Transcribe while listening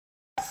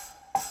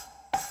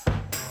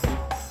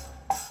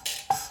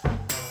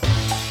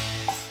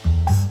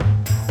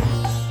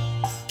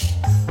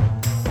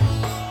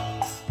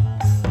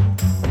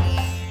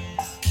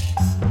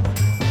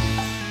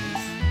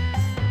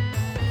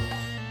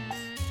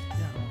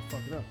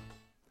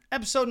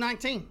Episode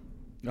 19.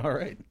 All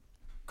right.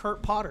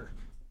 Kurt Potter.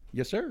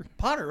 Yes, sir.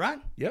 Potter, right?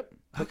 Yep.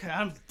 Okay.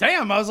 I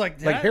was like,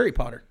 Like Harry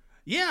Potter.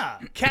 Yeah.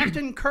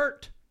 Captain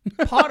Kurt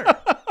Potter.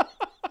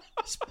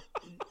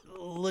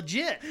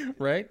 Legit.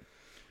 Right?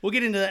 We'll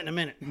get into that in a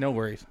minute. No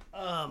worries.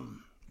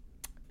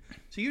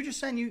 So you're just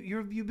saying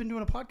you've been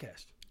doing a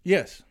podcast.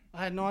 Yes.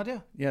 I had no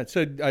idea. Yeah.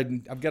 So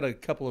I've got a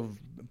couple of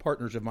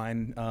partners of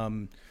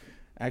mine.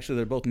 Actually,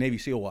 they're both Navy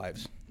SEAL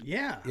wives.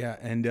 Yeah. Yeah.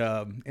 And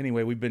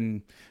anyway, we've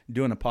been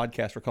doing a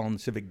podcast we're calling the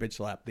Civic Bitch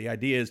Slap. The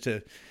idea is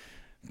to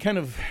kind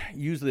of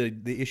use the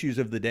issues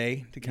of the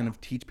day to kind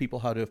of teach people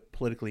how to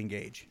politically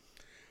engage.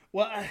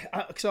 Well,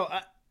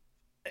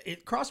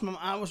 it crossed my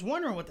mind. I was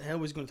wondering what the hell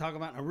we was going to talk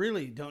about, and I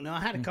really don't know. I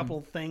had a couple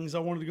of things I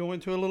wanted to go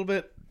into a little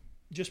bit,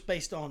 just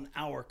based on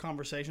our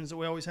conversations that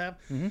we always have.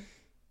 Mm-hmm.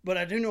 But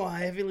I do know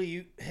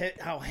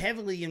how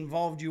heavily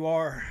involved you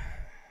are,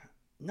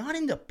 not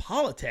into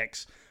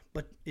politics,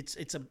 but it's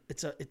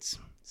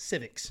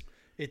civics.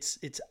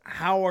 It's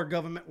how our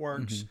government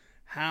works,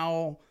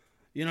 how,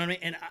 you know what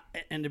I mean.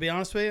 And to be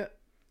honest with you,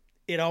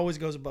 it always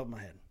goes above my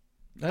head.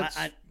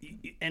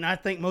 I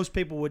think most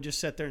people would just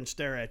sit there and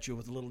stare at you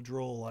with a little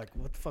drool, like,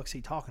 what the fuck's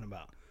he talking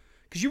about?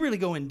 Because you really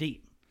go in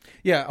deep.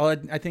 Yeah,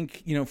 I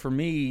think, for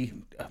me,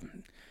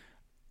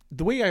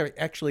 the way I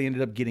actually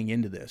ended up getting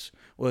into this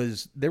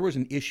was there was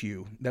an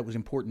issue that was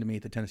important to me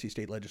at the Tennessee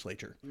State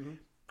Legislature. Mm-hmm.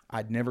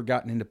 I'd never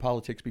gotten into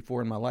politics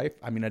before in my life.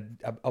 I mean,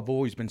 I've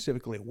always been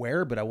civically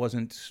aware, but I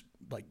wasn't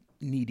like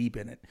knee deep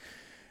in it.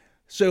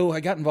 So I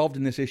got involved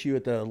in this issue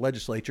at the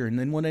legislature, and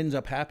then what ends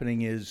up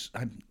happening is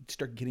I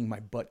start getting my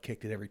butt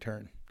kicked at every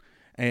turn.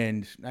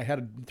 And I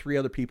had 3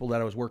 other people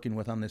that I was working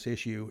with on this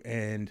issue,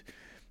 and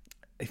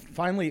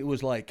finally it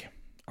was like,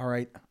 all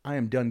right, I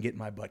am done getting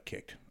my butt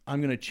kicked. I'm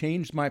going to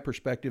change my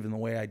perspective in the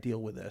way I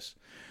deal with this.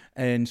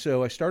 And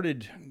so I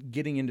started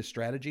getting into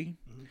strategy,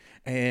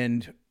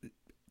 and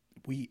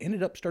we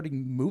ended up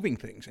starting moving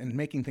things and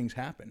making things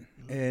happen.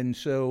 And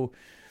so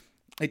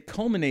it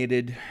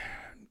culminated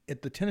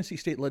at the Tennessee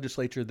State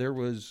Legislature.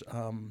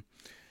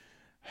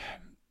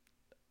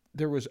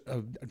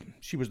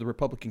 She was the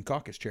Republican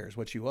caucus chair is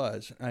what she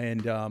was.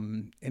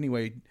 And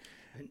anyway.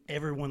 And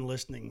everyone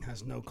listening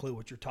has no clue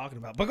what you're talking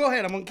about. But go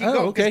ahead. I'm going to keep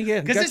going. Oh, okay.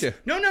 Yeah, gotcha.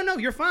 No,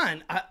 you're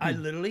fine. I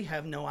literally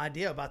have no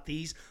idea about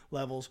these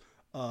levels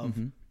of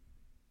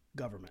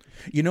government.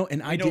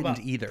 And I didn't about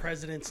either.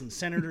 Presidents and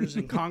senators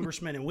and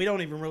congressmen, and we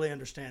don't even really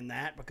understand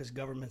that because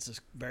government's a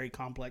very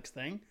complex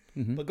thing.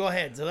 Mm-hmm. But go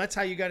ahead. So that's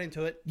how you got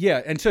into it.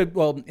 Yeah, and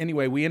so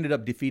anyway, we ended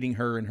up defeating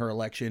her in her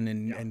election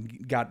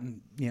and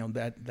gotten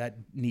that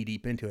knee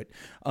deep into it.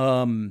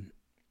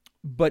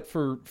 But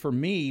for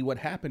me, what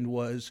happened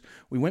was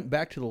we went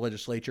back to the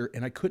legislature,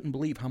 and I couldn't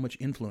believe how much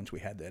influence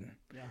we had then.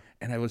 Yeah.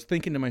 And I was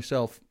thinking to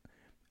myself,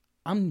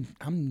 I'm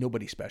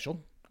nobody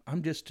special.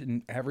 I'm just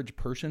an average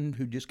person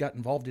who just got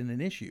involved in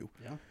an issue.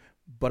 Yeah.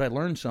 But I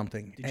learned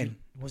something.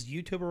 Was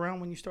YouTube around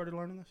when you started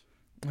learning this?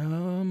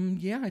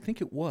 Yeah, I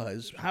think it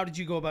was. How did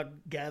you go about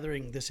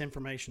gathering this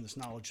information, this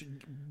knowledge?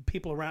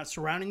 People around,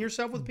 surrounding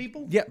yourself with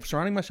people? Yeah,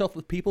 surrounding myself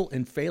with people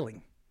and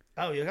failing.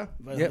 Oh, yeah.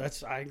 Well, yeah.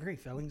 I agree.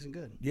 Failing's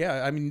good.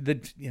 Yeah, I mean,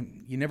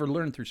 you never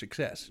learn through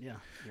success. Yeah,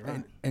 you're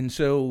right. And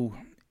so,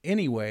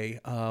 anyway,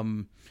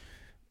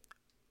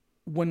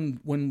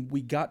 when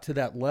we got to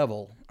that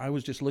level, I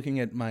was just looking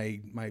at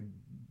my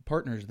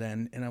partners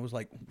then, and I was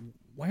like,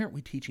 why aren't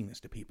we teaching this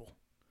to people?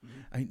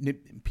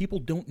 Mm-hmm. People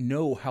don't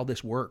know how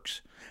this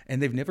works,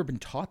 and they've never been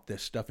taught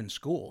this stuff in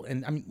school.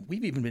 And I mean,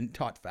 we've even been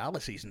taught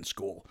fallacies in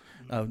school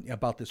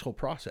about this whole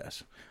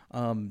process.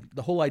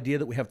 The whole idea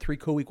that we have 3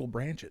 co-equal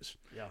branches.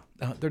 Yeah,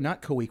 they're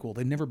not co-equal.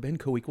 They've never been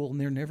co-equal,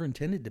 and they're never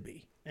intended to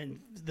be. And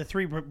the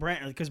 3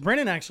 branches, because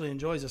Brennan actually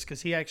enjoys this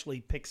because he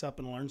actually picks up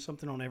and learns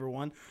something on every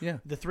one. Yeah.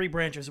 The 3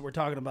 branches that we're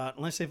talking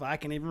about, let's see if I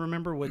can even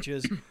remember, which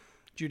is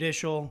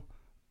judicial,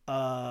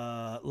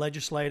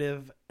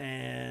 legislative,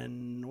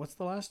 and what's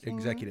the last one?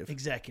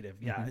 Executive,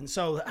 yeah. Mm-hmm. And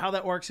so how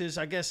that works is,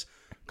 I guess,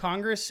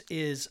 Congress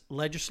is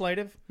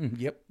legislative.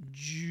 Yep.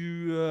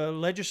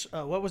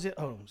 What was it?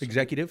 Oh,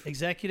 executive.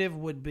 Executive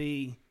would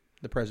be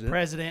the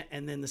president,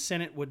 and then the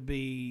Senate would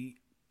be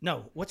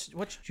what's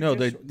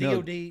judicial?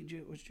 No,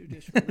 DOD. What's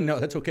judicial? No,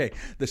 that's okay.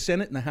 The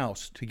Senate and the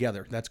House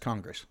together, that's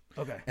Congress.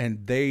 Okay.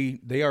 And they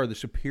are the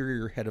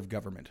superior head of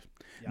government.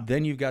 Yeah.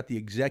 Then you've got the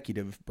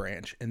executive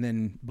branch, and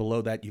then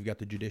below that you've got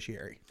the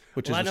judiciary,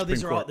 which is the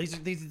Supreme Court.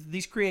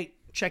 These create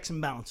checks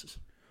and balances.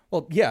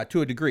 Well, yeah,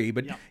 to a degree,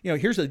 but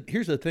here's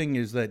the thing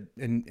is that,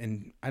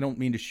 and I don't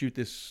mean to shoot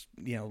this,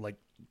 like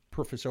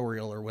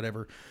professorial or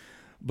whatever,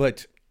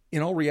 but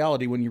in all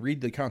reality, when you read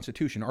the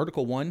Constitution,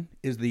 Article 1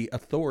 is the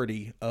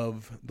authority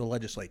of the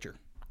legislature.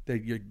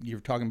 That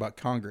you're talking about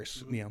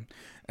Congress,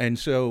 and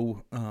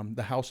so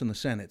the House and the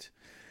Senate.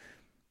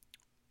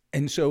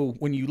 And so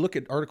when you look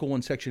at Article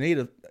 1, Section 8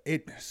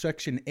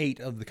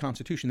 of the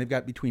Constitution, they've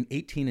got between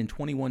 18 and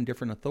 21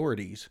 different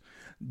authorities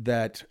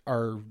that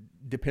are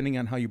depending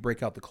on how you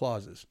break out the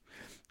clauses.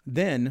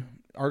 Then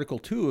Article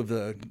 2 of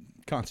the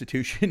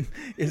Constitution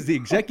is the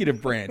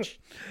executive branch.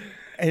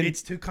 And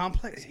it's too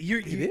complex.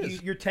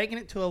 You're taking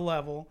it to a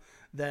level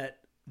that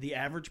the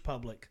average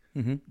public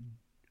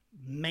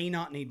may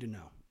not need to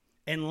know,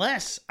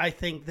 unless I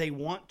think they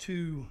want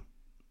to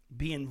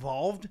be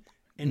involved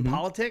in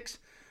politics.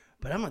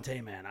 But I'm gonna tell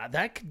you, man,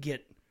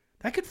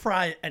 that could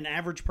fry an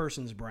average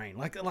person's brain.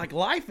 Like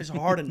life is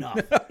hard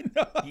enough.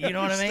 You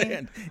know what I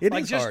mean? It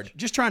like is just, hard.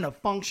 Just trying to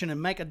function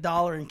and make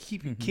 $1 and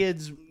keep your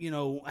kids,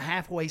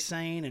 halfway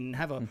sane and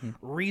have a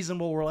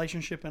reasonable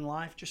relationship in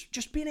life.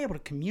 Just being able to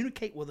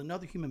communicate with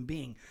another human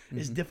being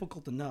is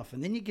difficult enough.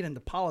 And then you get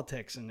into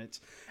politics, and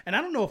I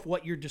don't know if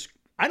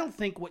I don't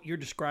think what you're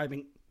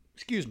describing.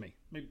 Excuse me,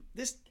 maybe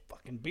this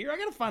fucking beer. I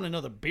gotta find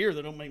another beer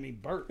that don't make me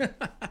burp.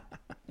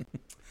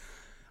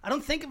 I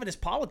don't think of it as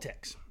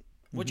politics.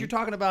 What you're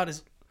talking about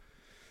is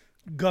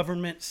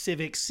government,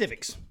 civics.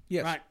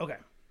 Yes. Right. Okay.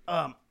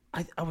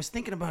 I was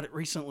thinking about it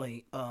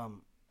recently.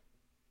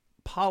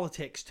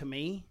 Politics to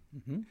me,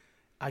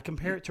 I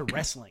compare it to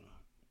wrestling.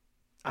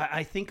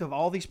 I think of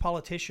all these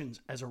politicians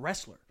as a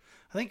wrestler.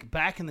 I think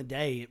back in the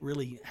day, it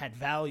really had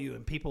value,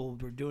 and people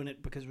were doing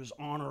it because it was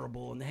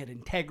honorable, and they had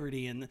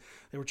integrity, and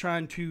they were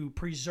trying to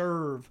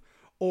preserve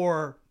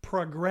or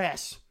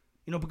progress.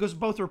 Because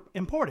both are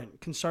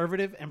important.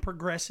 Conservative and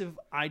progressive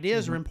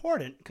ideas are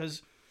important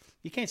because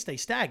you can't stay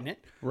stagnant.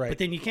 Right. But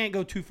then you can't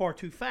go too far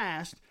too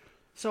fast.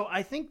 So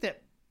I think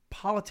that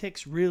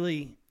politics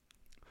really,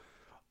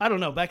 I don't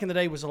know, back in the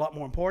day was a lot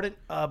more important.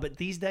 But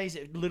these days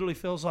it literally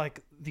feels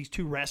like these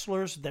two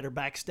wrestlers that are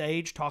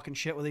backstage talking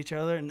shit with each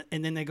other. And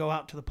then they go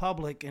out to the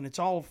public and it's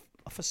all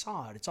a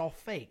facade. It's all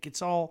fake.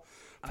 It's all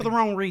for the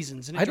wrong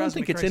reasons. And I don't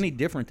think it's any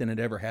different than it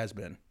ever has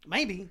been.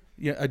 Maybe.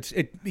 Yeah,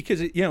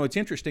 because it's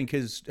interesting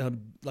because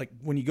like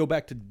when you go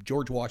back to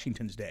George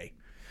Washington's day,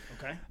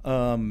 okay,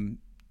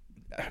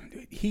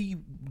 he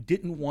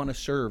didn't want to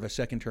serve a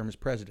second term as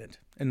president,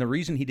 and the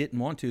reason he didn't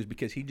want to is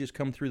because he just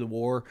come through the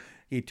war.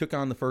 He took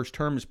on the first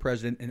term as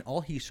president, and all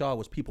he saw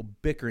was people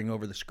bickering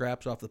over the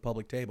scraps off the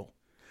public table,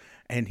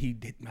 and he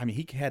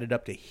had it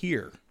up to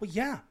here. Well,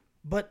 yeah,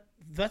 but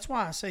that's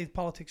why I say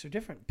politics are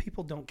different.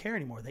 People don't care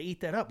anymore. They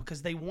eat that up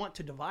because they want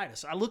to divide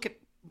us. I look at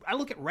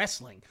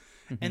wrestling,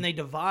 and they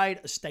divide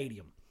a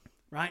stadium,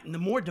 right? And the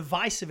more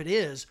divisive it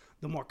is,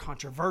 the more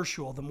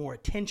controversial, the more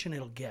attention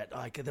it'll get.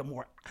 Like the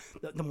more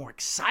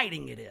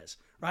exciting it is,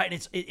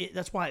 right?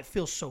 That's why it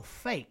feels so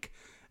fake,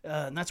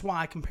 and that's why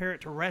I compare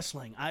it to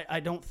wrestling. I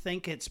don't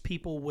think it's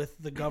people with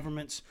the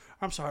government's.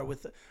 I'm sorry,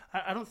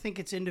 I don't think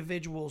it's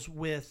individuals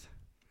with.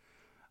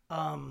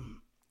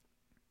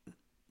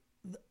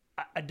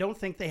 I don't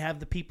think they have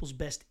the people's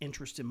best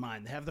interest in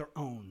mind. They have their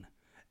own.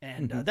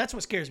 And that's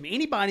what scares me.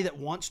 Anybody that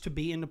wants to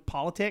be into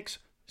politics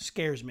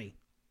scares me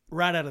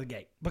right out of the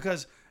gate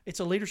because it's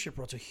a leadership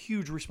role. It's a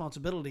huge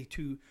responsibility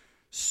to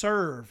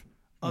serve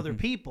other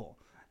people.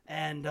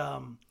 And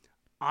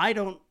I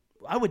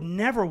would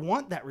never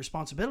want that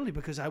responsibility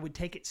because I would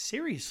take it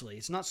seriously.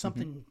 It's not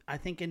something I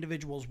think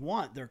individuals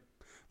want. They're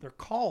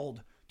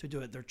called to do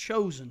it. They're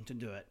chosen to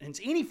do it. And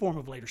it's any form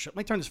of leadership.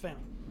 Let me turn this fan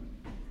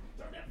on.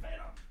 Turn that fan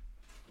on.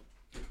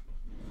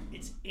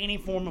 It's any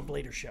form of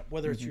leadership,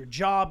 whether it's your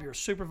job, you're a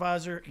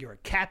supervisor, you're a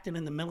captain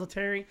in the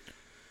military.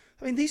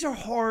 I mean, these are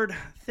hard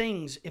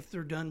things if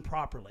they're done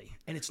properly,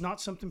 and it's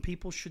not something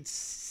people should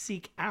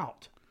seek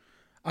out.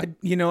 I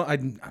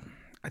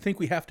think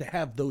we have to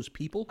have those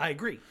people. I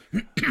agree,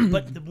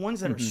 but the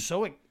ones that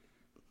are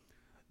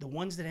the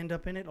ones that end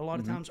up in it a lot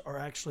of times are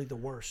actually the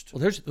worst.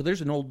 Well,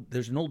 there's an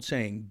old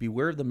saying: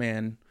 "Beware of the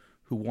man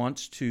who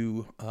wants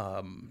to."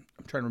 I'm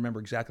trying to remember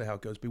exactly how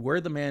it goes.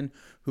 Beware the man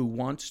who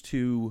wants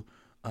to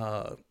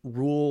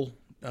rule.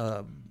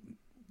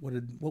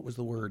 What was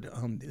the word?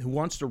 Who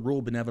wants to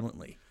rule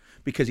benevolently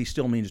because he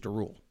still means to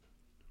rule.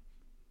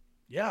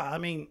 Yeah, I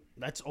mean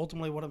that's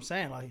ultimately what I'm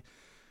saying. Like,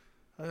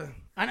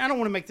 I don't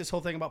want to make this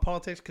whole thing about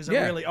politics because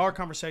our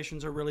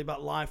conversations are really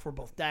about life. We're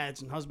both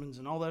dads and husbands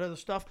and all that other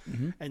stuff,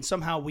 and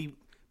somehow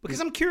because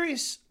I'm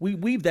curious. We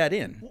weave that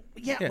in. Well,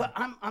 but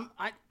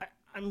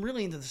I'm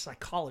really into the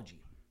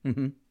psychology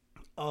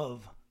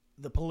of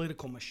the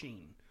political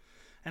machine.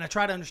 And I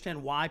try to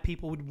understand why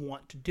people would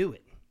want to do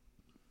it.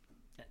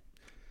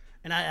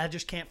 And I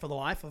just can't for the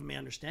life of me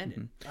understand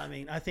it. I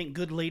mean, I think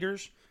good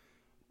leaders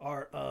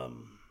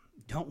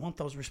don't want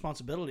those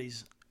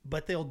responsibilities,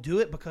 but they'll do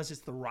it because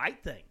it's the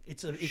right thing.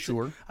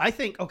 I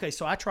think, okay,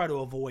 so I try to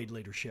avoid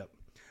leadership.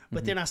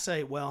 But then I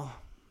say, well,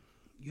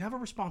 you have a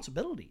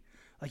responsibility.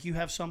 Like you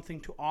have something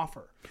to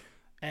offer.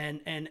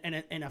 And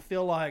I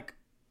feel like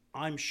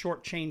I'm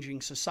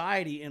shortchanging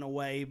society in a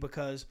way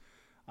because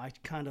I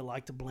kind of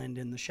like to blend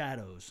in the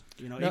shadows,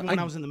 even when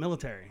I was in the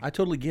military. I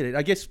totally get it.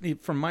 I guess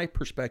from my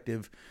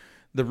perspective,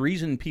 the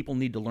reason people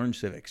need to learn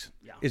civics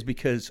is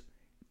because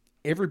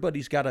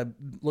everybody's got to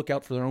look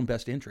out for their own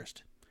best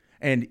interest.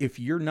 And if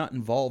you're not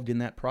involved in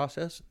that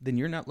process, then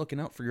you're not looking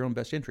out for your own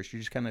best interest. You're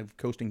just kind of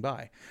coasting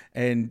by.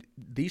 And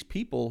these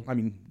people, I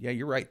mean, yeah,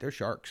 you're right. They're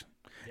sharks.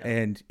 Yeah.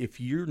 And if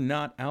you're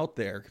not out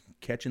there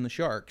catching the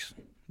sharks,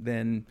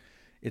 then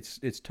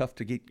it's tough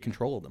to get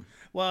control of them.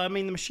 Well, I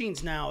mean, the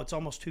machines now, it's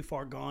almost too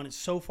far gone. It's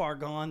so far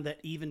gone that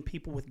even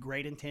people with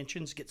great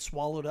intentions get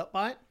swallowed up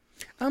by it.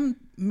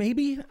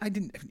 Maybe I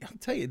didn't. I'll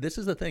tell you, this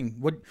is the thing.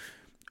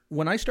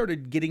 when I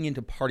started getting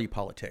into party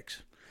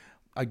politics,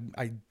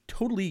 I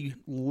totally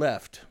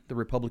left the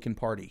Republican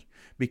Party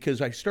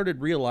because I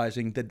started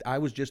realizing that I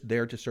was just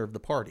there to serve the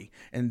party,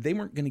 and they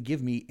weren't going to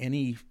give me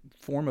any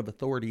form of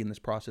authority in this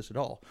process at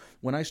all.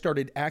 When I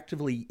started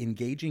actively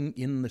engaging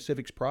in the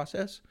civics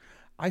process,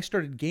 I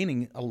started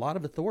gaining a lot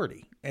of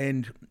authority,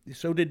 and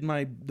so did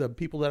the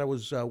people that I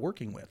was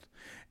working with.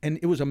 And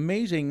it was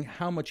amazing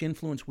how much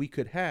influence we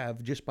could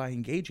have just by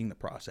engaging the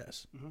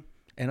process. Mm-hmm.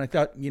 And I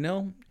thought,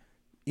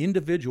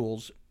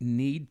 individuals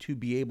need to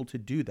be able to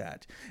do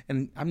that,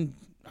 and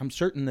I'm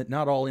certain that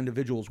not all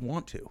individuals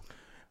want to.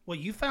 Well,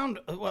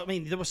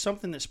 there was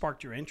something that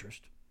sparked your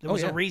interest. There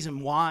was a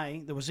reason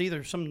why. There was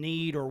either some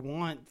need or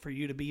want for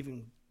you to be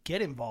even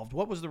get involved.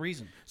 What was the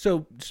reason?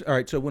 So, all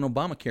right. So when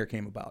Obamacare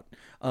came about,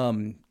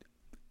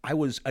 I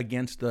was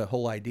against the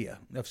whole idea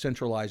of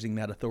centralizing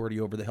that authority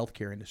over the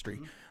healthcare industry.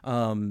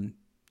 Mm-hmm.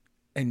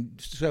 And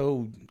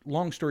so,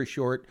 long story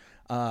short,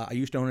 I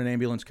used to own an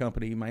ambulance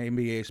company. My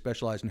MBA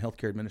specialized in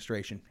healthcare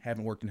administration.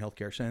 Haven't worked in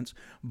healthcare since,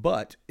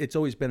 but it's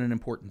always been an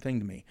important thing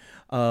to me.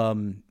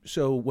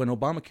 So when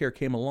Obamacare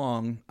came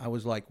along, I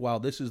was like, wow,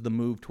 this is the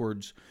move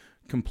towards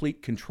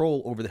complete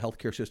control over the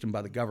healthcare system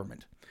by the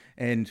government.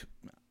 And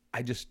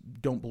I just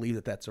don't believe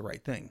that that's the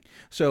right thing.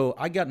 So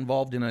I got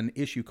involved in an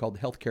issue called the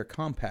Healthcare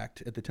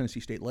Compact at the Tennessee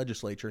State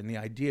Legislature, and the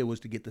idea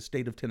was to get the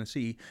state of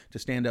Tennessee to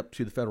stand up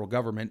to the federal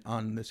government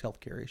on this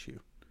healthcare issue.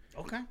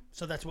 Okay,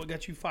 so that's what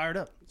got you fired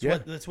up.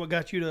 That's what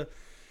got you to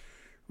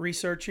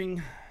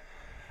researching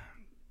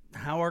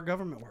how our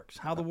government works,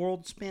 how the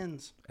world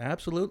spins.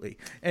 Absolutely.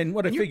 And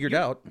what I figured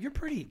out... You're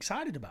pretty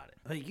excited about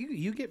it. Like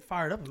you get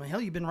fired up. I mean,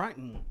 hell, you've been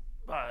writing...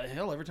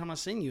 every time I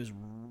seen you is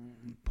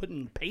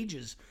putting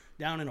pages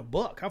down in a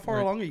book. How far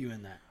along are you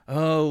in that?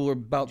 Oh, we're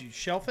about... Did you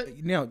shelf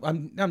it? No,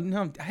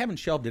 I haven't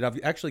shelved it. I've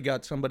actually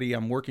got somebody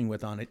I'm working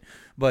with on it,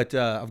 but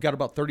I've got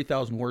about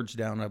 30,000 words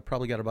down. I've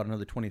probably got about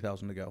another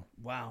 20,000 to go.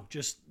 Wow.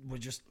 Just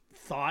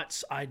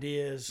thoughts,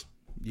 ideas.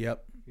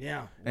 Yep.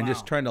 Yeah. And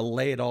just trying to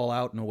lay it all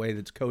out in a way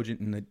that's cogent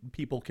and that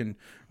people can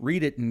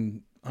read it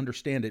and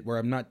understand it, where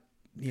I'm not,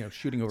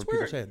 shooting over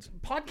people's heads.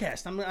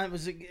 Podcast.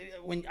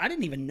 I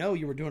didn't even know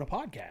you were doing a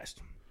podcast.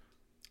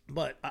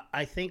 But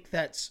I think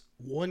that's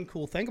one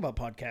cool thing about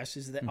podcasts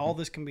is that all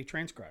this can be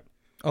transcribed.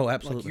 Oh,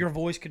 absolutely. Like your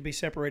voice could be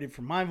separated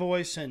from my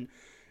voice, and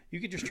you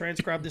could just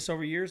transcribe this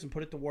over years and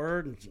put it to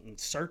Word and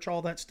search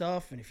all that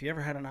stuff. And if you ever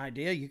had an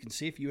idea, you can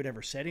see if you had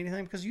ever said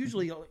anything. Because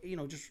usually,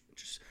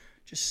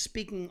 just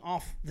speaking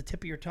off the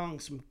tip of your tongue,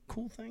 some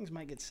cool things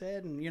might get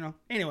said. And,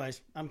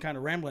 anyways, I'm kind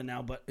of rambling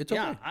now. But it's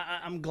okay.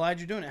 I'm glad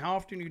you're doing it. How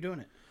often are you doing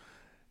it?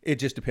 It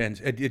just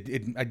depends. I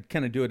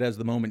kind of do it as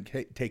the moment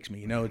takes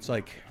me. It's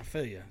like... I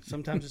feel you.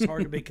 Sometimes it's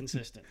hard to be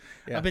consistent.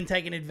 Yeah. I've been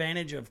taking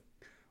advantage of,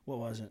 what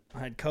was it? I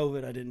had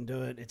COVID. I didn't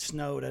do it. It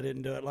snowed. I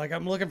didn't do it. Like,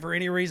 I'm looking for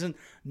any reason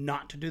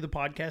not to do the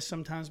podcast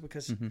sometimes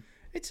because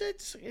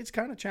it's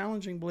kind of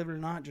challenging, believe it or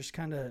not, just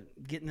kind of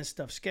getting this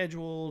stuff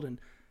scheduled.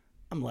 And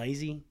I'm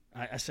lazy.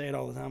 I say it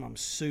all the time. I'm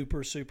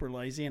super, super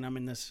lazy, and I'm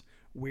in this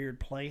weird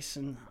place,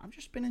 and I've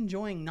just been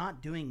enjoying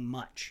not doing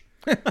much.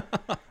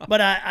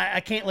 But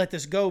I can't let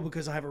this go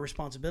because I have a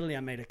responsibility. I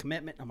made a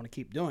commitment. I'm going to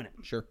keep doing it.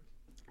 Sure.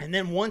 And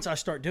then once I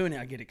start doing it,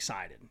 I get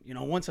excited.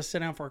 Once I sit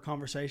down for a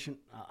conversation,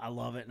 I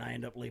love it, and I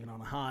end up leaving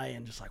on a high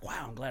and just like,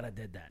 wow, I'm glad I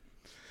did that.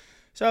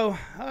 So,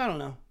 I don't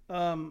know.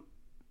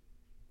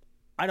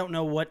 I don't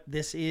know what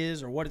this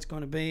is or what it's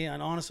going to be.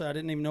 And honestly, I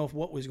didn't even know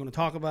what we was going to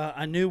talk about.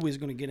 I knew we was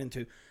going to get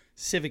into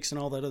civics and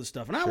all that other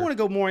stuff. And I want to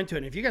go more into it.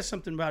 And if you got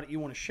something about it you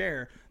want to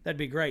share, that'd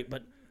be great.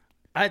 But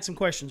I had some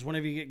questions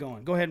whenever you get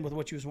going. Go ahead with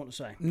what you was wanting to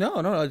say. No.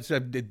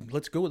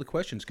 Let's go with the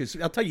questions, because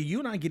I'll tell you, you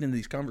and I get into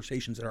these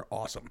conversations that are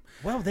awesome.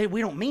 Well,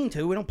 we don't mean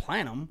to. We don't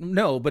plan them.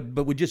 No,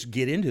 but we just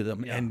get into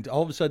them, and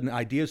all of a sudden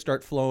ideas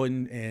start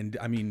flowing, and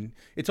I mean,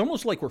 it's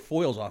almost like we're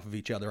foils off of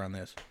each other on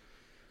this.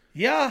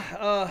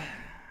 Yeah.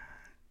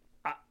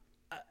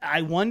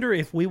 I wonder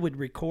if we would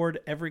record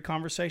every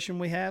conversation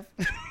we have.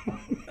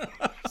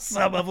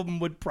 Some of them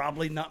would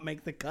probably not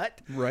make the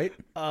cut. Right.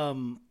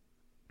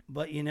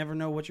 But you never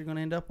know what you're going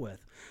to end up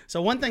with.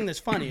 So one thing that's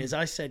funny is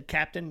I said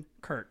Captain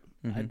Kurt.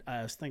 Mm-hmm.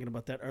 I was thinking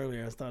about that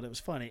earlier. I thought it was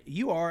funny.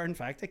 You are, in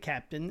fact, a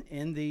captain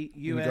in the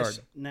U.S.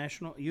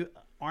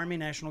 Army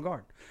National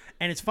Guard.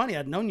 And it's funny.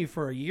 I'd known you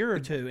for a year or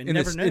two and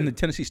never knew. In the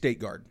Tennessee State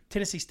Guard.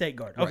 Tennessee State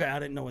Guard. Right. Okay, I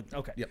didn't know it.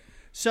 Okay. Yep.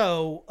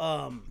 So,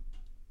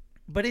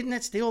 but isn't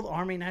that still the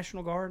Army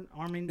National Guard?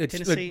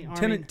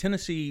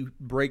 Tennessee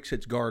breaks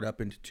its guard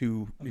up into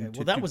two. Okay,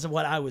 well, that was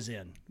what I was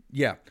in.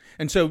 Yeah,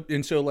 and so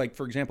like,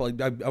 for example,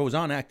 I was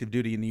on active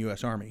duty in the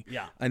U.S. Army.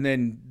 Yeah, and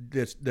then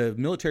the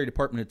military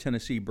department of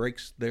Tennessee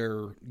breaks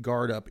their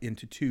guard up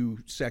into two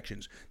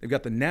sections. They've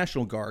got the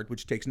National Guard,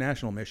 which takes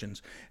national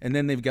missions, and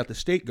then they've got the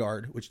State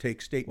Guard, which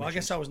takes state missions. Well, I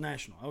guess I was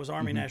national. I was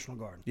Army National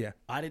Guard. Yeah,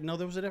 I didn't know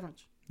there was a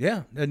difference.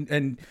 Yeah,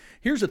 and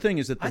here's the thing: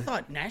 is that I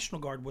thought National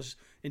Guard was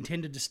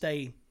intended to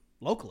stay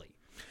locally.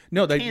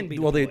 No, they can be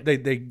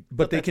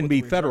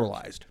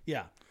federalized.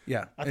 Yeah.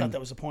 Yeah, I thought that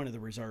was the point of the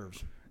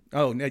reserves.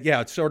 Oh,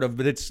 yeah, it's sort of,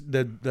 but it's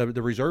the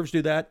reserves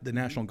do that. The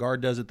National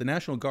Guard does it. The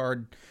National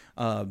Guard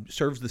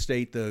serves the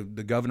state. The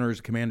governor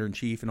is commander in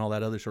chief and all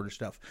that other sort of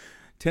stuff.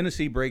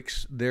 Tennessee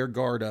breaks their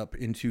guard up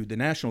into the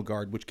National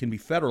Guard, which can be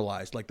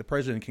federalized. Like the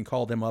president can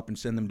call them up and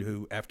send them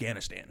to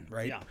Afghanistan,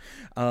 right?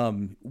 Yeah.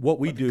 What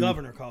we do, the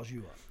governor calls you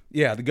up.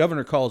 Yeah, the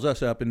governor calls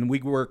us up, and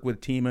we work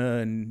with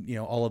TEMA and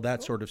all of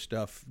that sort of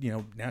stuff.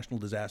 National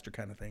disaster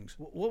kind of things.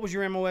 What was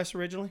your MOS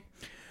originally?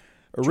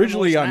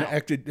 Originally on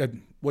active,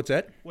 what's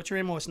that? What's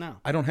your MOS now?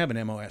 I don't have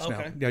an MOS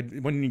Okay. now.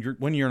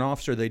 When you're an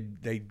officer,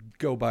 they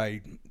go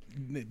by.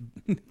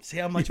 See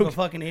how much of a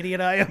fucking idiot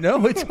I am?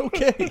 No, it's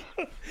okay.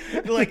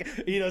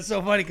 It's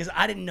so funny because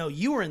I didn't know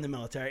you were in the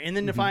military, and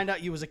then to find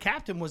out you was a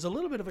captain was a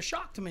little bit of a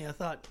shock to me. I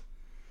thought,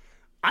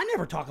 I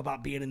never talk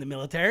about being in the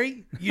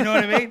military. You know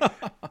what I mean?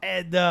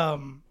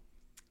 And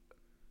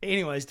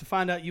anyways, to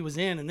find out you was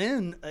in, and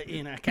then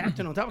a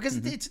captain on top, because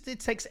it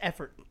takes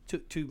effort to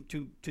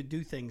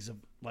do things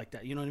like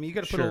that. You know what I mean? You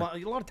got to put a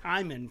lot of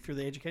time in for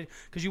the education,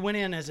 because you went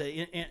in as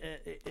an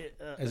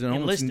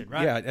enlisted,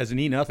 right? Yeah, as an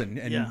E-nothing,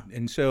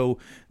 and so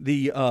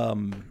the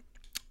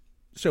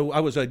so I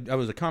was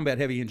a combat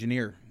heavy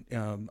engineer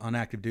on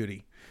active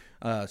duty,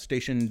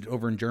 stationed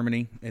over in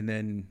Germany, and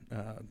then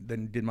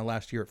did my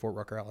last year at Fort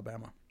Rucker,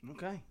 Alabama.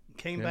 Okay,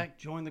 came back,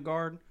 joined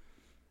the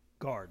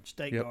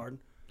state guard.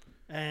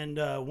 And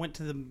went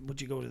to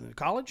would you go to the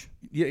college?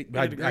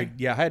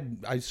 Yeah,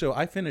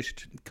 I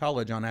finished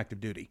college on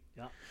active duty.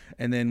 Yeah.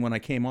 And then when I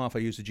came off, I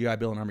used the GI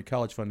Bill and Army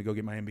College Fund to go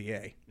get my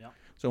MBA. Yeah.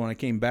 So when I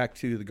came back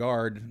to the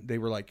Guard, they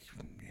were like,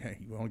 "Hey,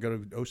 you want to go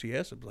to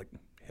OCS?" I was like,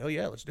 "Hell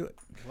yeah, let's do it."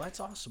 Well, that's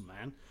awesome,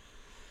 man.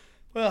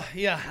 Well,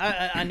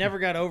 yeah, I never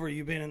got over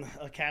you being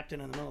a captain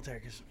in the military.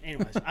 Because,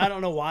 anyways, I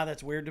don't know why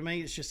that's weird to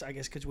me. It's just, I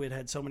guess, because we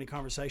had so many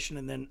conversations,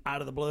 and then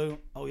out of the blue,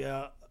 oh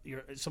yeah.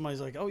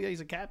 Somebody's like, oh yeah,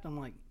 he's a captain. I'm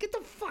like, get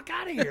the fuck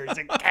out of here. He's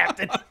a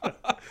captain.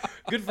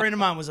 Good friend of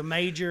mine was a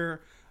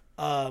major.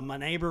 My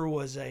neighbor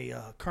was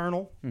a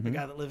colonel. The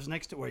guy that lives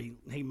next to where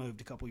he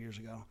moved a couple years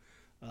ago.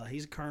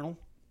 He's a colonel.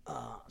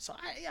 So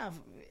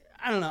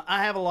I don't know.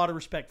 I have a lot of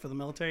respect for the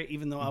military,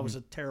 even though I was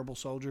a terrible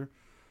soldier.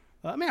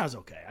 I mean, I was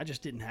okay. I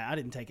just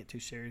didn't take it too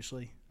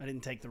seriously. I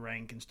didn't take the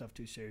rank and stuff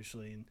too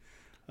seriously,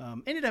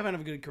 and ended up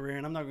having a good career.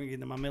 And I'm not going to get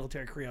into my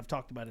military career. I've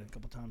talked about it a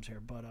couple times here,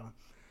 but.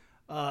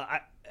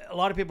 A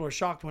lot of people are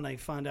shocked when they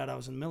find out I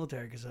was in the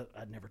military, because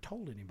I'd never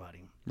told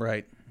anybody.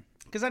 Right.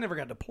 Because I never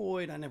got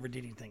deployed. I never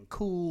did anything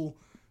cool.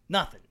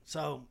 Nothing.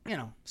 So,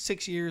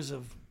 6 years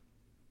of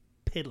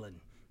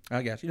piddling.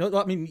 I guess.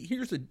 I mean,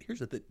 here's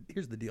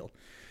the deal.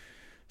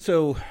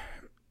 So,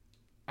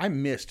 I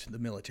missed the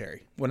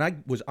military. When I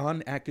was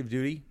on active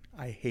duty,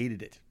 I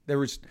hated it.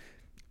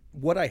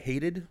 What I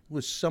hated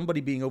was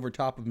somebody being over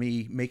top of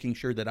me, making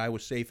sure that I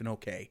was safe and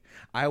okay.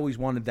 I always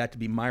wanted that to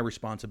be my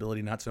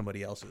responsibility, not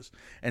somebody else's.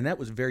 And that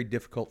was very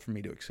difficult for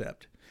me to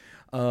accept.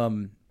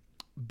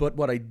 But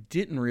what I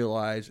didn't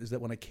realize is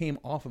that when I came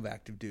off of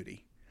active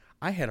duty,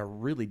 I had a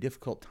really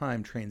difficult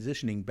time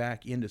transitioning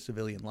back into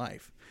civilian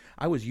life.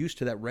 I was used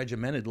to that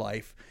regimented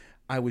life.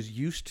 I was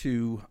used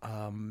to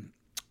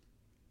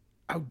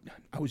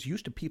I was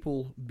used to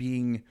people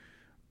being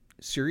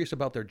serious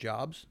about their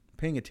jobs,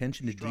 paying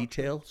attention to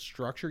detail,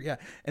 structure. Yeah.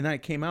 And then I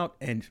came out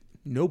and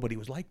nobody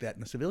was like that in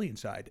the civilian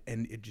side.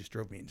 And it just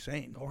drove me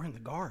insane. Or in the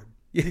Guard.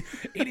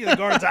 Any of the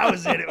guards I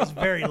was in, it was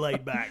very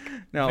laid back.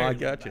 No, I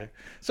got you.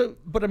 So,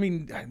 but I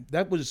mean,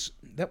 that was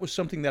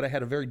something that I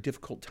had a very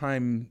difficult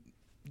time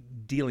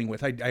dealing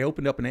with. I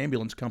opened up an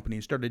ambulance company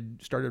and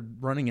started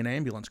running an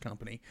ambulance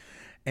company.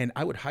 And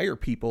I would hire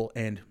people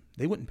and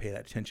they wouldn't pay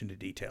that attention to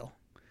detail.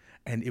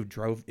 And it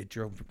drove me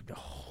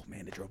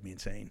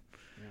insane.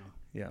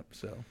 Yeah.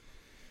 So.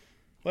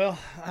 Well,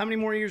 how many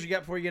more years you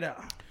got before you get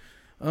out?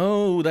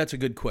 Oh, that's a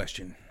good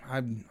question.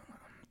 I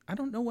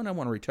don't know when I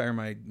want to retire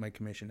my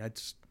commission.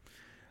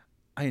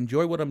 I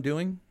enjoy what I'm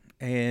doing,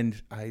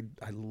 and I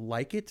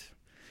like it,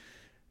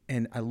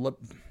 and I love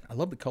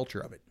the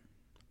culture of it.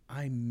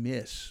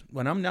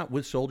 When I'm not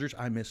with soldiers,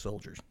 I miss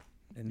soldiers,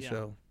 and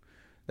so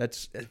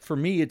that's, for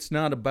me, it's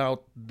not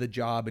about the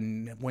job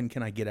and when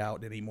can I get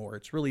out anymore.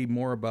 It's really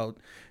more about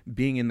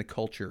being in the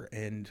culture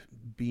and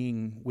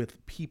being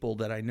with people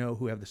that I know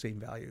who have the same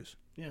values.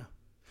 Yeah.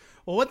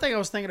 Well, one thing I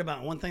was thinking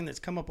about, one thing that's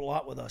come up a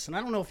lot with us, and I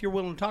don't know if you're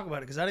willing to talk about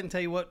it, because I didn't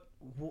tell you what,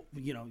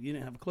 you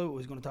didn't have a clue what we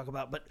was going to talk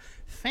about, but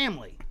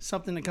family,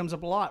 something that comes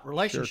up a lot,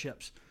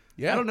 relationships. Sure.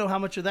 Yeah. I don't know how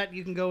much of that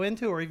you can go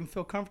into or even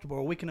feel comfortable,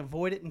 or we can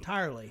avoid it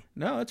entirely.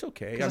 No, it's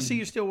okay. Because I see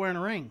you're still wearing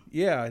a ring.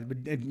 Yeah, but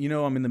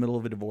I'm in the middle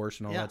of a divorce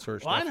and all that sort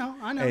of stuff.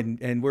 I know.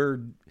 And we're,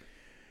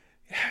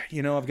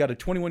 I've got a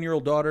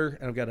 21-year-old daughter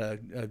and I've got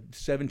a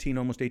 17,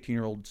 almost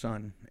 18-year-old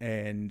son.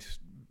 And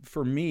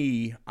for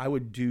me, I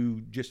would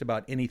do just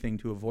about anything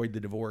to avoid the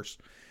divorce,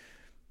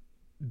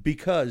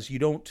 because you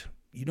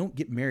don't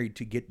get married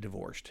to get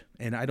divorced,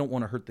 and I don't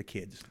want to hurt the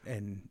kids.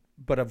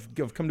 But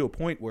I've come to a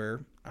point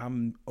where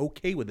I'm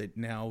okay with it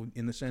now,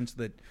 in the sense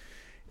that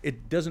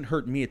it doesn't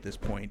hurt me at this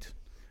point.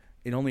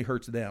 It only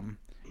hurts them,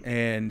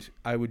 and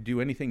I would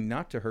do anything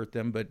not to hurt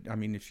them. But I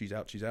mean, if she's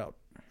out, she's out.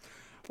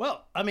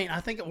 Well, I mean,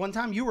 I think at one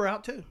time you were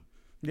out too.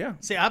 Yeah.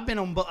 See, I've been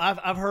on.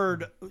 I've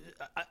heard.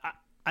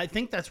 I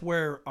think that's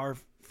where our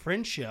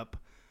friendship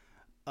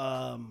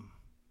kind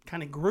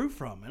of grew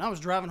from. And I was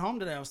driving home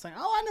today. I was thinking,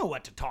 oh, I know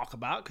what to talk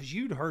about because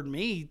you'd heard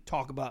me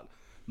talk about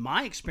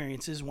my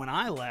experiences when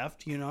I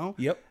left.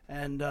 Yep.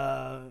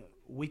 And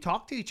we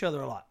talked to each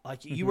other a lot.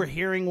 Like you were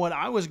hearing what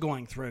I was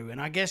going through, and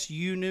I guess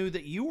you knew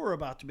that you were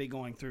about to be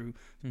going through,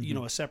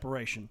 a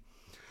separation.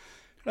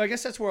 I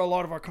guess that's where a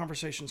lot of our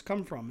conversations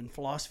come from in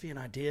philosophy and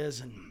ideas.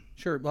 And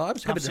Sure. Well,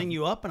 I've seen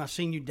you up and I've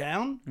seen you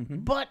down,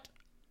 but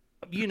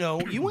you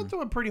went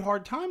through a pretty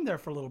hard time there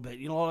for a little bit.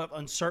 A lot of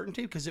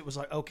uncertainty because it was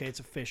like, okay,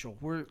 it's official.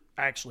 We're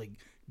actually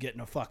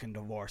getting a fucking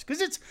divorce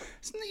because it's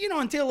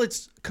until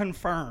it's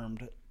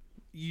confirmed,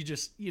 you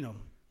just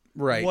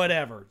right.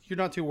 whatever. You're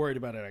not too worried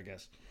about it, I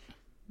guess.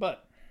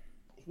 But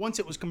once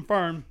it was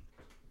confirmed,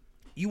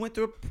 you went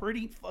through a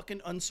pretty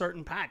fucking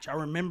uncertain patch. I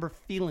remember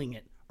feeling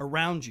it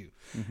around you.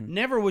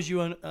 Never was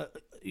you, it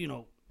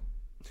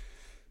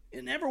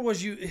never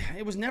was you.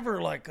 It was never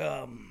like,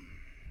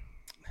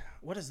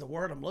 what is the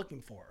word I'm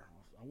looking for?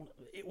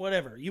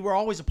 Whatever. You were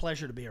always a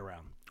pleasure to be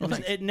around.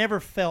 It never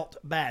felt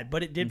bad,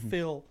 but it did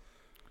feel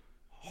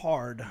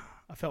hard.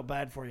 I felt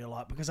bad for you a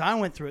lot because I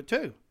went through it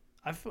too.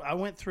 I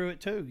went through it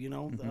too.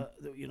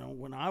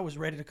 When I was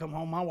ready to come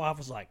home, my wife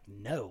was like,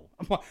 "No."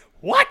 I'm like,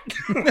 "What?"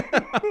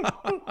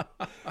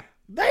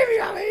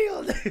 Baby, I'm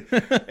healed.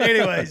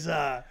 Anyways,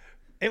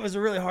 it was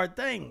a really hard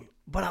thing,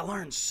 but I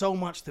learned so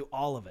much through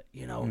all of it.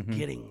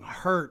 Getting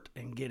hurt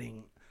and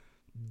getting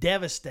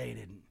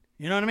devastated.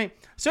 You know what I mean?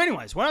 So,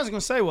 anyways, what I was going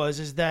to say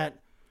is that,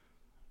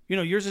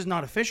 yours is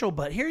not official,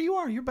 but here you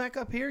are. You're back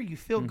up here. You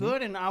feel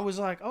good, and I was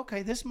like,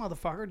 okay, this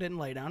motherfucker didn't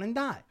lay down and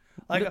die.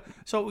 Like,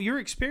 so your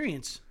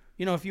experience.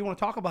 If you want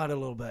to talk about it a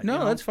little bit.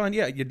 No, that's fine.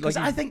 Yeah. Because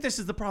I think this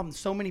is the problem.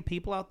 So many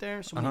people out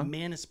there, so many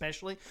men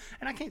especially,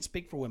 and I can't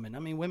speak for women. I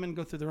mean, women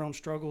go through their own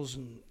struggles,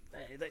 and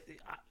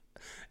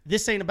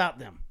this ain't about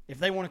them. If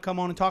they want to come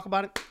on and talk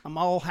about it, I'm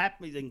all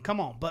happy. They can come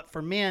on. But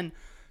for men,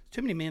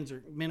 too many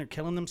men are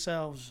killing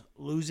themselves,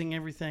 losing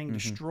everything,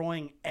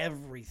 destroying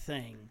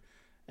everything.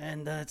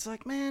 And it's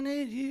like, man,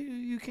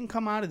 you can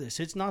come out of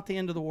this. It's not the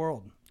end of the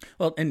world.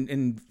 Well,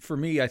 and for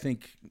me, I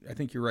think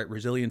you're right.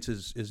 Resilience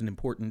is an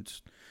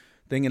important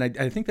thing, and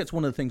I think that's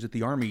one of the things that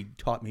the Army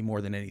taught me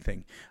more than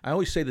anything. I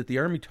always say that the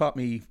Army taught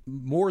me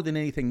more than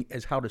anything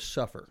is how to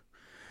suffer.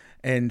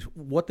 And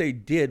what they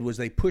did was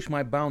they pushed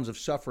my bounds of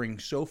suffering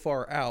so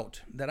far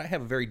out that I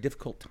have a very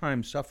difficult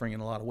time suffering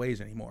in a lot of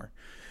ways anymore.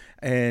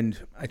 And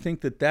I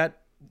think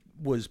that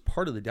was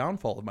part of the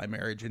downfall of my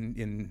marriage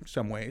in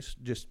some ways,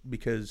 just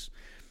because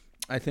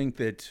I think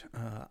that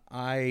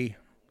I'll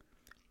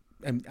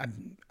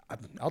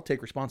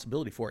take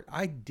responsibility for it.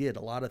 I did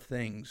a lot of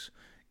things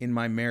in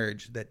my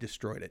marriage that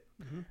destroyed it.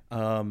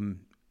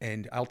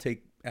 And I'll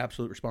take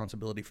absolute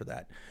responsibility for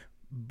that.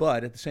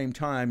 But at the same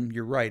time,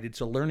 you're right.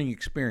 It's a learning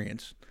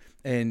experience.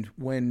 And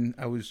when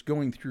I was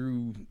going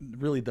through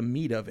really the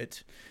meat of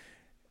it,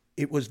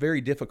 it was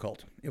very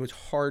difficult. It was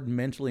hard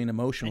mentally and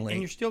emotionally.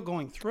 And you're still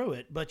going through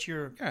it, but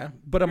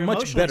but I'm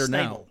much better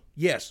stable. Now.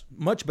 Yes,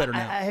 much better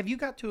now. Have you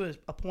got to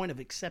a point of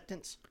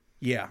acceptance?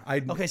 Yeah.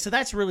 Okay, so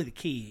that's really the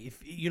key.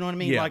 If you know what I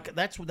mean? Yeah. Like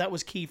that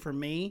was key for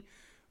me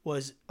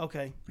was,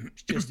 okay,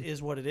 it just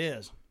is what it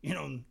is.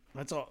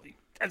 That's all.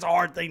 That's a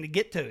hard thing to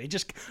get to. It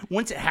just,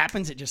 once it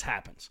happens, it just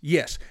happens.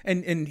 Yes.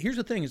 And here's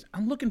the thing is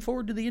I'm looking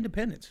forward to the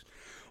independence.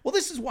 Well,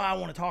 this is why I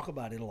want to talk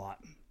about it a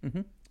lot.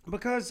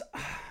 Because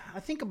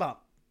I think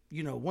about,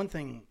 one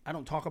thing I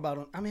don't talk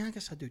about. I mean, I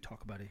guess I do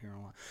talk about it here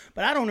a lot.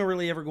 But I don't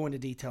really ever go into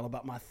detail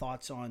about my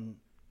thoughts on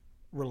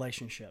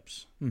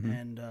relationships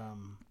and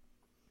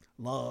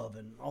love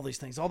and all these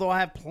things. Although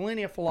I have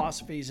plenty of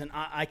philosophies and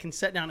I can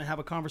sit down and have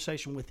a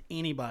conversation with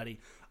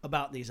anybody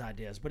about these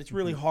ideas. But it's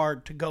really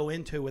hard to go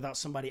into without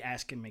somebody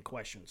asking me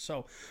questions.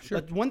 So,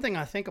 But one thing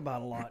I think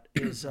about a lot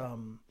is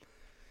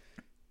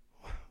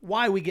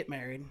why we get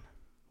married,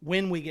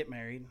 when we get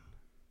married,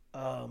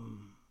 how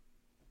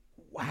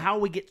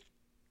we get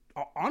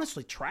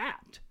honestly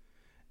trapped,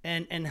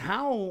 and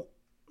how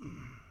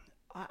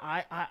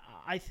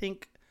I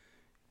think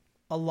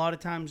a lot of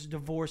times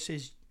divorce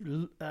is,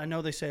 I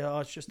know they say, oh,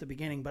 it's just the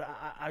beginning, but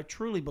I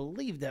truly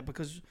believe that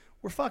because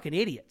we're fucking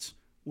idiots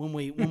when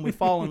we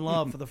fall in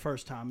love for the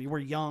first time. We're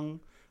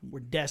young, we're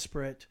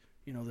desperate,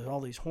 there's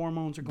all these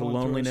hormones are going the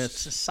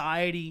loneliness. through.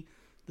 Society,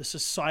 the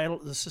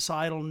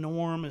societal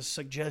norm is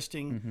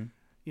suggesting,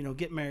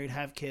 get married,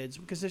 have kids,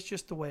 because it's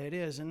just the way it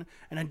is. And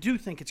I do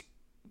think it's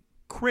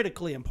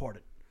critically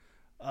important.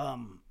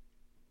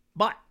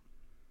 But,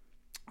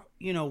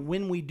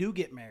 when we do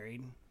get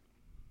married,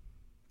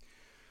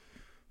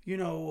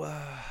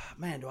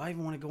 man, do I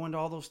even want to go into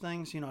all those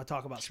things? I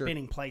talk about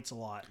spinning plates a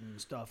lot and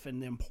stuff,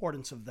 and the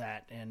importance of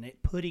that, and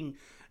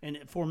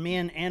for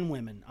men and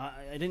women.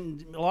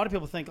 A lot of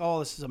people think, oh,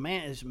 this is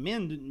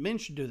men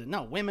should do that.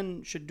 No,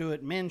 women should do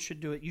it. Men should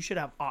do it. You should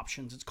have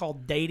options. It's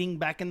called dating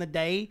back in the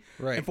day.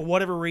 Right. And for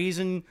whatever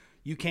reason,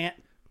 you can't.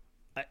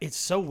 It's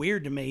so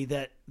weird to me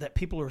that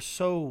people are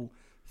so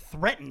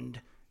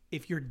threatened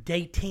if you're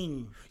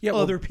dating Yeah,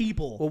 well- other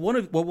people. Well,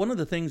 one of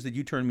the things that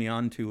you turned me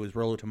on to was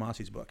Rollo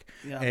Tomasi's book.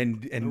 Yeah.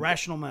 And The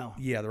Rational Male.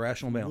 yeah, The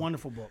Rational Male.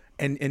 Wonderful book.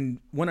 And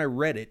when I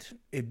read it,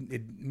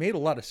 it made a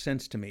lot of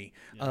sense to me.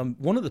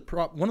 One of the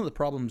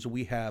problems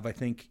we have, I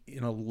think,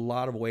 in a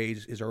lot of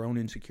ways, is our own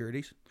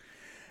insecurities.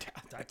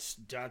 That's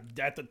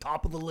at the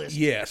top of the list.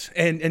 Yes,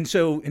 and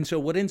so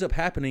what ends up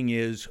happening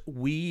is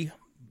we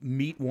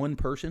meet one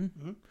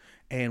person,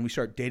 and we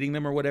start dating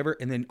them or whatever,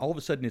 and then all of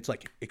a sudden it's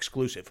like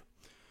exclusive,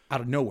 out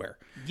of nowhere.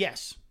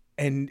 Yes.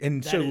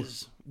 And so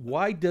is-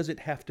 why does it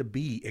have to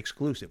be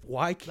exclusive?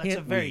 Why can't That's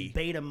a very we?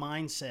 beta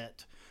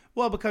mindset.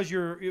 Well, because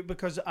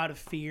because out of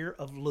fear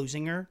of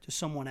losing her to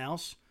someone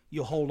else,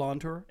 you'll hold on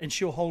to her, and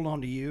she'll hold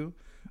on to you.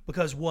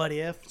 Because what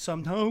if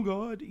sometime, oh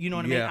God, you know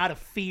what I mean? Yeah. Out of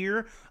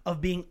fear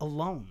of being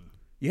alone.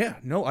 Yeah,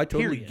 no, I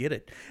totally Period. get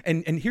it.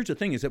 And here's the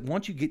thing: is that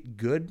once you get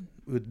good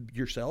with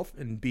yourself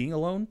and being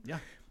alone, Yeah.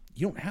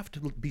 you don't have to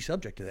be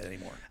subject to that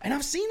anymore. And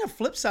I've seen a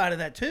flip side of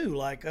that too.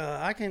 Like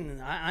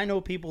I know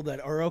people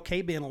that are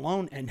okay being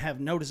alone and have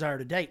no desire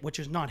to date, which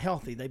is not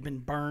healthy. They've been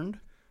burned,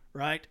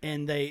 right?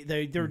 And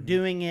they're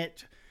doing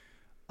it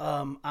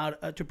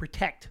out to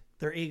protect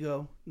their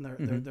ego,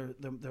 and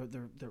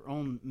their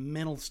own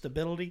mental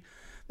stability.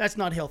 That's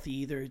not healthy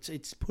either.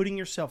 It's putting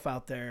yourself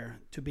out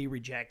there to be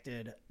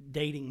rejected,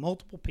 dating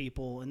multiple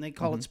people, and they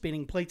call it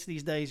spinning plates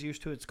these days.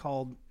 Used to it's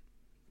called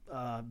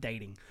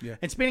dating. Yeah.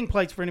 And spinning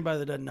plates, for anybody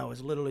that doesn't know,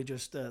 is literally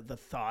just the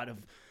thought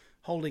of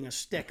holding a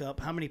stick up.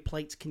 How many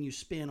plates can you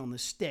spin on the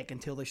stick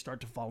until they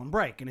start to fall and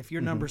break? And if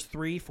your number's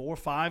 3, 4,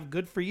 5,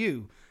 good for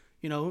you.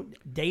 You know,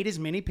 date as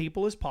many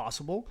people as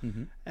possible,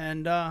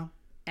 and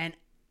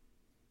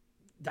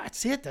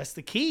that's it. That's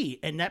the key.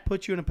 And that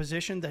puts you in a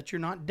position that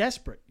you're not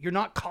desperate. You're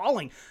not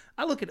calling.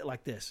 I look at it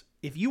like this.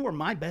 If you were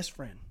my best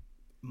friend,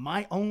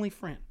 my only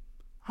friend,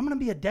 I'm going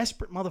to be a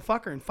desperate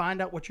motherfucker and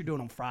find out what you're doing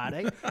on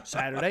Friday,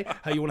 Saturday,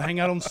 how you want to hang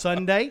out on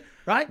Sunday,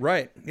 right?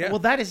 Right. Yeah. Well,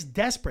 that is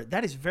desperate.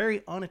 That is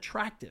very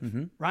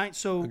unattractive, right?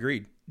 So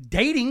Agreed.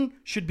 dating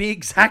should be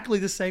exactly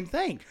the same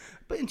thing.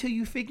 But until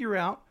you figure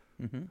out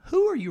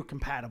who are you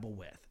compatible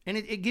with. And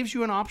it gives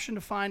you an option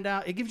to find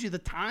out. It gives you the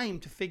time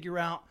to figure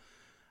out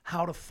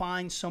how to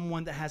find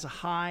someone that has a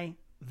high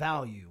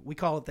value. We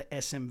call it the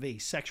SMV,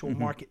 sexual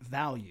market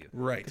value.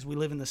 Right. Because we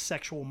live in the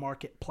sexual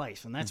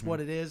marketplace. And that's what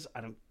it is.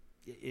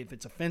 If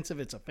it's offensive,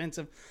 it's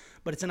offensive.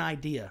 But it's an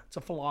idea. It's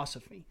a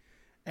philosophy.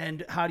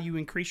 And how do you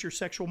increase your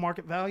sexual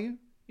market value?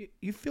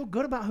 You feel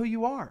good about who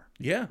you are.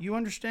 Yeah. You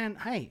understand,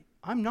 hey,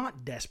 I'm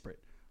not desperate.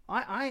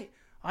 I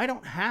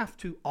don't have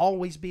to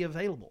always be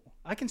available.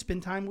 I can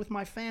spend time with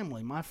my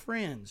family, my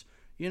friends,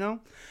 you know,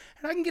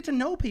 and I can get to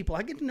know people.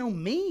 I get to know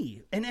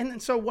me.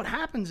 And so what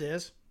happens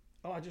is,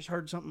 I just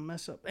heard something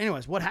mess up.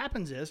 Anyways, what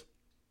happens is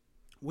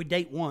we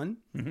date one.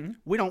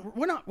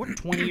 We're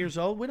 20 years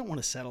old. We don't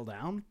want to settle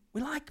down.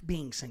 We like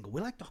being single.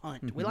 We like to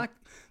hunt. We like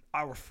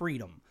our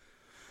freedom.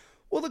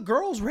 Well, the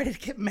girl's ready to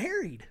get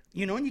married,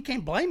 you know, and you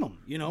can't blame them,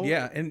 you know.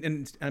 Yeah,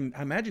 and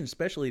I imagine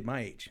especially at my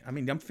age. I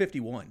mean, I'm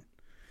 51.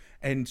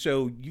 And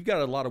so you got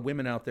a lot of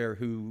women out there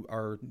who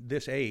are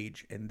this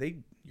age, and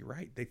you're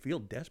right, they feel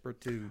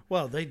desperate to.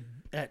 Well, I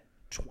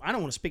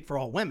don't want to speak for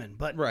all women,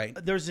 but Right.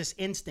 there's this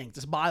instinct,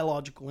 this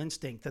biological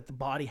instinct that the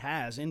body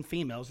has in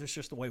females. It's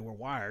just the way we're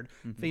wired,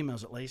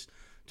 females at least,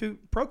 to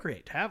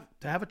procreate, to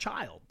have a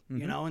child,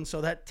 you know. And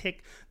so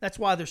that's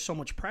why there's so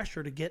much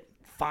pressure to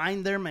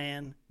find their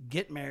man,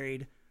 get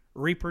married,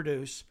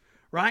 reproduce,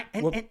 right?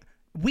 And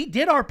we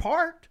did our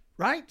part,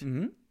 right?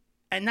 Mm-hmm.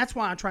 And that's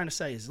why I'm trying to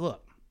say is,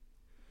 look,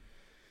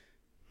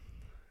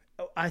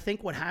 I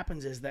think what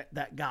happens is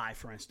that guy,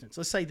 for instance,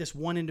 let's say this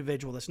one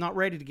individual that's not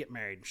ready to get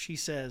married, she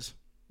says,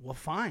 well,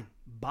 fine,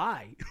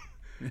 bye.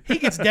 He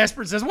gets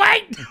desperate and says,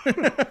 wait.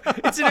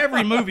 It's in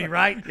every movie,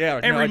 right?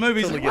 Yeah, every I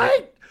movie's totally like,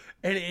 get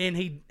wait. And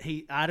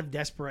he, out of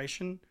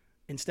desperation,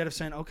 instead of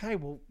saying, okay,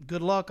 well,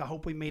 good luck, I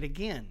hope we meet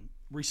again,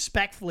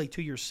 respectfully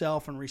to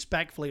yourself and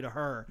respectfully to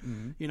her,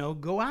 you know,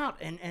 go out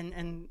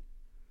and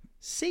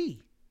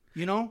see,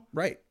 you know?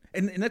 Right.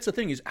 And that's the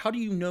thing is, how do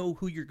you know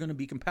who you're going to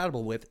be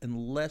compatible with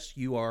unless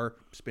you are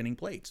spinning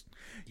plates?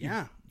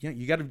 Yeah.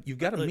 You've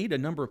got to meet a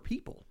number of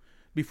people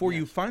before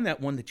you find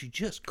that one that you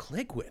just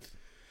click with.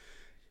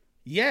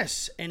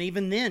 Yes, and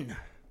even then,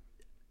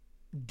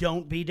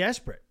 don't be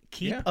desperate.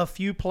 Keep a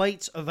few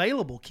plates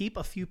available. Keep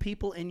a few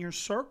people in your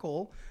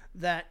circle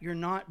that you're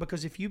not,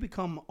 because if you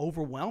become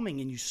overwhelming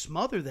and you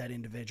smother that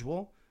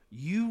individual,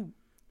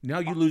 Now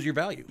you lose your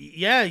value.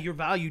 yeah, your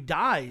value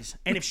dies.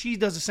 And if she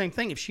does the same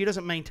thing, if she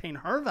doesn't maintain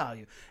her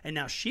value and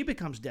now she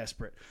becomes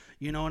desperate,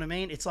 you know what I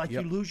mean? It's like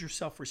you lose your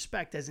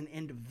self-respect as an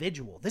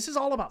individual. This is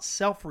all about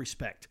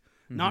self-respect,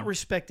 not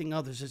respecting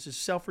others. This is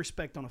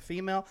self-respect on a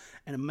female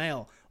and a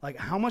male. Like,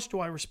 how much do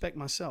I respect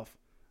myself?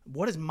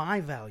 What is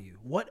my value?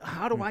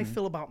 How do I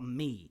feel about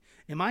me?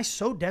 Am I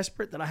so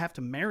desperate that I have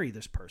to marry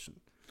this person?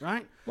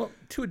 Right? Well,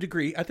 to a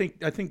degree, I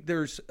think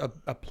there's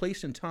a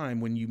place in time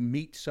when you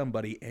meet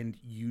somebody and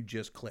you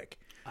just click.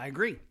 I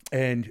agree.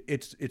 And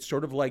it's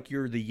sort of like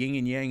you're the yin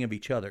and yang of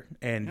each other.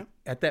 And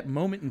at that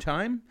moment in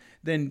time,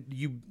 then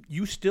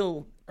you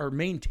still are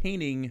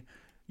maintaining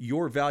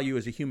your value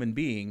as a human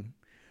being,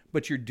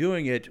 but you're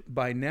doing it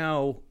by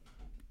now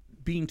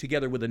being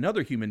together with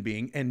another human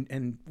being.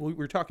 And we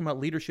were talking about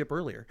leadership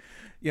earlier.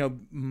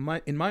 In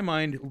my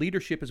mind,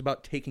 leadership is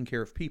about taking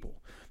care of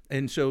people.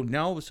 And so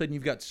now all of a sudden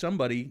you've got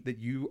somebody that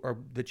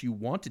you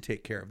want to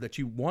take care of, that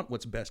you want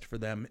what's best for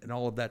them and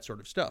all of that sort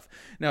of stuff.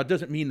 Now, it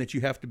doesn't mean that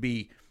you have to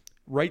be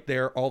right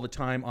there all the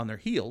time on their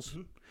heels.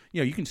 Mm-hmm.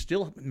 You can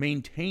still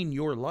maintain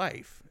your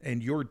life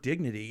and your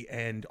dignity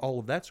and all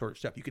of that sort of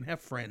stuff. You can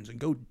have friends and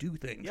go do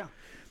things. Yeah.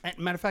 And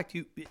matter of fact,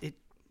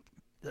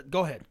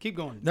 go ahead, keep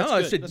going.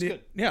 That's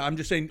good. Yeah, I'm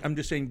just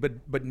saying.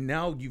 But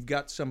now you've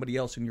got somebody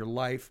else in your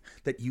life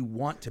that you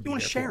want to be. You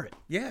want to share it.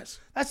 Yes,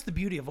 that's the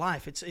beauty of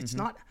life. It's mm-hmm.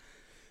 not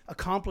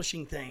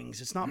accomplishing things.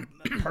 It's not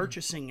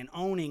purchasing and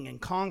owning and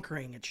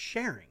conquering. It's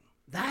sharing.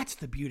 That's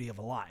the beauty of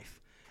a life.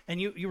 And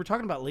you were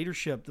talking about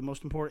leadership. The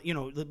most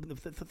important,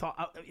 the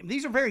thought.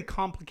 These are very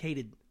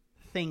complicated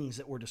things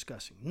that we're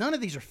discussing. None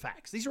of these are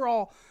facts. These are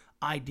all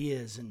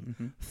ideas and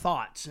mm-hmm.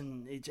 thoughts,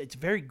 and it's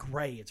very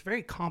gray. It's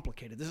very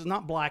complicated. This is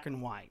not black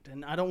and white,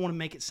 and I don't want to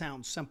make it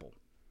sound simple.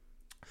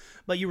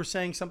 But you were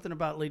saying something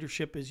about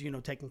leadership is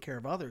taking care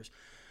of others.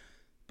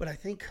 But I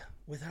think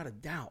without a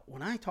doubt,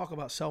 when I talk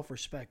about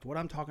self-respect, what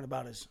I'm talking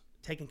about is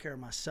taking care of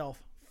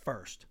myself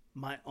first,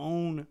 my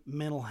own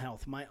mental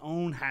health, my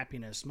own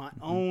happiness, my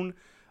mm-hmm. own.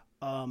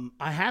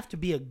 I have to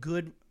be a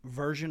good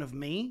version of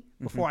me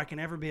before mm-hmm. I can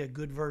ever be a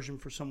good version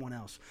for someone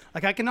else.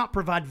 Like, I cannot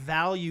provide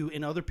value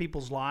in other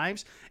people's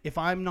lives if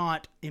I'm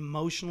not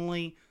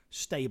emotionally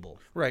stable.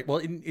 Right. Well,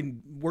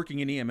 in working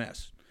in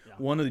EMS, yeah.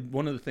 one of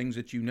the things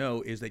that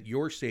is that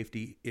your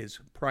safety is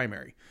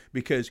primary,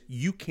 because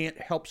you can't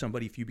help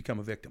somebody if you become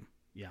a victim.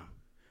 Yeah.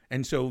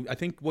 And so I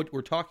think what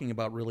we're talking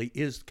about really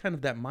is kind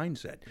of that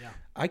mindset. Yeah.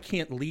 I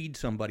can't lead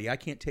somebody. I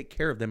can't take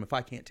care of them if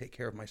I can't take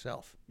care of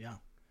myself. Yeah.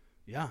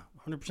 Yeah,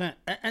 100%.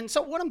 And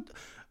so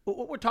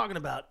what we're talking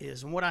about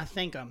is, and what I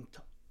think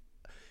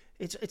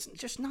it's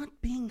just not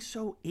being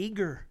so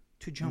eager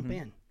to jump mm-hmm.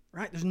 in,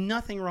 right? There's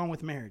nothing wrong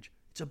with marriage.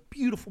 It's a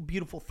beautiful,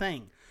 beautiful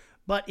thing.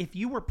 But if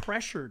you were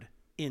pressured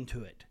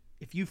into it,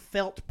 if you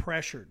felt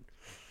pressured,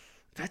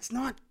 that's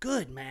not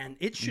good, man.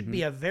 It should mm-hmm.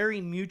 be a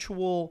very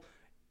mutual,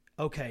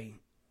 okay,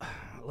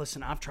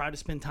 listen, I've tried to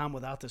spend time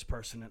without this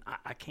person, and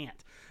I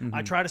can't. Mm-hmm.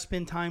 I try to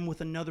spend time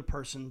with another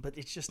person, but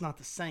it's just not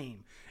the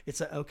same. It's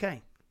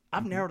okay.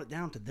 I've mm-hmm. narrowed it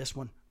down to this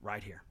one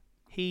right here.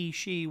 He,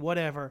 she,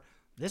 whatever.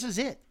 This is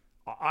it.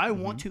 I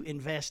mm-hmm. want to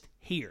invest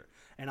here,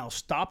 and I'll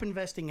stop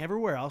investing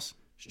everywhere else.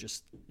 It's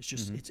just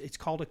mm-hmm. it's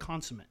called a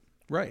consummate.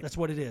 Right. That's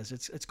what it is.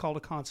 It's called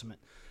a consummate,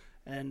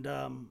 and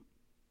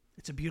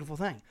it's a beautiful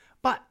thing.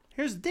 But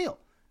here's the deal.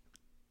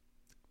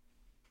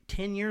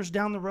 10 years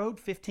down the road,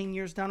 15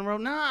 years down the road.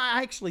 No,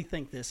 I actually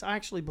think this. I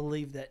actually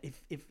believe that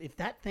if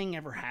that thing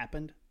ever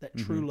happened, that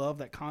mm-hmm. true love,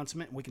 that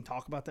consummate, and we can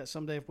talk about that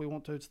someday if we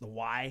want to. It's the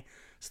why.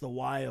 It's the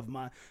why of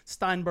my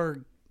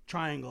Steinberg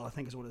triangle, I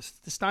think is what it is.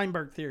 The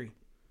Steinberg theory.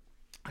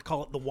 I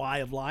call it the why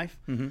of life.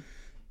 Mm-hmm.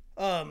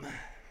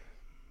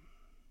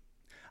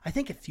 I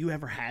think if you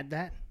ever had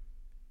that,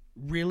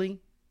 really,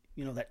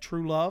 that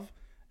true love.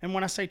 And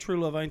when I say true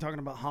love, I ain't talking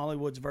about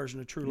Hollywood's version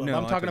of true love. No,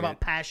 I'm talking about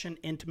passion,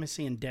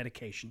 intimacy, and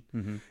dedication.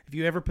 Mm-hmm. If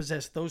you ever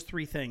possess those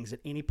three things at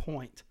any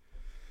point,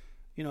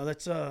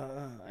 that's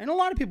and a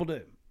lot of people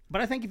do.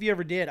 But I think if you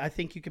ever did, I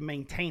think you can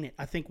maintain it.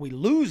 I think we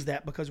lose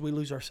that because we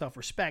lose our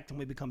self-respect and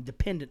we become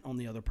dependent on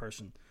the other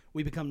person.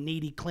 We become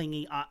needy,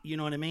 clingy. You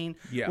know what I mean?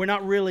 Yeah. We're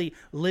not really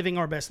living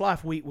our best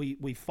life.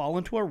 We fall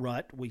into a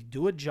rut. We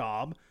do a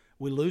job.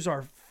 We lose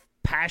our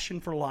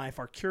passion for life,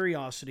 our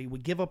curiosity. We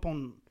give up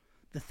on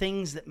the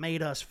things that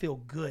made us feel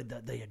good,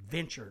 the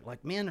adventure.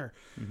 Like, men are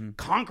mm-hmm.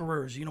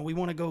 conquerors. We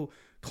want to go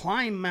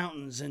climb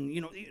mountains, and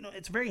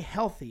it's very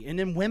healthy. And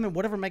then women,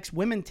 whatever makes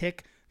women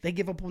tick, they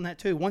give up on that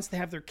too. Once they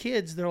have their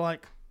kids, they're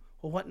like,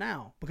 well, what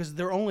now? Because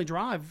their only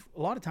drive,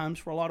 a lot of times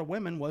for a lot of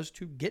women, was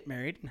to get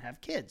married and have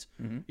kids.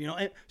 Mm-hmm.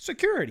 And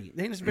security. I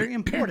think it's very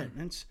important.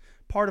 It's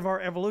part of our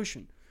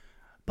evolution.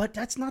 But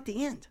that's not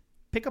the end.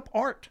 Pick up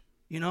art.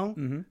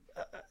 Mm-hmm.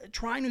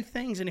 Try new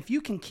things, and if you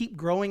can keep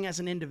growing as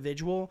an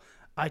individual,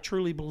 I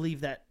truly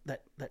believe that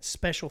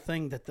special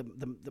thing that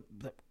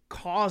that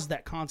caused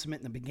that consummate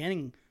in the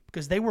beginning,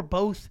 because they were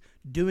both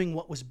doing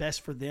what was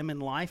best for them in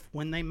life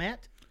when they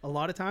met. A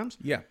lot of times,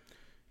 yeah,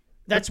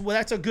 that's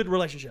a good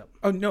relationship.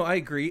 Oh no, I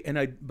agree,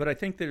 but I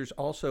think there's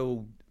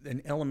also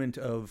an element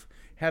of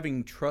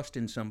having trust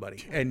in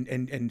somebody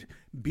and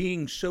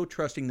being so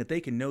trusting that they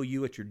can know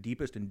you at your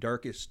deepest and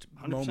darkest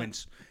 100%.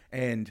 Moments.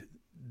 And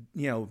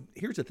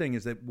here's the thing: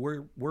 is that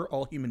we're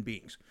all human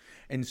beings,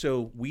 and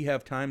so we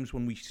have times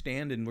when we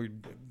stand and we're,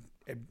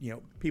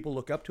 people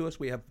look up to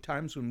us. We have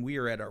times when we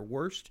are at our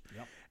worst,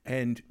 yep.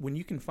 And when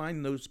you can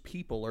find those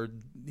people, or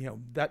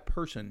that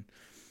person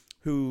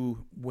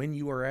who, when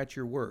you are at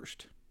your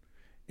worst,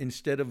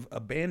 instead of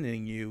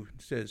abandoning you,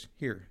 says,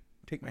 "Here,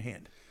 take my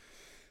hand."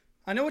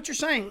 I know what you're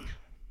saying.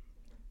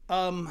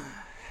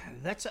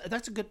 That's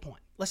a good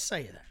point. Let's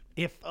say that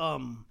if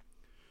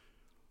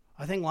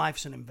I think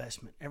life's an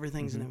investment.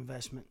 Everything's mm-hmm. an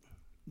investment.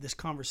 this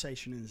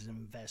conversation is an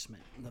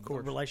investment. The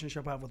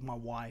relationship I have with my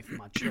wife,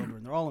 my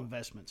children, they're all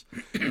investments.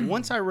 And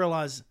once I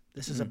realized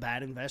this is a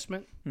bad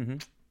investment,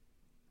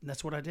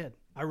 that's what I did.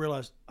 I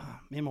realized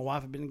me and my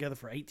wife have been together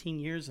for 18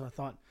 years, and I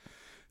thought,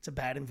 it's a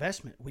bad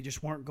investment. We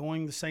just weren't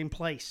going the same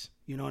place.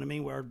 You know what I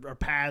mean? Where our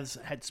paths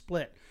had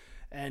split,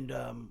 and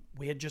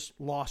we had just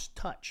lost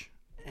touch.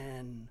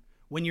 And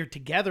when you're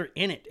together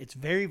in it, it's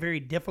very, very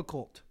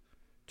difficult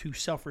to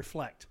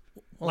self-reflect.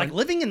 Well, like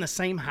living in the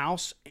same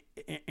house,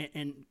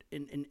 and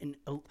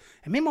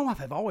me and my wife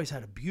have always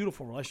had a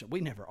beautiful relationship. We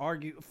never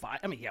argue,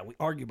 fight. I mean, yeah, we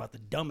argue about the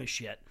dumbest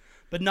shit,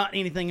 but not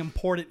anything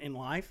important in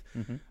life.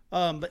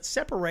 But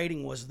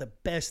separating was the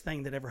best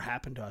thing that ever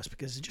happened to us,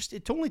 because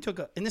it only took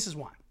and this is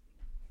why.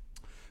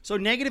 So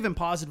negative and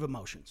positive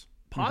emotions.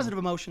 Positive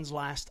emotions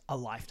last a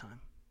lifetime.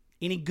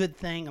 Any good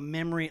thing, a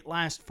memory, it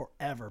lasts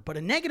forever. But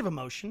a negative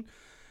emotion,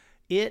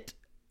 it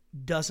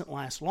doesn't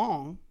last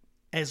long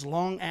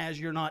as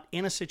you're not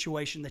in a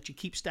situation that you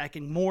keep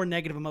stacking more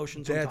negative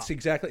emotions on top. That's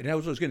exactly. And that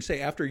was what I was going to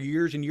say. After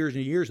years and years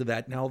and years of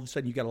that, now all of a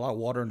sudden you got a lot of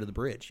water under the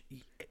bridge.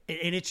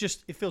 And it's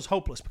just, it feels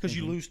hopeless because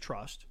you lose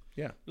trust.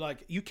 Yeah.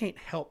 Like you can't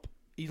help,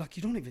 you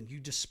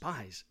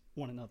despise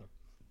one another.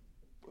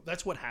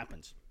 That's what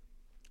happens.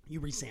 You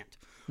resent.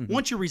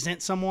 Once you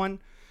resent someone,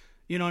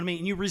 you know what I mean?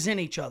 And you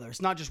resent each other.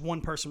 It's not just one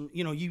person.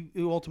 You know, you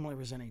ultimately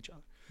resent each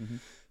other.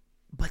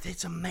 But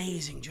it's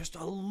amazing. Just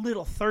a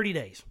little 30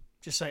 days.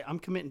 Just say, I'm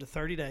committing to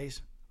 30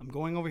 days. I'm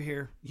going over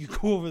here. You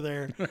go over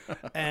there.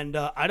 And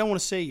I don't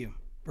want to see you,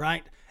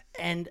 right?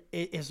 And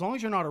as long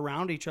as you're not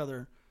around each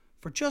other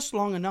for just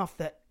long enough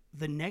that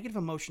the negative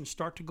emotions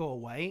start to go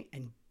away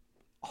and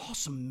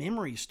awesome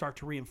memories start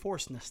to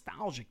reinforce,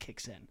 nostalgia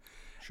kicks in.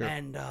 Sure.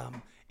 And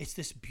it's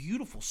this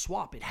beautiful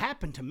swap. It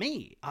happened to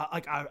me.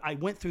 I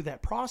went through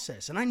that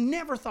process, and I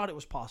never thought it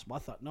was possible. I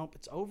thought, nope,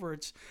 it's over.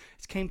 It's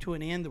came to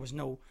an end.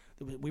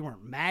 We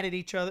weren't mad at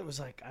each other. It was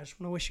like, I just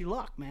want to wish you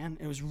luck, man.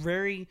 It was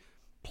very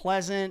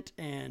pleasant,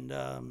 and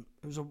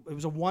it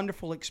was a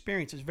wonderful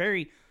experience. It was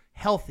very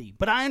healthy.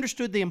 But I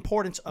understood the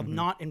importance of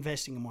not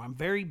investing more. I'm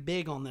very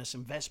big on this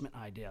investment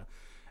idea,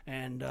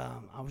 and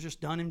I was just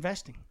done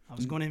investing. I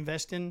was going to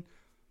invest in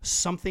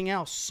something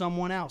else,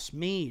 someone else,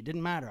 me. It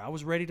didn't matter. I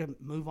was ready to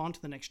move on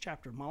to the next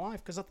chapter of my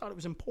life because I thought it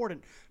was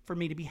important for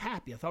me to be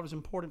happy. I thought it was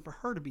important for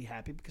her to be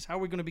happy, because how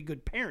are we going to be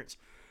good parents?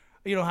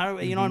 You know,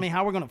 you know what I mean?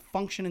 How are we going to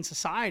function in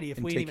society if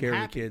we ain't even happy? Take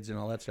care of the kids and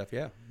all that stuff.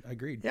 Yeah, I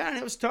agreed. Yeah, and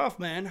it was tough,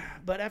 man.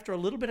 But after a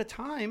little bit of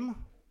time,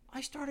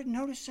 I started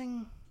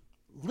noticing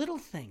little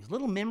things.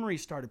 Little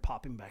memories started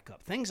popping back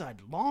up. Things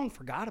I'd long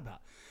forgot about.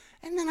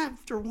 And then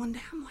after one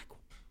day, I'm like,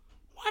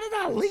 why did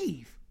I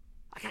leave?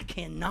 Like, I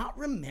cannot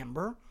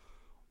remember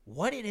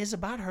what it is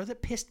about her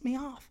that pissed me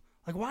off.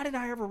 Like, why did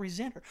I ever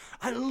resent her?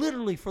 I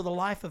literally, for the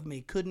life of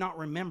me, could not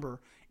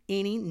remember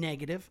any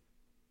negative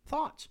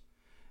thoughts.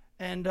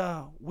 And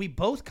we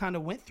both kind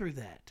of went through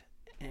that.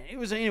 And it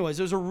was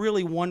a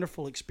really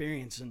wonderful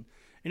experience. And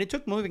it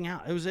took moving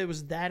out. It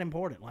was that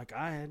important. Like,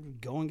 I had to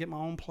go and get my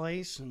own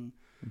place. And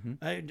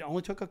it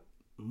only took a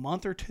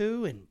month or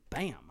two. And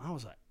bam, I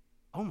was like,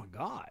 oh my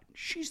God,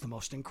 she's the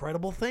most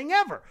incredible thing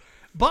ever.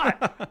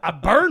 But I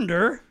burned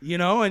her, you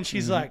know, and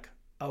she's like,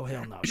 oh,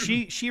 hell no.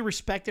 She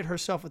respected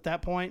herself at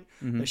that point,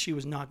 that she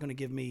was not going to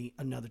give me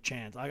another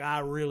chance. Like, I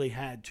really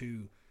had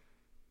to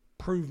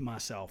prove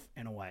myself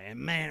in a way. And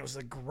man, it was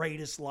the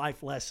greatest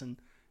life lesson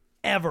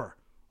ever.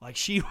 Like,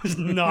 she was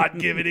not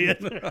giving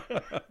it.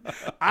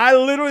 I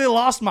literally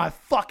lost my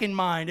fucking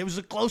mind. It was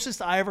the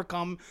closest I ever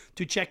come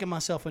to checking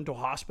myself into a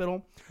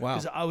hospital. Wow.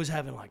 Because I was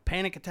having like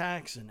panic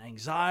attacks and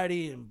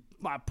anxiety, and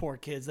my poor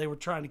kids, they were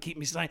trying to keep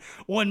me sane.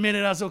 One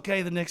minute I was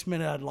okay, the next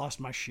minute I'd lost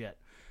my shit.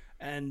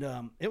 And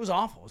it was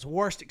awful. It was the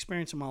worst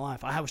experience of my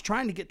life. I was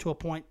trying to get to a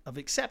point of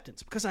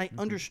acceptance because I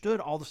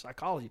understood all the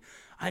psychology.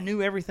 I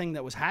knew everything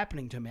that was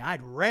happening to me.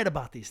 I'd read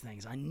about these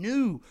things. I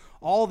knew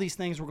all these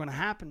things were going to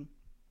happen.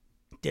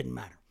 It didn't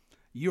matter.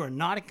 You are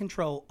not in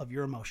control of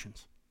your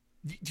emotions.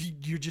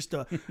 You're just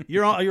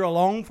you're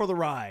along for the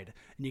ride,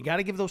 and you got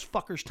to give those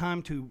fuckers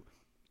time to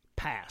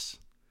pass.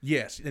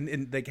 Yes,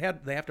 and they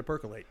have to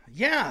percolate.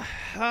 Yeah,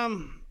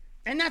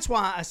 and that's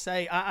why I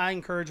say I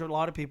encourage a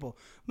lot of people,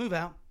 move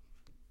out.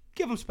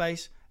 Give them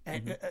space,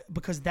 and,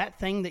 because that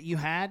thing that you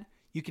had,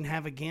 you can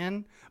have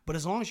again. But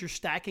as long as you're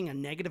stacking a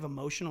negative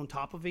emotion on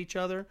top of each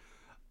other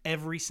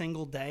every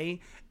single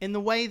day, in the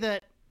way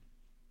that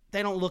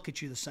they don't look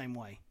at you the same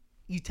way,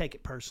 you take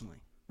it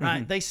personally,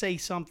 right? They say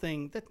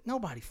something that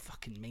nobody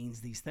fucking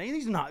means these things.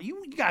 These are not,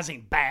 you guys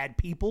ain't bad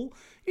people.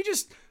 You're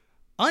just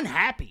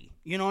unhappy.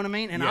 You know what I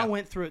mean? And I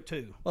went through it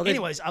too. Well,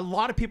 anyways, a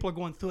lot of people are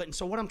going through it. And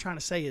so what I'm trying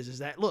to say is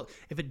that, look,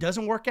 if it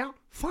doesn't work out,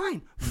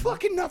 fine.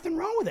 Fucking nothing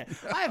wrong with it.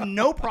 I have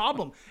no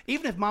problem.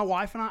 Even if my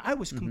wife and I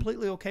was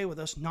completely okay with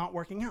us not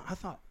working out. I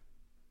thought,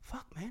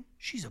 fuck, man,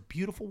 she's a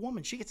beautiful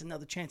woman. She gets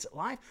another chance at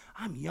life.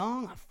 I'm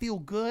young. I feel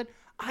good.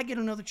 I get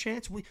another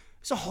chance.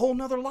 It's a whole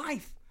nother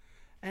life.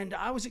 And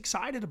I was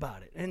excited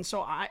about it. And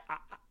so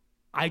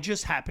I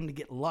just happened to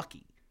get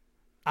lucky.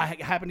 I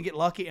happened to get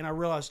lucky, and I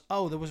realized,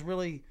 there was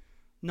really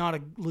not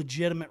a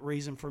legitimate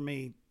reason for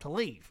me to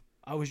leave.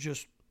 I was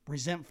just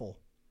resentful.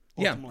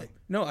 Yeah, Ultimately.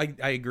 no,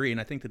 I agree,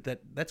 and I think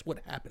that's what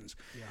happens.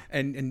 Yeah.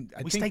 And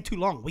I we think, stay too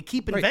long. We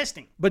keep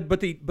investing. But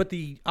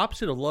the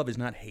opposite of love is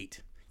not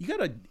hate. You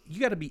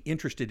gotta be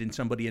interested in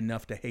somebody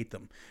enough to hate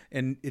them,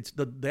 and it's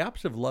the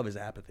opposite of love is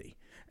apathy,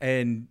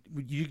 and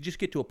you just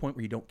get to a point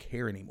where you don't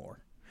care anymore.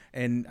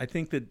 And I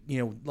think that, you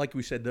know, like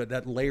we said,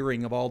 that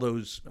layering of all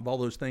those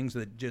things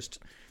that just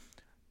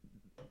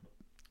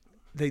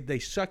they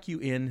suck you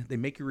in, they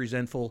make you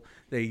resentful,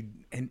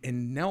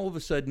 and now all of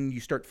a sudden you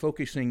start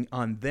focusing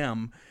on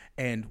them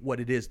and what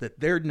it is that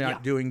they're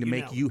not doing to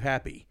make you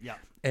happy. Yeah.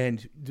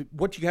 And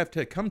what you have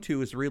to come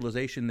to is the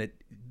realization that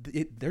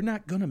they're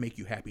not going to make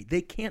you happy.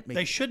 They can't make.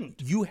 They shouldn't.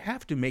 You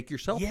have to make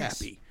yourself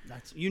happy.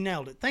 You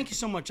nailed it. Thank you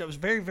so much. That was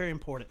very, very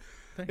important.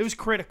 It was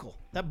critical.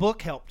 That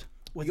book helped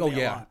with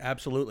me a lot.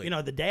 Absolutely. You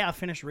know, the day I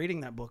finished reading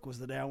that book was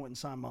the day I went and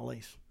signed my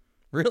lease.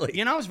 Really?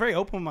 You know, I was very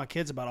open with my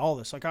kids about all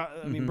this. Like,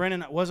 I mean,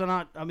 Brendan,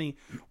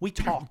 we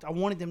talked. I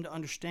wanted them to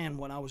understand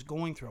what I was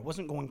going through. I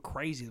wasn't going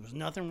crazy. There was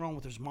nothing wrong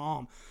with his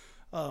mom.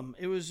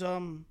 It was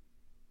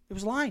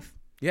life.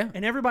 Yeah.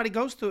 And everybody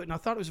goes through it. And I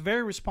thought it was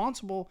very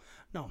responsible.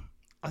 No,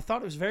 I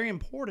thought it was very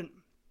important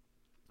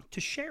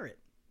to share it.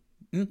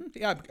 Mm-hmm.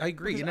 Yeah, I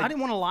agree. I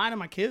didn't want to lie to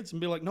my kids and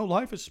be like, no,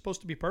 life is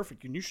supposed to be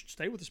perfect and you should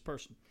stay with this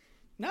person.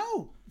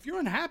 No, if you're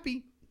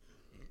unhappy,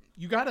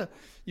 you gotta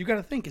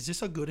think, is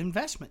this a good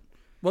investment?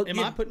 Well, am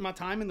I putting my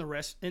time in the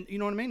rest? And you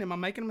know what I mean? Am I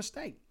making a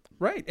mistake?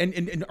 Right.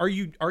 And are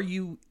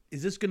you?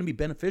 Is this going to be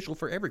beneficial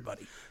for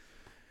everybody?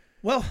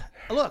 Well,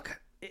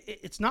 look,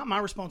 it's not my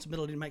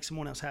responsibility to make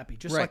someone else happy.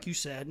 Just like you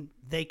said,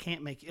 they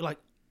can't make you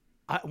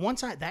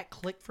once that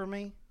clicked for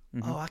me.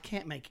 Mm-hmm. Oh, I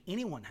can't make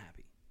anyone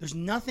happy. There's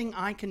nothing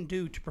I can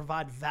do to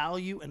provide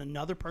value in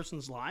another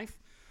person's life,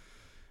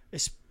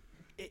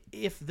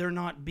 if they're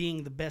not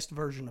being the best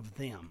version of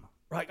them.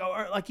 Right?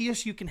 Or like,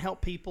 yes, you can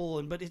help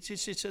people, but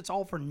it's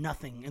all for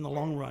nothing in the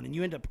long run, and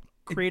you end up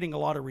creating a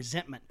lot of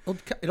resentment. Well,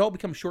 it all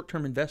becomes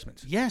short-term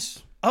investments.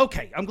 Yes.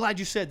 Okay. I'm glad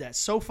you said that.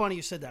 So funny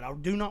you said that. I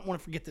do not want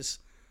to forget this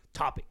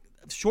topic.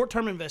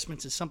 Short-term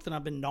investments is something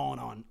I've been gnawing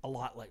on a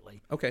lot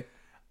lately. Okay.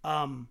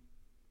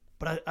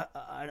 But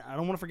I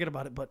don't want to forget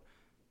about it. But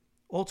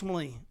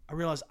ultimately, I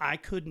realized I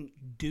couldn't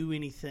do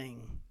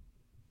anything.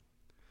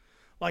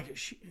 Like,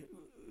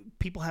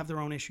 people have their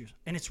own issues,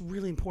 and it's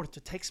really important to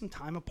take some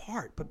time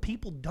apart. But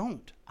people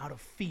don't, out of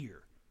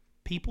fear.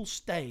 People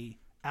stay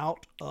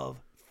out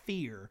of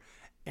fear,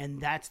 and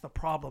that's the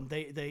problem.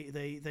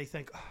 They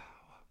think, oh,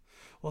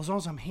 well, as long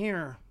as I'm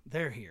here,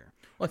 they're here.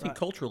 Well, I think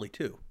culturally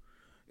too.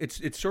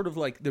 It's sort of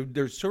like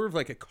there's sort of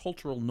like a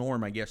cultural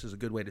norm, I guess is a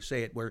good way to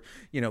say it, where,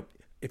 you know,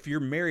 if you're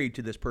married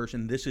to this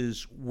person, this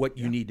is what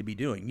you need to be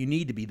doing. You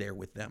need to be there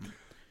with them.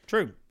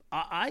 True.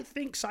 I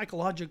think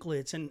psychologically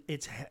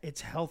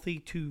it's healthy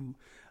to.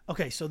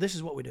 Okay, so this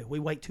is what we do. We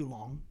wait too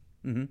long.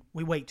 Mm-hmm.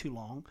 We wait too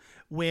long.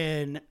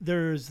 When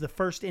there's the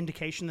first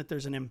indication that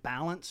there's an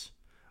imbalance,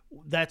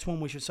 that's when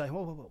we should say,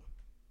 whoa.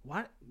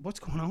 What's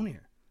going on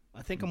here?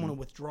 I think I'm going to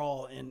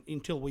withdraw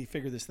until we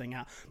figure this thing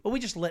out. But we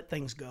just let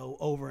things go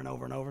over and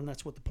over and over, and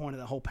that's what the point of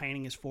the whole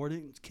painting is for.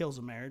 It kills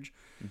a marriage,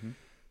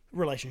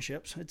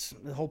 relationships. It's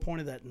the whole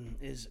point of that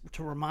is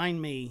to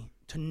remind me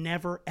to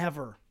never,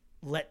 ever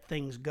let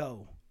things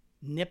go.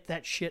 Nip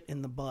that shit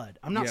in the bud.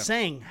 I'm not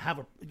saying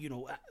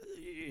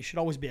it should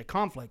always be a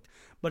conflict,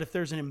 but if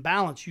there's an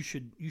imbalance, you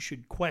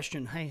should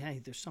question,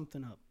 hey, there's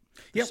something up.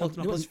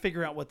 Let's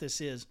figure out what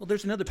this is. Well,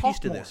 there's another piece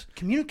to this.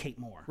 Communicate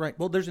more. Right.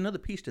 Well, there's another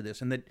piece to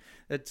this, and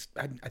that's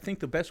I think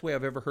the best way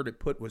I've ever heard it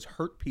put was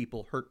hurt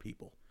people hurt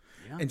people.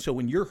 Yeah. And so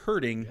when you're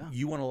hurting,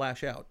 you want to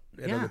lash out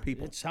at other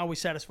people. It's how we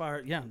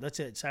satisfy. That's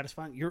it.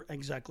 Satisfying. You're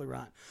exactly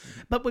right.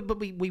 Mm-hmm. But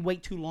we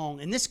wait too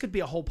long, and this could be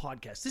a whole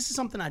podcast. This is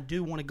something I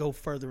do want to go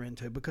further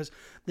into, because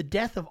the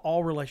death of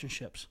all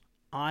relationships,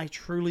 I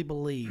truly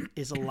believe,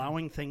 is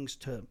allowing things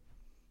to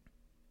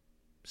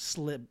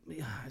slip.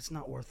 It's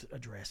not worth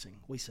addressing.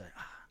 We say,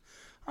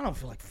 I don't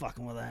feel like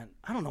fucking with that.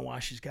 I don't know why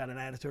she's got an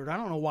attitude. I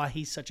don't know why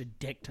he's such a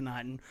dick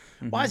tonight, and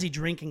why is he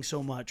drinking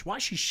so much? Why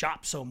she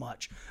shops so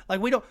much? Like,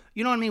 we don't,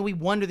 you know what I mean? We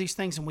wonder these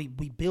things, and we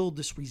build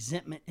this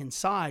resentment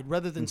inside,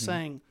 rather than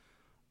saying,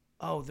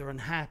 oh, they're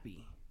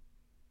unhappy.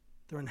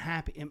 They're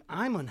unhappy, and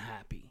I'm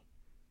unhappy.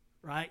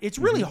 Right? It's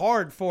really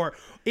hard for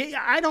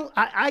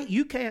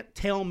you can't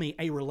tell me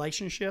a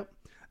relationship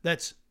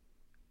that's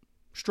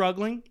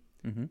struggling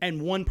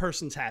and one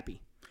person's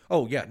happy.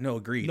 Oh yeah, no,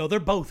 agreed. No, they're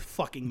both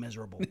fucking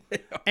miserable,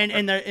 and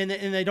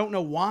they don't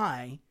know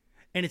why,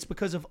 and it's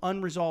because of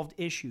unresolved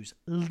issues,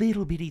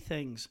 little bitty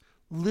things,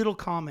 little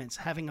comments,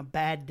 having a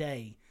bad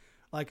day,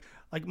 like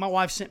my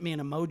wife sent me an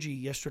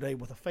emoji yesterday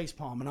with a face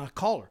palm, and I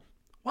call her,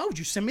 why would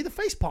you send me the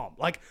face palm?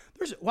 Like,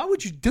 why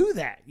would you do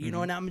that? You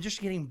know, and I'm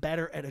just getting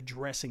better at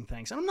addressing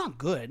things. And I'm not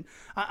good.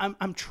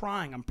 I'm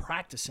trying. I'm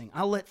practicing.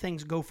 I let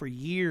things go for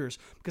years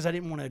because I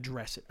didn't want to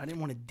address it. I didn't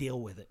want to deal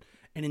with it.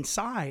 And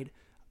inside,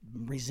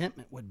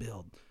 resentment would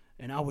build.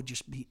 And I would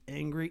just be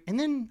angry. And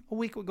then a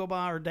week would go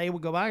by or a day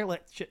would go by. I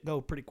let shit go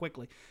pretty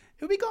quickly.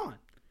 It would be gone.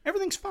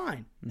 Everything's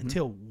fine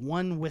until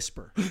one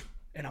whisper.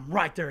 and I'm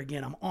right there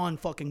again. I'm on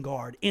fucking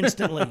guard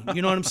instantly.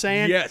 You know what I'm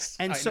saying? Yes,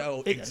 and I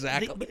know,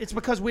 exactly. It's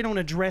because we don't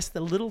address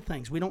the little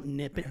things. We don't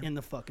nip it in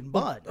the fucking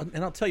bud.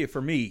 And I'll tell you,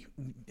 for me,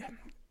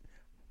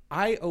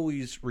 I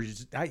always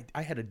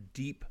I had a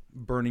deep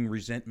burning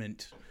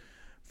resentment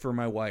for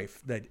my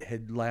wife that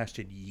had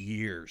lasted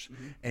years.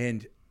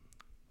 And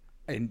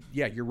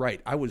yeah, you're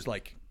right. I was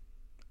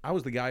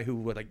the guy who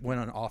would, like, went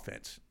on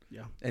offense.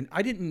 Yeah. And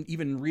I didn't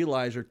even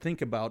realize or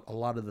think about a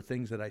lot of the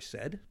things that I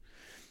said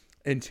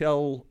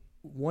until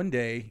one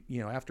day,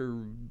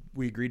 after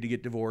we agreed to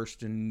get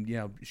divorced,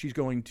 and she's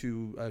going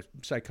to a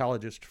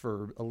psychologist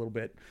for a little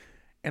bit,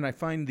 and I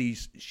find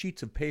these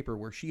sheets of paper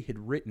where she had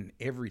written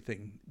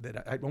everything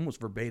that I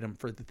almost verbatim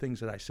for the things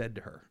that I said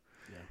to her.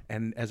 Yeah.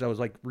 And as I was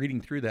like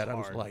reading through that, I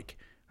was like,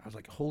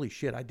 holy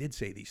shit, I did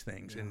say these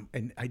things,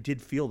 and I did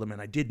feel them,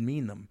 and I did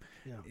mean them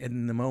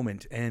in the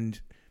moment.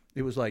 And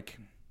it was like,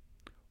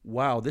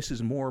 wow, this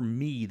is more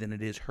me than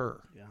it is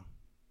her.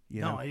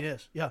 Yeah. No, it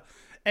is. Yeah.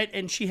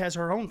 And she has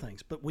her own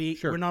things, but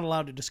we're not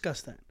allowed to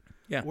discuss that.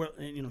 Yeah.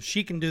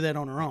 She can do that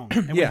on her own.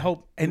 And we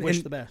hope and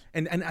wish the best.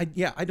 And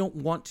I don't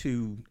want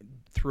to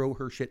throw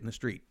her shit in the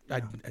street.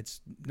 Yeah.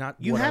 It's not.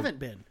 You haven't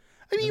been.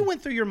 I mean, you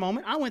went through your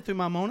moment. I went through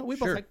my moment. We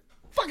both like,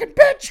 fucking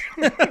bitch.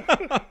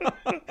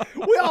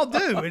 We all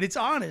do, and it's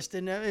honest,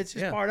 and it's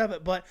just part of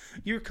it. But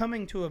you're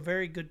coming to a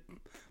very good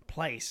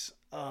place.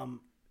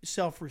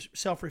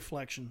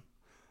 Self-reflection,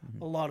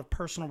 a lot of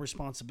personal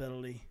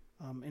responsibility,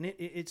 and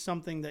it's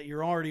something that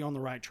you're already on the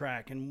right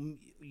track, and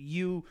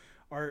you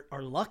are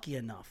lucky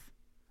enough.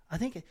 I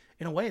think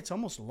in a way it's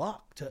almost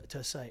luck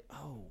to say,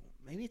 oh,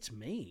 maybe it's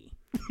me.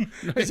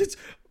 It's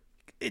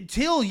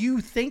until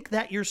you think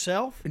that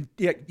yourself. And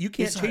you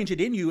can't change it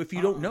in you if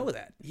you don't know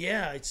that.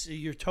 Yeah,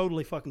 you're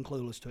totally fucking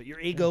clueless to it. Your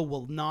ego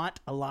will not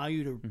allow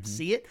you to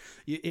see it.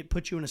 It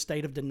puts you in a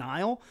state of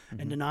denial,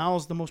 and denial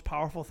is the most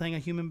powerful thing a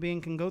human being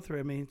can go through.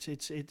 I mean,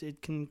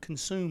 it can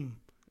consume.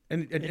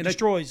 And it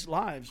destroys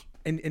lives.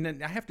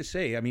 And I have to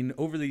say, I mean,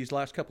 over these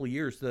last couple of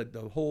years,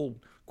 the whole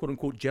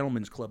quote-unquote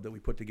gentleman's club that we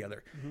put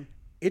together,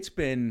 it's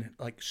been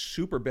like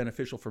super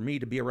beneficial for me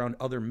to be around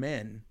other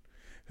men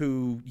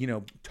who,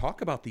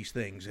 talk about these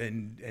things.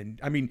 And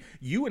I mean,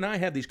 you and I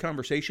have these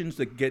conversations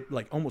that get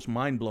like almost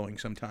mind-blowing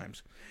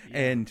sometimes.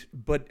 Yeah.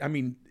 But I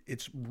mean,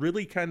 it's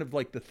really kind of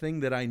like the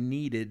thing that I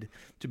needed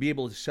to be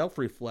able to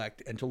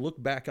self-reflect and to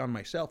look back on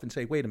myself and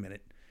say, wait a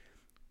minute,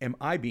 am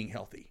I being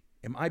healthy?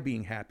 Am I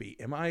being happy?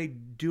 Am I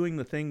doing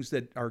the things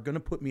that are going to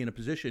put me in a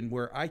position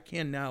where I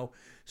can now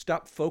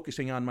stop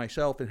focusing on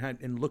myself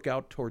and look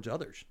out towards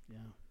others? Yeah.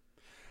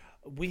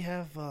 We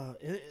have,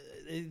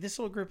 this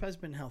little group has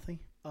been healthy.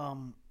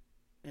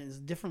 It's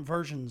different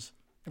versions.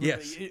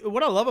 Yes.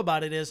 What I love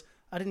about it is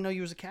I didn't know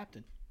you was a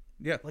captain.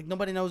 Yeah. Like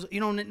nobody knows,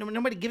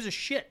 nobody gives a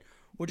shit.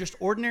 We're just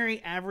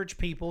ordinary, average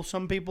people.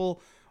 Some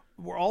people,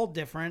 we're all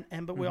different,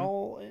 but we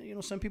all,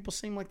 some people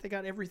seem like they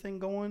got everything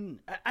going.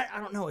 I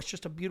don't know. It's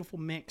just a beautiful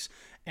mix.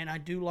 And I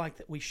do like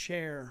that we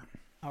share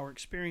our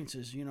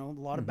experiences, a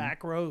lot of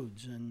back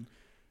roads. And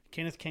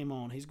Kenneth came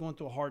on. He's going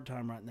through a hard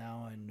time right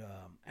now. And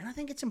I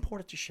think it's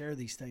important to share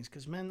these things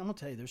because, man, I'm going to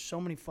tell you, there's so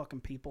many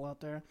fucking people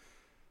out there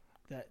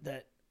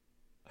that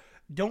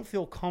don't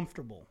feel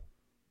comfortable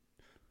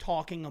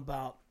talking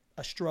about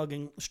a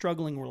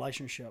struggling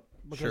relationship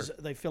because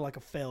they feel like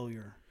a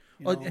failure.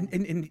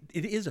 And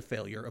it is a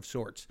failure of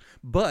sorts,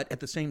 but at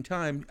the same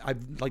time,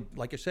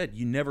 like I said,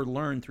 you never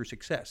learn through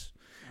success,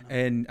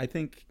 and I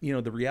think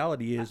the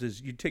reality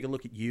is you take a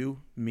look at you,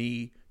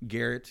 me,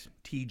 Garrett,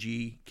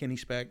 TG, Kenny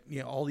Speck,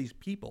 all these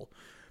people.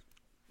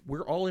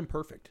 We're all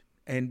imperfect,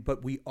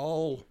 but we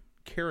all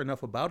care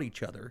enough about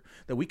each other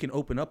that we can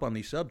open up on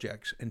these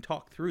subjects and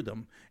talk through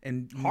them.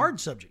 And hard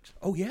subjects.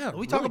 Oh yeah,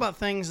 we talk about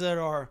things that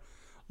are.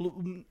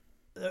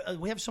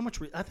 We have so much.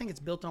 I think it's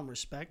built on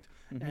respect,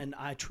 and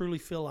I truly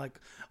feel like,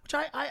 which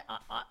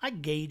I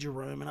gauge a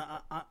room, and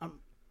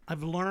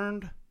I've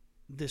learned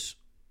this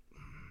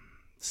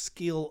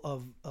skill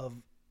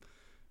of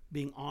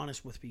being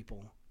honest with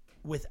people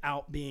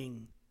without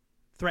being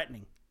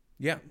threatening.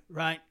 Yeah.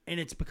 Right. And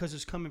it's because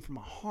it's coming from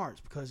my heart.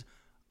 It's because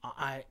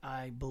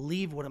I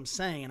believe what I'm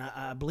saying, and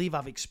I believe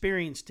I've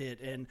experienced it,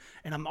 and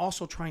I'm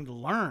also trying to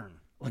learn.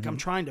 Like I'm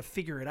trying to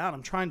figure it out.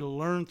 I'm trying to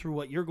learn through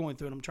what you're going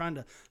through, and I'm trying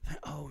to think,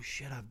 oh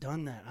shit, I've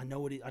done that. I know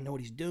what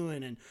he's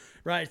doing, and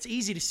right. It's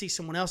easy to see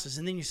someone else's,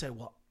 and then you say,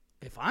 well,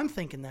 if I'm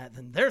thinking that,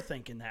 then they're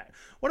thinking that.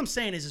 What I'm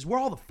saying is we're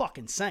all the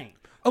fucking same.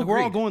 Like we're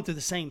all going through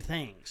the same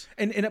things.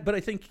 But I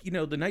think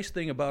the nice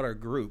thing about our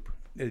group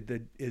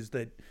is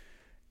that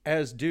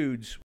as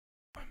dudes,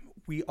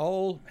 we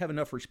all have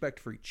enough respect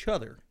for each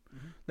other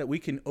that we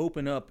can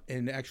open up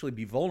and actually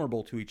be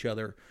vulnerable to each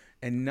other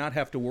and not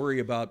have to worry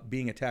about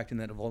being attacked in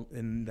that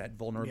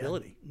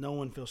vulnerability. Yeah, no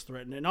one feels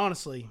threatened. And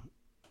honestly,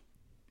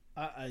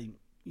 I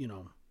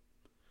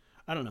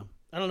don't know.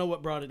 I don't know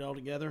what brought it all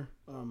together.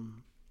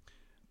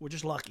 We're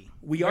just lucky.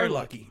 We are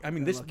lucky. I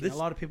mean, this a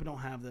lot of people don't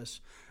have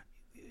this.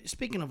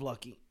 Speaking of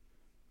lucky,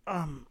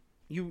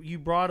 you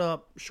brought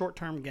up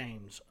short-term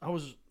games. I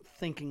was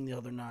thinking the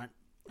other night.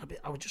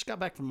 I just got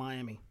back from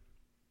Miami.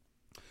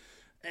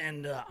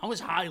 And I was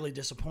highly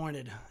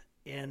disappointed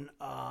in.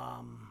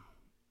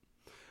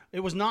 It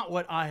was not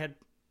what I had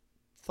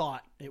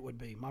thought it would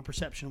be. My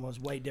perception was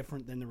way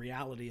different than the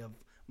reality of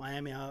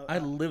Miami. I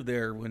lived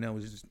there when I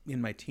was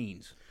in my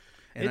teens,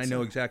 and I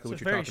know exactly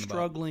what you're talking about. It's a very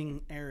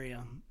struggling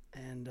area,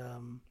 and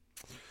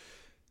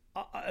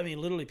I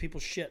mean, literally, people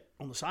shit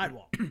on the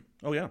sidewalk.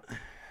 Oh yeah.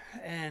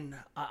 And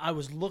I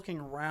was looking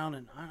around,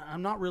 and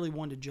I'm not really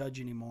one to judge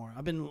anymore.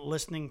 I've been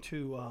listening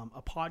to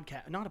a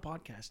podcast, not a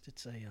podcast.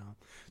 It's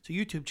a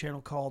YouTube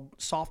channel called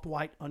Soft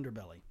White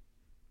Underbelly.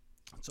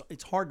 So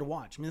it's hard to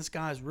watch. I mean, this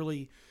guy's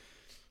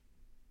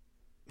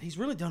he's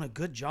really done a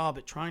good job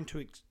at trying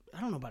to,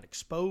 I don't know about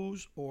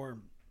expose or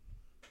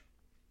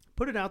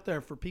put it out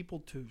there for people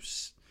to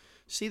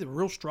see the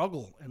real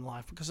struggle in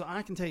life. Because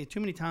I can tell you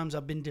too many times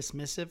I've been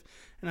dismissive,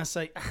 and I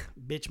say,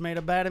 bitch made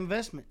a bad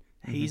investment.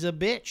 He's a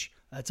bitch.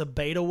 That's a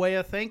beta way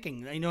of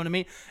thinking. You know what I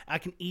mean? I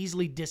can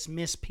easily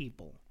dismiss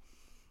people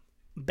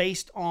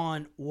based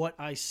on what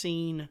I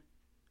seen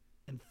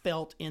and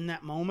felt in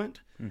that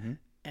moment.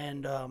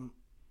 And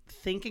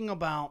thinking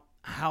about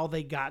how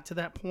they got to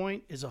that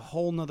point is a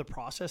whole nother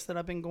process that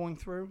I've been going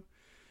through.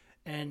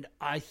 And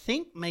I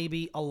think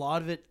maybe a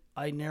lot of it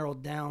I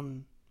narrowed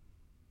down.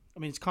 I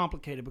mean, it's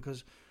complicated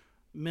because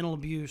mental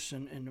abuse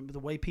and the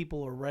way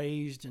people are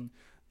raised and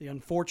the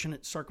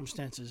unfortunate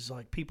circumstances,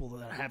 like people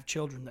that have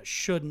children that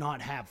should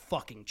not have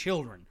fucking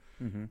children,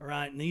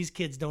 right? And these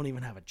kids don't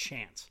even have a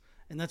chance.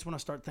 And that's when I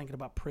start thinking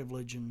about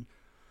privilege. And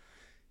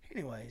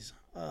anyways,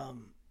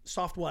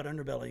 Soft White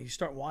Underbelly, you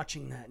start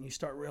watching that and you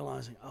start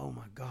realizing, oh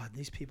my God,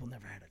 these people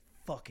never had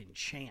a fucking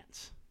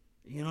chance.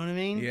 You know what I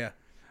mean? Yeah.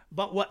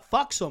 But what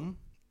fucks them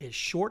is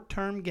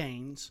short-term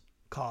gains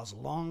cause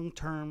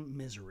long-term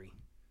misery.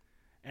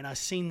 And I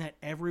seen that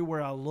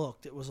everywhere I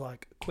looked. It was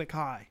like a quick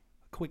high,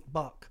 a quick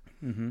buck.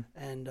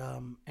 And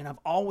I've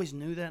always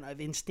knew that. I've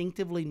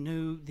instinctively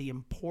knew the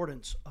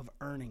importance of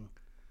earning.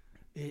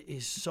 It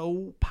is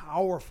so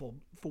powerful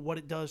for what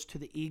it does to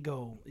the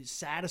ego. It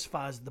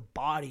satisfies the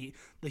body.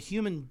 The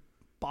human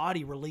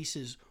body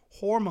releases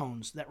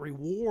hormones that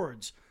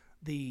rewards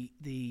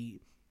it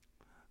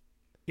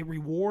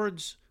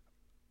rewards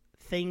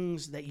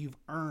things that you've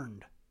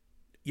earned.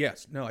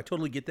 Yes, no, I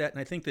totally get that,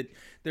 and I think that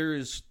there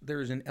is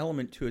an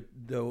element to it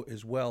though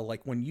as well.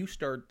 Like when you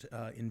start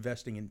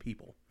investing in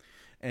people,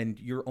 and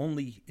you're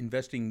only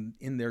investing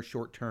in their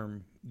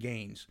short-term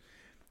gains,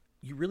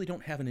 you really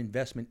don't have an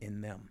investment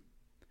in them.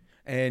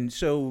 And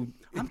so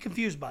I'm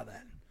confused by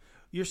that.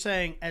 You're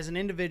saying as an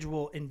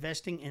individual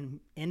investing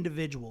in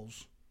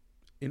individuals,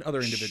 in other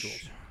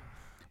individuals.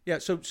 Yeah.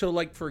 So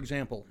like for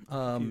example,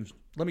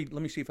 let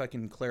me see if I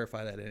can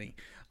clarify that any.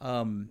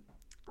 I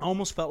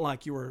almost felt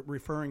like you were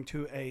referring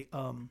to a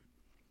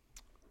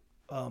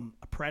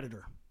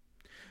predator.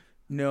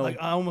 No, like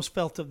I almost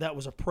felt that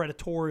was a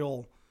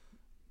predatorial.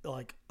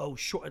 Like, oh,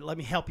 sure, let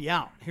me help you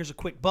out. Here's a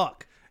quick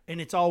buck.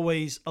 And it's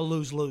always a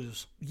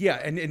lose-lose. Yeah,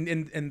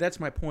 and that's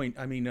my point.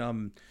 I mean,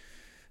 I'm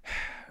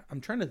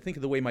trying to think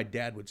of the way my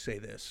dad would say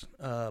this.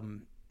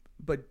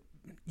 But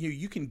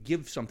you can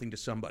give something to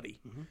somebody,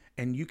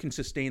 and you can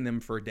sustain them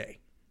for a day.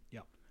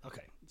 Yeah.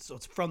 Okay. So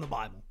it's from the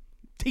Bible.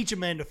 Teach a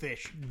man to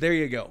fish. There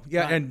you go.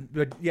 Yeah, Right.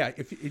 but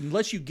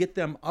unless you get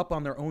them up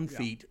on their own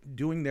feet,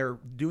 doing their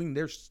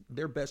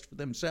best for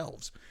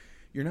themselves,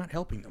 you're not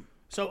helping them.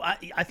 So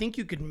I think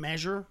you could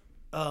measure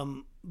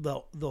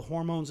the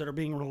hormones that are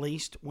being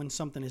released when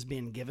something is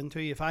being given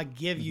to you. If I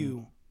give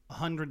you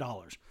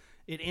 $100,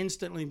 it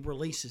instantly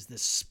releases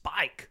this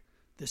spike,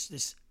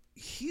 this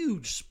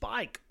huge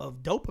spike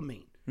of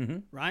dopamine,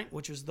 right?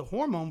 Which is the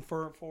hormone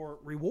for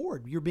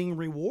reward. You're being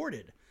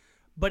rewarded,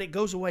 but it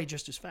goes away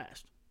just as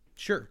fast.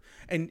 Sure,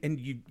 and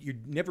you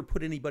never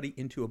put anybody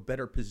into a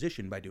better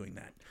position by doing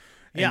that.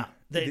 And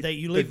yeah,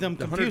 you leave them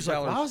confused. Like,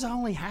 $100, why was I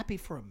only happy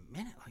for a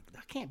minute? Like,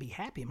 I can't be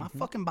happy. Am I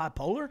fucking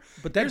bipolar?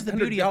 But there's the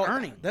beauty of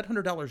earning. That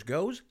 $100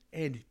 goes,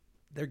 and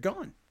they're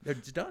gone.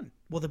 It's done.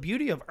 Well, the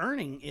beauty of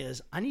earning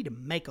is I need to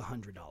make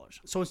 $100.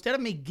 So instead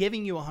of me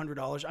giving you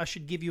 $100, I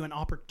should give you an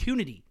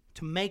opportunity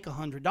to make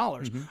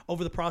 $100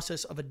 over the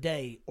process of a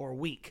day or a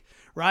week,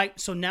 right?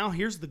 So now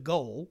here's the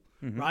goal,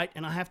 right?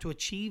 And I have to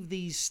achieve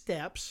these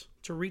steps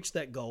to reach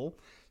that goal.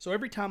 So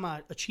every time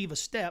I achieve a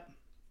step,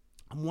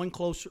 I'm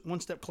one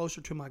step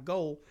closer to my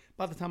goal.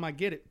 By the time I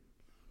get it,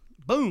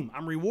 boom,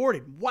 I'm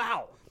rewarded.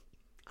 Wow,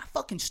 I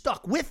fucking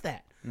stuck with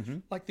that.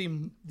 Like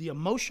the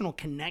emotional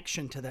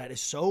connection to that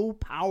is so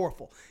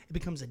powerful. It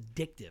becomes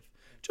addictive.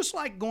 Just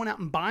like going out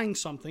and buying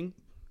something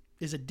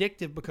is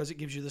addictive because it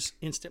gives you this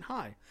instant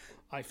high.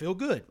 I feel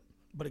good,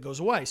 but it goes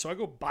away. So I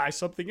go buy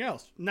something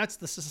else. And that's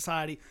the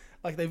society.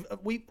 Like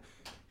we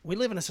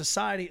live in a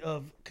society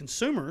of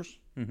consumers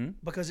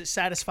because it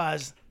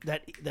satisfies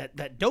that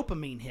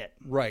dopamine hit.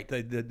 Right,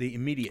 the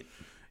immediate.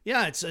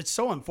 Yeah, it's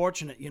so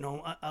unfortunate. You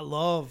know, I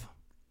love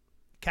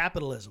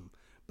capitalism,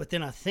 but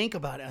then I think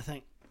about it. I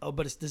think, oh,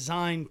 but it's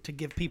designed to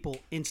give people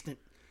instant.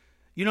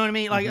 You know what I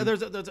mean? Like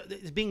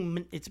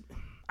it's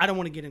I don't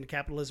want to get into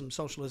capitalism,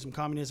 socialism,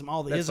 communism,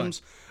 all the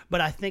isms,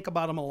 but I think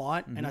about them a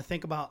lot, and I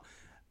think about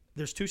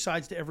there's two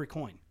sides to every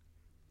coin.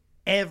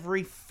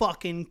 every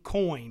fucking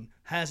coin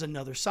has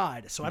another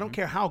side. So I don't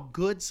care how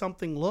good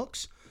something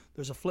looks,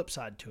 there's a flip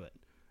side to it.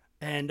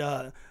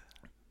 And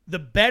the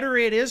better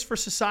it is for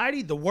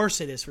society, the worse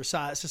it is for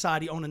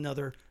society on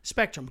another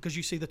spectrum, because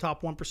you see the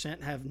top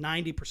 1% have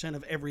 90%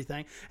 of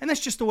everything. And that's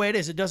just the way it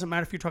is. It doesn't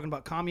matter if you're talking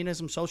about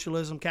communism,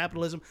 socialism,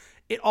 capitalism.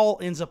 It all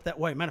ends up that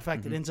way. Matter of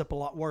fact, it ends up a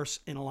lot worse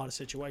in a lot of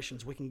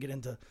situations. We can get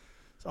into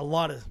a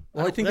lot of...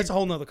 Well, I think that's a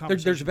whole nother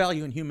conversation. There's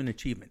value in human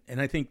achievement.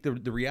 And I think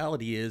the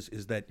reality is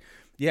that,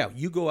 yeah,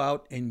 you go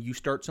out and you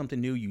start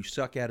something new, you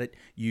suck at it,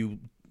 you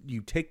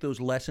take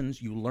those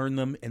lessons, you learn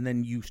them, and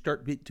then you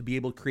start to be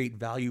able to create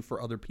value for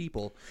other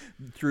people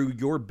through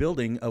your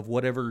building of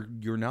whatever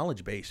your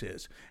knowledge base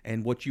is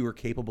and what you are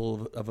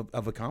capable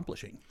of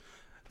accomplishing.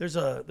 There's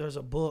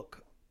a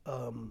book.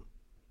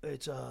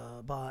 It's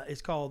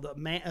called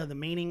the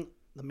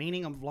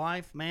meaning of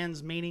life,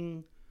 man's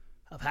meaning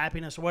of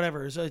happiness, or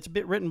whatever. It's a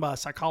bit written by a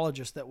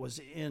psychologist that was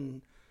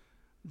in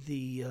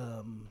the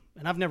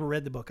and I've never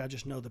read the book. I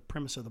just know the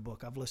premise of the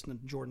book. I've listened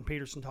to Jordan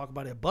Peterson talk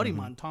about it. A buddy of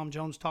mine, Tom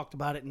Jones, talked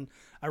about it, and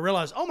I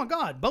realized, oh my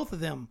God, both of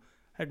them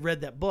had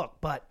read that book.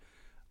 But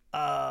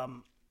I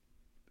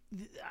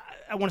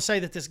want to say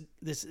that this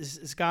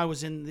guy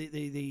was in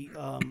the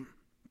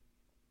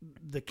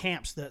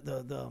camps,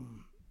 the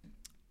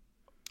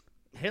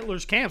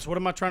Hitler's camps. What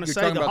am I trying to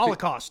say? The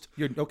Holocaust.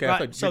 Okay,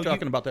 right. I thought you're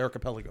talking about the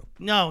archipelago.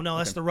 No,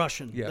 that's the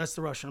Russian. Yeah. That's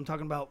the Russian. I'm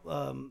talking about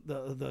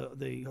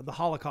the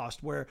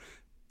Holocaust, where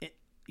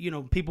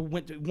people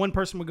went to, one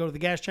person would go to the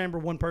gas chamber,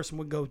 one person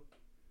would go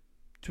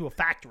to a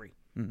factory,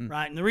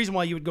 right? And the reason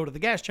why you would go to the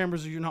gas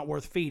chambers is you're not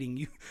worth feeding.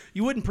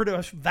 You wouldn't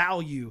produce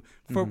value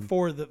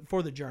for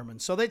the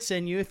Germans. So they'd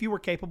send you, if you were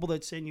capable,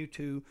 they'd send you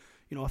to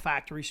a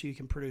factory so you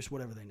can produce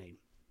whatever they need.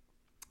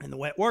 And the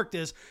way it worked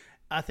is,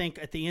 I think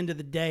at the end of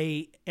the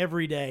day,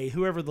 every day,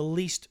 whoever the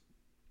least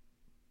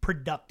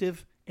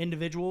productive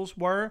individuals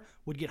were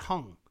would get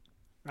hung,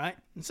 right?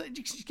 And so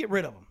just get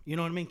rid of them. You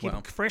know what I mean? Keep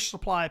a fresh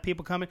supply of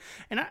people coming.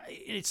 And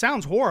it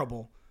sounds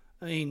horrible.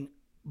 I mean,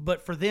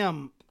 but for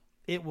them,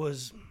 it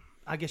was,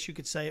 I guess you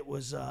could say it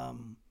was,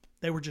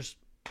 they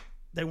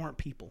weren't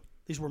people.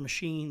 These were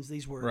machines.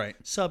 These were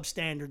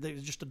substandard. They were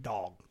just a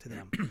dog to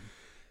them.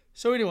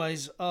 So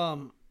anyways,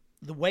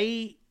 the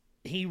way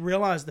he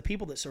realized the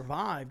people that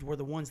survived were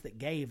the ones that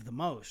gave the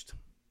most.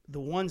 The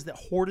ones that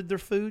hoarded their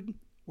food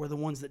were the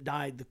ones that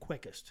died the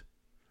quickest.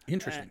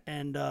 Interesting.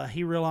 And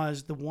he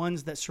realized the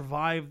ones that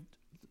survived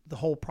the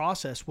whole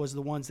process was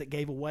the ones that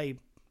gave away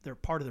their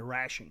part of their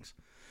rations.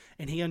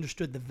 And he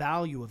understood the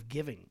value of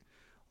giving,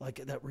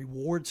 like that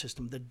reward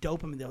system, the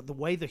dopamine, the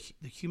way the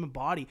human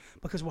body,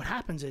 because what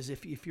happens is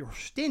if you're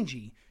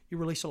stingy, you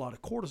release a lot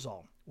of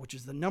cortisol, which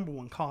is the number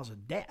one cause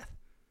of death,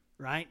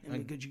 right?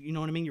 And because you know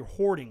what I mean? You're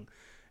hoarding.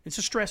 It's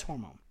a stress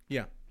hormone.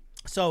 Yeah.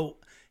 So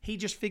he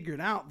just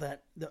figured out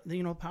that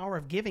the power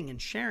of giving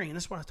and sharing, and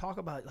that's what I talk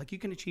about. Like, you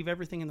can achieve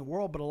everything in the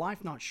world, but a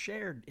life not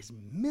shared is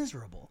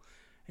miserable,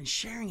 and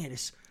sharing it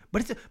is.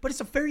 But it's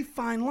a very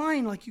fine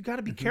line. Like, you got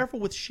to be careful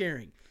with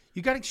sharing.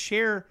 You got to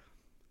share.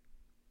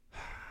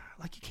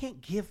 Like, you can't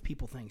give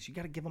people things. You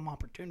got to give them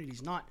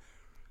opportunities. Not.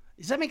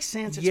 Does that make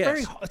sense? It's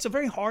yes. It's a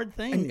very hard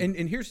thing.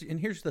 And here's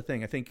the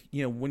thing. I think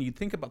when you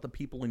think about the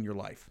people in your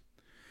life.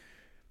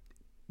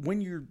 When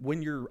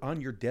you're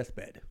on your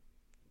deathbed,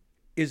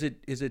 is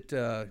it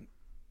the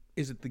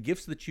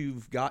gifts that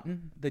you've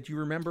gotten that you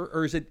remember,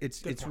 or is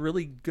it's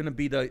really going to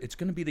be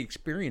the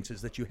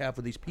experiences that you have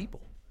with these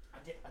people?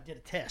 I did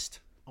a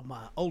test on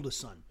my oldest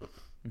son.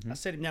 I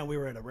said him. Now we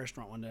were at a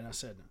restaurant one day, and I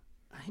said,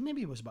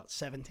 maybe he was about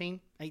 17,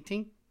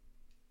 18.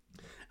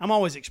 I'm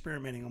always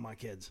experimenting on my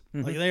kids.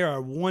 Like, they are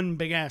one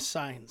big ass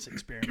science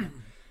experiment.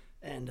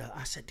 And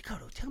I said,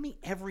 Dakota, tell me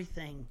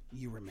everything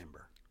you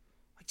remember.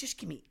 Just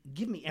give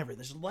me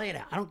everything. Just lay it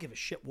out. I don't give a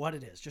shit what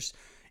it is. Just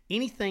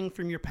anything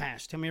from your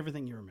past. Tell me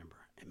everything you remember.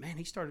 And man,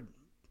 he started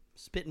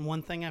spitting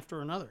one thing after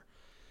another.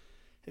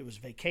 It was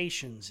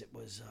vacations. It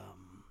was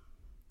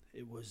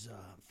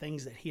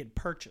things that he had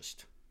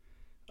purchased,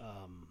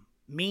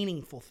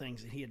 meaningful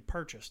things that he had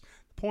purchased.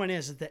 The point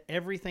is that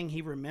everything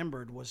he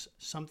remembered was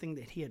something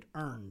that he had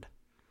earned.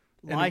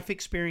 Life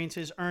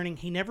experiences, earning.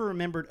 He never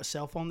remembered a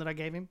cell phone that I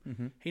gave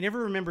him. He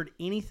never remembered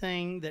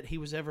anything that he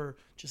was ever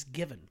just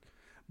given.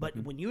 But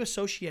when you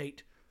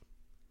associate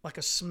like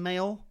a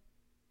smell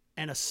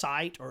and a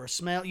sight, or a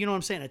smell, you know what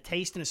I'm saying, a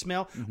taste and a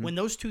smell, when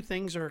those two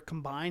things are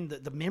combined,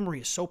 the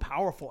memory is so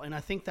powerful. And I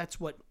think that's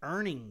what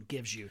earning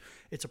gives you.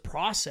 It's a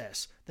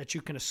process that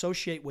you can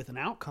associate with an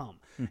outcome,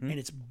 and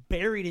it's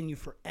buried in you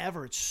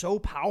forever. It's so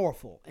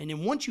powerful. And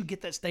then once you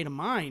get that state of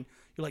mind,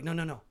 you're like, no,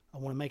 I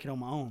want to make it on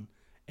my own.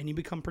 And you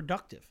become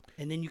productive.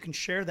 And then you can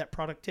share that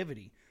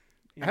productivity.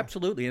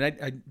 Absolutely.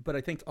 And but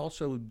I think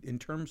also in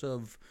terms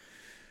of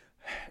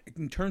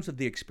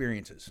the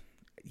experiences,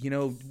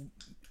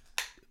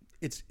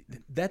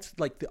 that's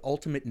like the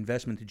ultimate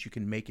investment that you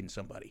can make in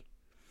somebody.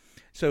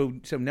 So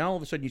now all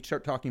of a sudden you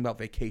start talking about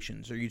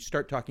vacations, or you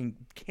start talking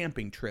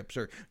camping trips,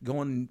 or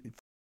going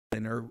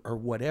or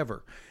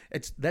whatever.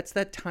 That's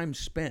that time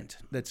spent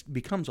that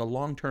becomes a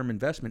long-term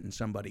investment in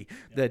somebody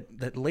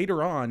that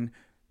later on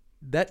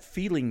that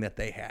feeling that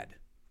they had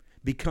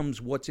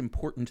becomes what's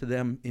important to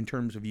them in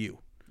terms of you.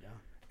 Yeah.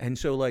 And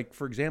so, like,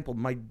 for example,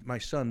 my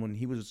son, when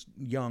he was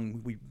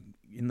young, we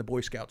in the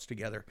Boy Scouts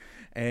together,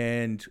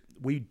 and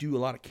we do a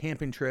lot of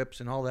camping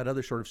trips and all that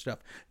other sort of stuff.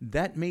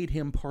 That made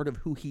him part of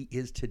who he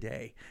is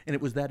today, and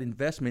it was that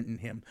investment in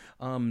him.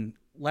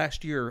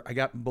 Last year, I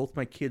got both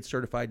my kids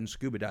certified in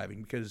scuba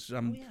diving because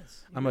I'm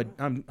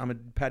a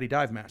PADI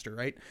dive master,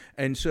 right?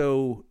 And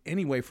so,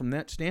 anyway, from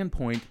that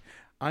standpoint,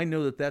 I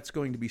know that that's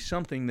going to be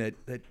something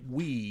that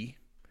we,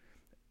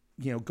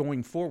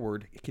 going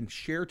forward, can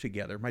share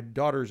together. My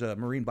daughter's a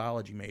marine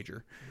biology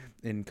major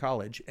in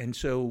college, and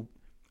so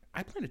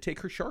I plan to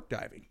take her shark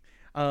diving,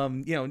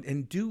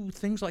 and do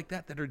things like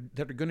that are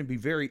going to be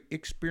very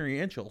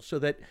experiential, so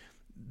that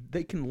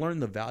they can learn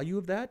the value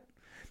of that.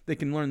 They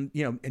can learn,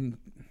 and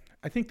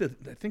I think the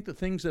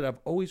things that I've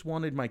always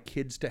wanted my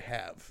kids to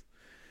have.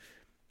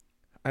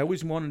 I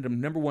always wanted them,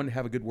 number one, to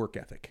have a good work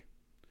ethic.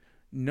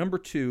 Number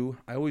two,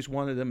 I always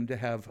wanted them to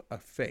have a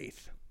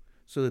faith,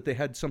 so that they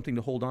had something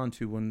to hold on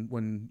to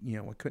when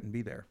I couldn't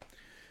be there.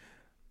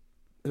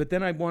 But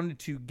then I wanted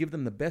to give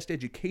them the best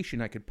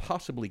education I could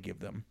possibly give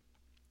them,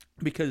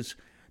 because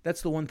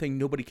that's the one thing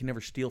nobody can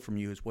ever steal from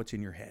you is what's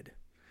in your head.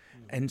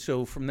 And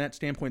so from that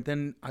standpoint,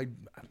 then I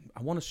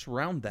want to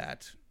surround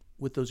that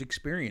with those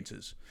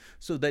experiences,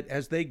 so that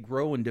as they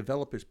grow and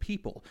develop as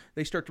people,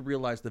 they start to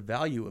realize the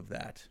value of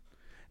that,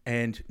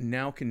 and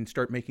now can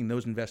start making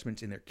those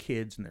investments in their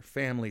kids and their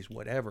families,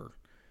 whatever.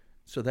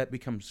 So that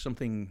becomes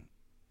something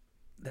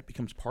that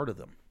becomes part of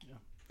them.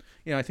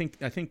 Yeah. I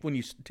think when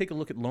you take a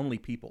look at lonely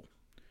people,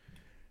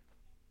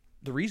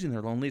 the reason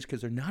they're lonely is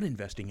because they're not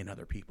investing in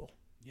other people.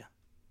 Yeah.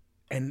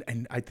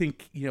 And I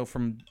think,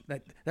 from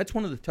that's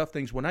one of the tough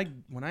things when I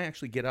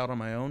actually get out on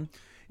my own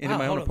into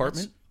my own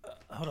apartment.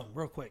 Hold on,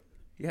 real quick.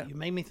 Yeah. You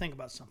made me think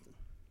about something.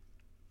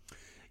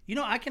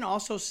 I can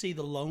also see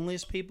the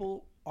loneliest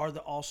people are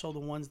also the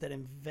ones that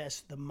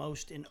invest the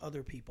most in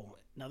other people.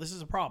 Now, this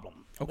is a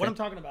problem. Okay. What I'm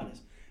talking about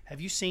is, have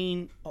you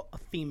seen a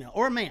female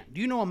or a man?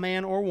 Do you know a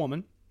man or a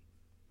woman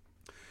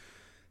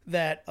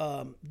that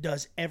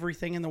does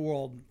everything in the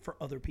world for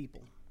other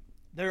people?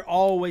 They're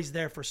always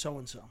there for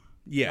so-and-so.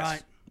 Yes.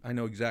 Right? I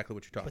know exactly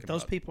what you're talking about. But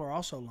those people are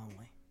also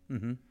lonely.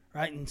 Mm-hmm.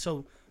 Right? And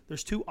so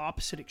there's two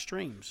opposite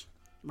extremes.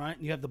 Right?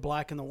 You have the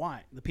black and the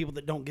white, the people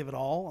that don't give it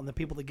all and the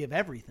people that give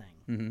everything.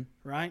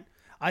 Mm-hmm. Right?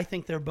 I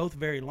think they're both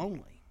very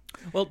lonely.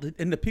 Well,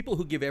 and the people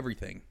who give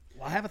everything.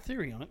 Well, I have a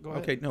theory on it. Go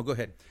ahead. Okay, no, go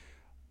ahead.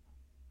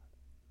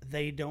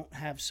 They don't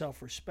have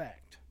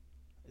self-respect.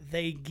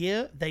 They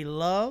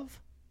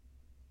love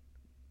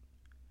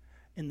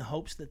in the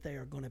hopes that they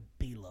are going to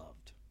be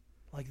loved.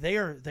 Like they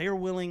are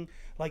willing,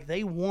 like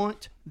they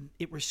want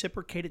it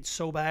reciprocated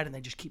so bad, and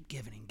they just keep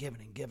giving and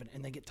giving and giving,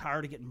 and they get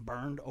tired of getting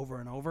burned over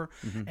and over.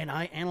 Mm-hmm. And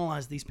I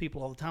analyze these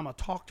people all the time. I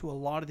talk to a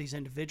lot of these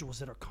individuals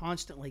that are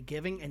constantly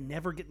giving and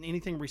never getting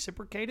anything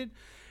reciprocated,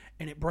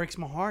 and it breaks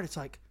my heart. It's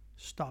like,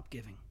 stop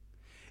giving.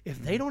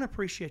 If they don't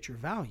appreciate your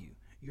value,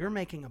 you're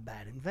making a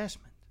bad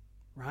investment,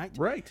 right?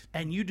 Right.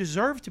 And you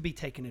deserve to be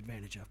taken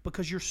advantage of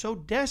because you're so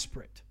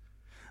desperate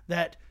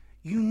that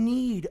you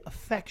need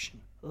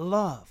affection,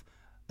 love,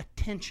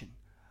 attention.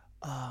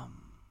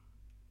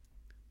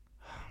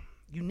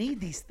 You need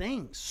these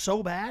things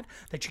so bad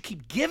that you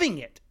keep giving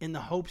it in the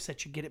hopes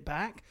that you get it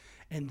back,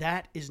 and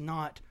that does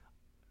not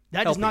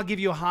give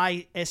you a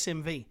high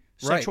SMV,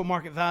 sexual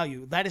market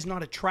value. That is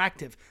not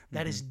attractive.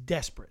 That is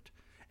desperate.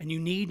 And you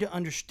need to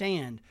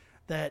understand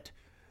that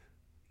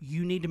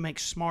you need to make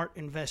smart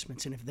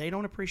investments, and if they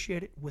don't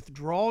appreciate it,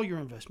 withdraw your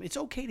investment. It's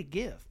okay to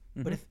give,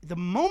 but if the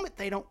moment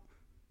they don't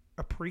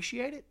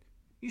appreciate it,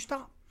 you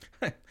stop.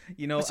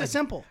 It's that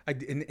simple.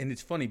 And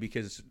it's funny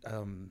because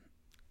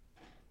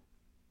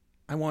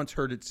I once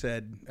heard it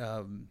said,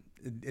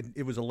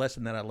 it was a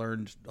lesson that I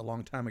learned a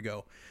long time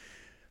ago.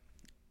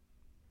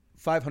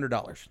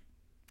 $500.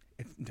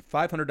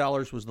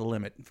 $500 was the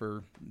limit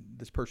for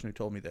this person who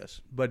told me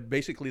this. But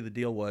basically the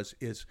deal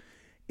is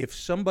if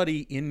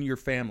somebody in your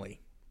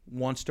family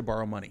wants to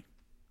borrow money,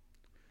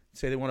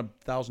 say they want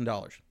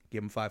 $1,000,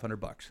 give them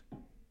 $500.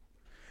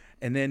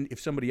 And then if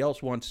somebody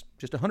else wants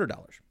just $100,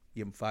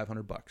 give them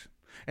 $500.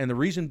 And the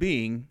reason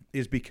being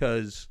is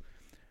because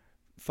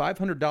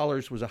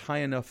 $500 was a high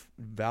enough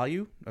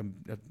value, a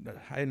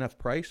high enough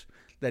price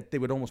that they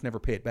would almost never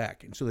pay it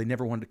back. And so they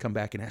never wanted to come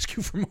back and ask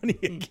you for money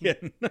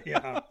again.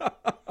 Yeah.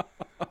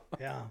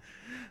 Yeah.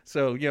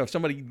 So, if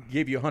somebody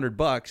gave you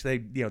 $100,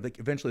 they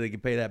eventually they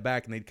could pay that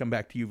back and they'd come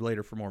back to you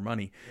later for more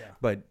money. Yeah.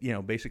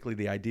 But, basically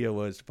the idea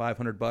was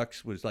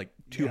 $500 was like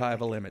too high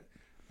of a limit.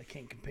 They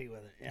can't compete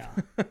with it.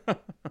 Yeah.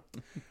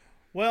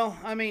 Well,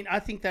 I mean, I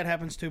think that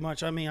happens too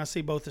much. I mean, I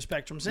see both the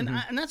spectrums. And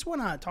and that's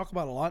what I talk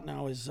about a lot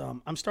now is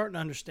I'm starting to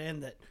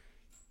understand that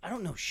I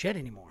don't know shit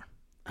anymore.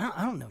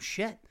 I don't know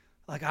shit.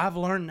 Like, I've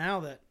learned now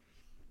that,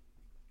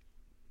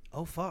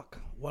 oh, fuck,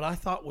 what I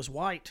thought was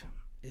white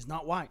is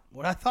not white.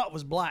 What I thought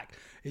was black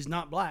is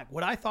not black.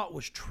 What I thought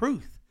was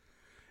truth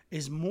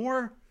is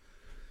more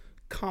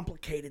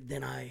complicated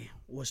than I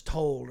was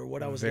told or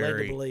what I was led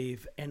to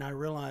believe. And I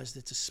realized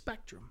it's a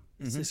spectrum.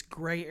 It's this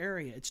gray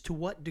area. It's to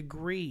what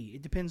degree.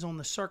 It depends on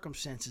the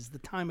circumstances, the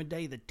time of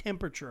day, the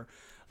temperature,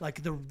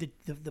 like the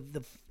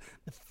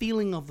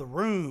feeling of the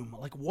room,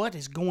 like what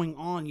is going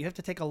on. You have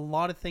to take a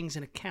lot of things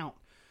in account.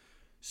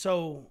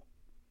 So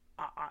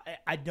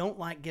I don't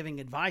like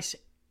giving advice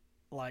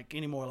like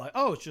anymore, like,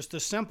 oh, it's just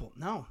this simple.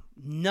 No,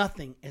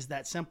 nothing is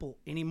that simple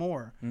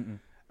anymore.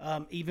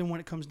 Even when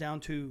it comes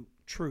down to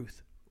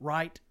truth,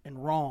 right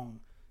and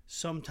wrong.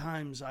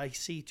 Sometimes I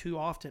see too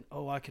often,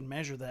 I can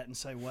measure that and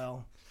say,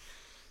 well,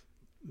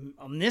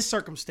 on this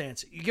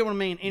circumstance, you get what I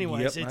mean?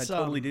 Anyways, I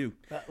totally do.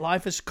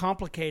 Life is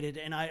complicated,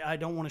 and I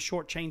don't want to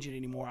shortchange it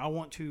anymore. I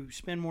want to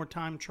spend more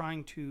time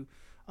trying to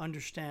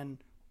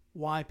understand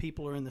why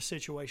people are in the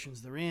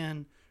situations they're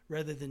in,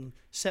 rather than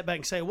sit back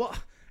and say, well,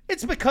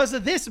 it's because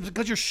of this. It's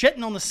because you're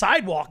shitting on the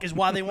sidewalk is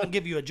why they won't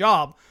give you a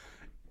job.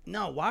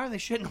 No, why are they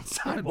shitting on the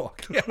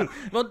sidewalk? Yeah.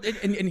 Well,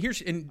 and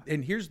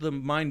here's the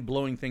mind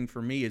blowing thing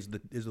for me is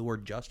the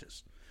word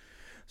justice.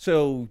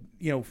 So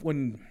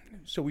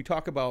we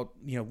talk about,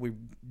 we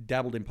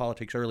dabbled in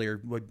politics earlier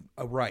with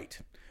a right.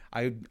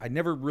 I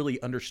never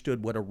really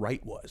understood what a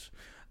right was,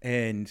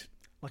 and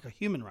like a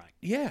human right.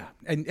 Yeah,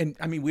 and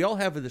I mean, we all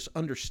have this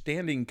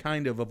understanding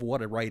kind of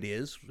what a right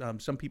is.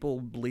 Some people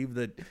believe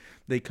that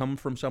they come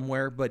from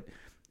somewhere, but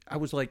I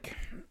was like,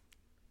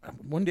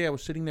 one day I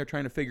was sitting there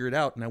trying to figure it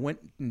out, and I went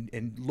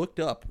and looked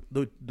up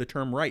the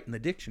term right in the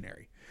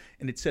dictionary,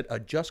 and it said a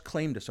just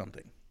claim to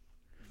something.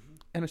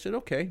 And I said,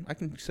 okay, I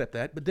can accept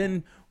that. But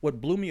then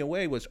what blew me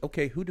away was,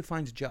 okay, who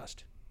defines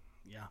just?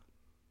 Yeah.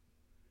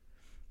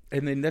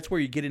 And then that's where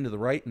you get into the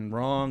right and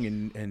wrong,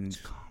 and it's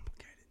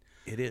complicated.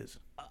 It is.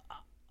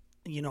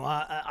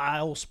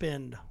 I'll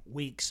spend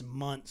weeks and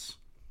months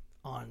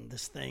on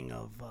this thing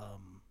of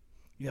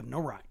you have no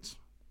rights.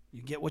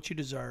 You get what you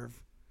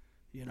deserve,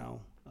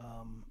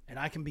 and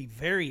I can be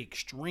very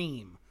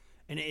extreme.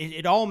 And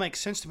it all makes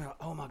sense to me. Like,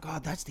 oh, my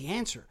God, that's the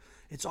answer.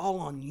 It's all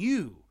on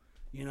you,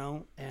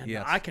 And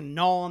yes. I can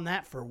gnaw on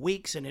that for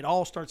weeks, and it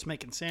all starts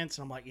making sense.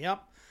 And I'm like,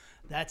 yep,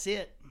 that's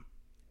it.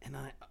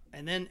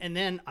 And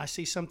then I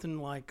see something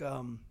like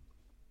what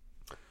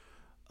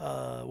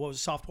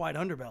was Soft White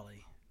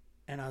Underbelly.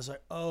 And I was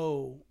like,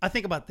 I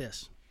think about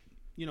this.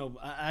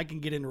 I can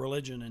get into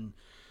religion, and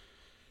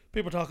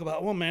people talk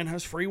about, well, man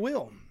has free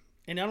will.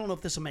 And I don't know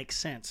if this will make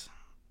sense.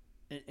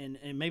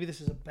 And maybe this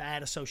is a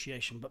bad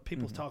association, but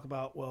people talk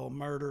about, well,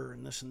 murder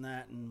and this and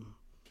that and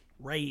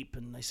rape.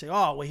 And they say,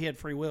 well, he had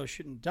free will,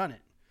 shouldn't have done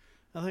it.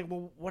 And I think,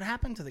 well, what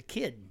happened to the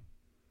kid?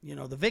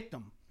 The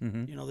victim,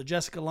 the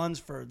Jessica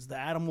Lunsfords, the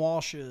Adam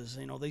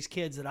Walshes, these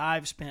kids that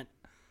I've spent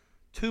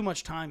too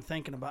much time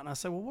thinking about. And I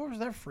say, well, where was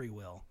their free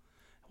will?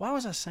 Why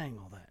was I saying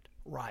all that?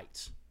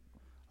 Rights.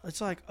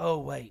 It's like, oh,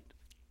 wait.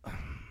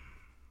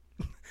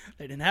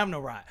 They didn't have no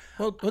right.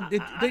 Well,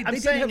 I'm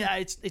saying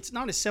it's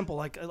not as simple.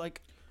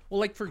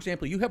 Like, for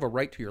example, you have a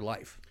right to your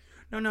life.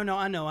 No.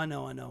 I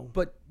know.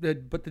 But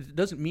that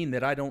doesn't mean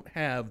that I don't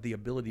have the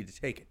ability to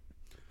take it.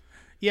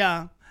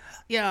 Yeah.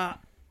 The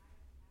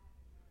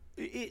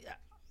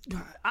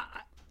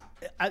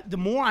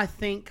more I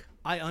think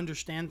I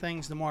understand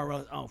things, the more I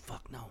realize, oh,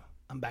 fuck, no.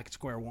 I'm back at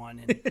square one,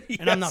 and, yes.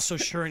 and I'm not so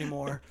sure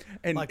anymore.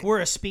 And like, we're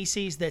a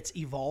species that's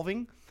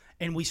evolving,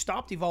 and we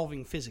stopped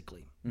evolving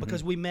physically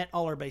because we met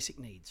all our basic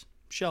needs: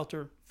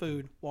 shelter,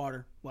 food,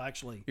 water. Well,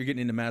 actually, you're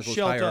getting into Maslow's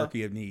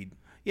hierarchy of need.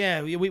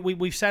 Yeah,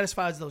 we've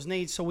satisfied those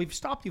needs, so we've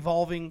stopped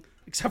evolving.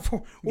 Except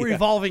for we're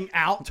evolving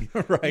out,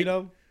 right?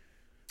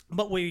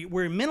 But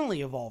we're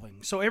mentally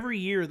evolving. So every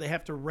year they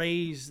have to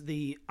raise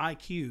the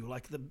IQ,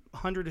 like the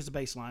 100 is the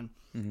baseline.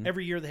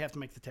 Every year they have to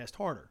make the test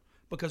harder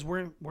because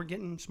we're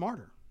getting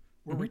smarter.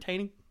 We're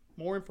retaining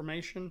more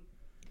information.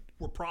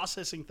 We're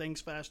processing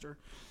things faster.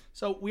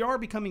 So we are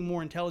becoming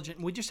more intelligent,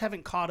 and we just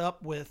haven't caught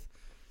up with...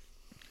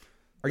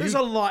 There's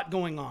a lot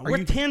going on.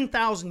 We're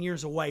 10,000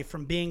 years away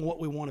from being what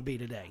we want to be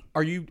today.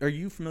 Are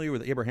you familiar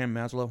with Abraham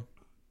Maslow?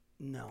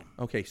 No.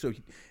 Okay, so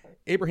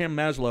Abraham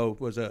Maslow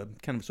was a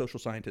kind of a social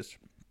scientist.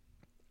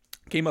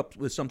 Came up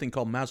with something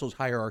called Maslow's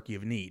hierarchy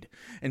of need.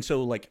 And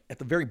so, like, at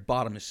the very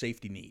bottom is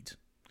safety needs.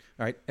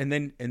 All right, and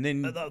then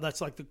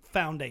that's like the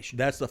foundation.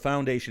 That's the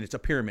foundation. It's a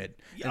pyramid.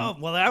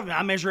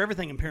 I measure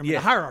everything in pyramid. Yeah.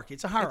 The hierarchy.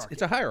 It's a hierarchy.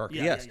 It's a hierarchy.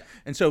 Yes. Yeah.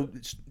 And so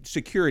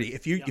security.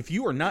 If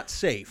you are not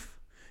safe,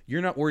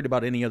 you're not worried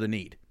about any other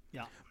need.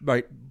 Yeah.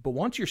 Right. But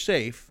once you're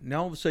safe,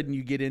 now all of a sudden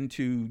you get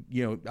into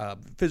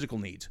physical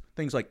needs,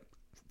 things like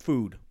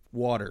food,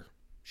 water,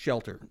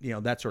 shelter,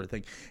 that sort of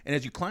thing. And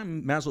as you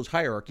climb Maslow's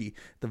hierarchy,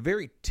 the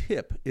very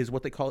tip is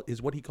what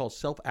he calls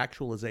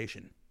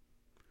self-actualization.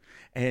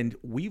 And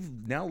we've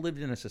now lived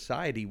in a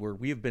society where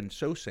we have been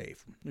so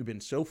safe, we've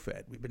been so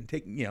fed, we've been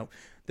taking,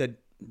 that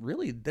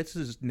really this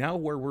is now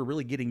where we're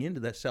really getting into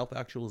that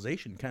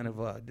self-actualization kind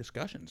of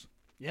discussions.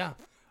 Yeah.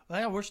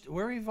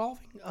 We're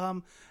evolving.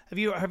 Have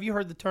you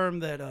heard the term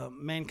that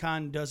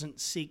mankind doesn't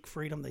seek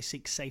freedom, they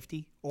seek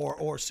safety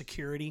or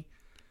security?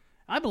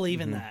 I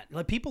believe in that.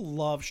 Like, people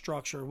love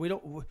structure.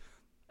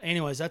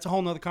 anyways, that's a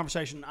whole nother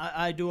conversation.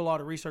 I do a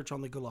lot of research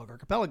on the Gulag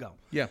Archipelago.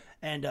 Yeah.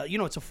 And,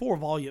 it's a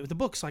 4-volume. The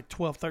book's like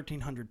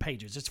 1,300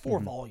 pages. It's 4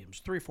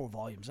 volumes, 3 or 4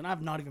 volumes. And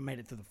I've not even made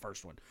it through the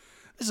first one.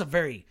 This is a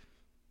very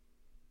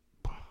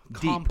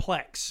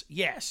complex.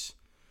 Yes.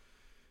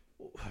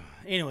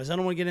 Anyways, I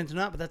don't want to get into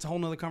that, but that's a whole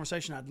nother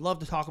conversation I'd love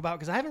to talk about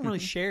because I haven't really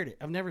shared it.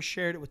 I've never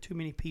shared it with too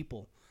many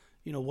people,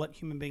 what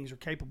human beings are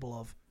capable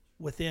of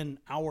within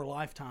our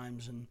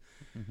lifetimes. And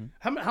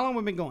how long have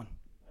we been going?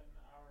 An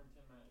hour and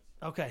 10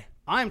 minutes. Okay.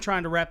 I'm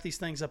trying to wrap these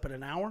things up in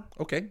an hour.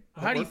 Okay.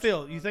 How do you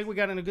feel? You think we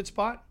got in a good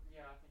spot?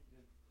 Yeah, I think you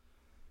did.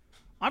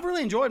 I've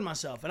really enjoyed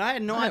myself, and I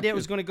had no idea it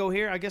was too. going to go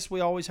here. I guess we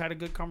always had a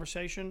good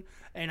conversation,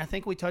 and I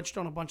think we touched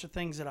on a bunch of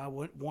things that I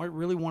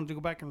really wanted to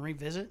go back and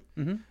revisit.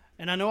 Mm-hmm.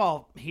 And I know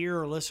I'll hear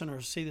or listen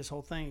or see this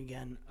whole thing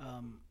again,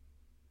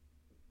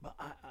 but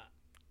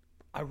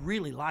I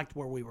really liked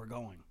where we were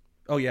going.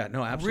 Oh yeah,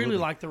 no, absolutely. I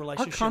really like the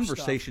relationship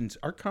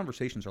Our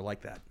conversations are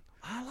like that.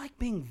 I like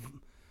being,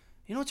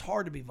 it's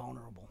hard to be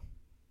vulnerable.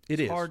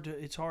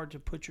 It's hard to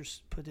put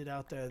it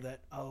out there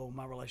that,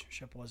 my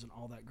relationship wasn't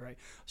all that great.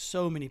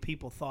 So many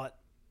people thought,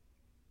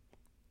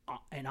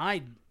 and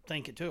I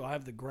think it too, I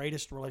have the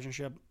greatest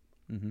relationship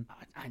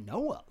I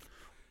know of.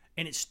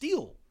 And it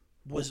still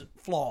was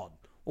flawed.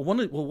 Well,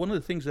 one of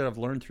the things that I've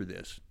learned through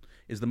this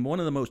is one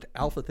of the most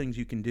alpha things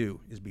you can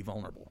do is be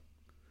vulnerable.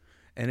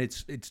 And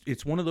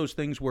it's one of those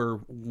things where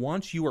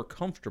once you are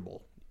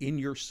comfortable in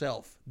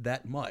yourself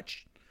that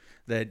much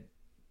that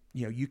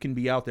you can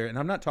be out there. And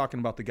I'm not talking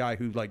about the guy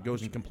who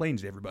goes and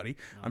complains to everybody.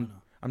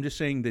 I'm just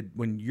saying that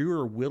when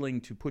you're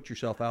willing to put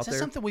yourself out Is that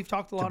there, something we've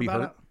talked a lot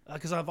about?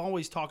 Because I've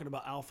always talked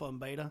about alpha and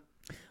beta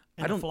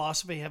and the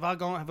philosophy.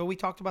 Have we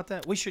talked about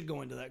that? We should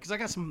go into that because I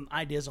got some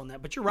ideas on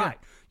that. But you're right.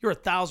 You're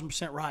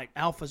 1,000% right.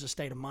 Alpha is a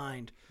state of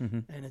mind,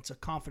 and it's a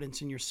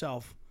confidence in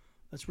yourself.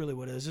 That's really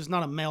what it is. It's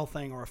not a male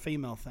thing or a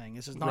female thing.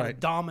 This is not a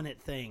dominant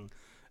thing.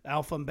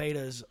 Alpha and beta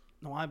is,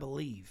 I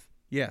believe.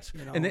 Yes,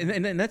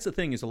 and that's the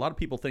thing is a lot of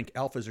people think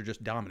alphas are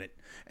just dominant,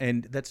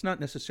 and that's not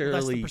necessarily.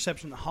 That's the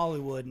perception that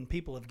Hollywood and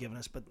people have given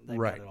us, but they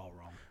got it all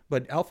wrong.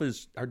 But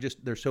alphas are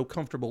they're so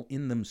comfortable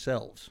in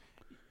themselves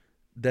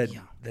that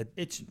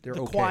it's they're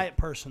the quiet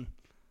person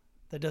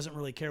that doesn't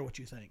really care what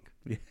you think.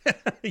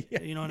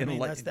 You know what I mean?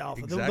 That's the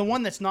alpha. Exactly. The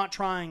one that's not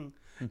trying.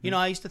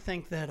 I used to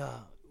think that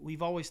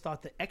we've always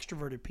thought that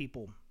extroverted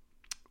people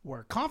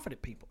were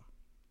confident people.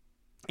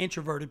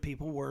 Introverted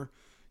people were,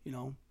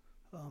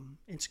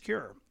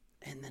 insecure.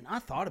 And then I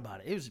thought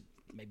about it. It was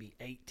maybe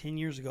 8-10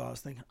 years ago. I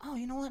was thinking,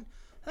 you know what?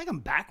 I think I'm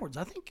backwards.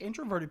 I think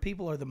introverted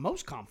people are the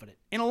most confident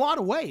in a lot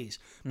of ways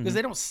because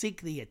they don't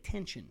seek the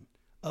attention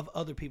of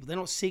other people. They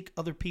don't seek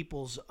other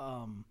people's.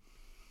 They're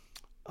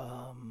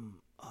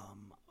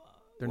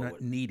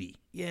not needy.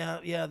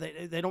 Yeah.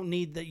 They don't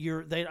need that.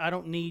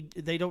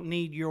 They don't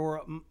need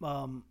your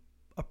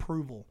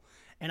approval.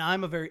 And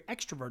I'm a very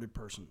extroverted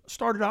person.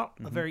 Started out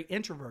a very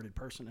introverted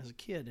person as a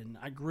kid, and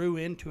I grew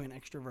into an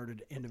extroverted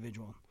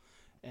individual.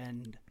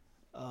 And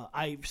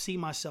I see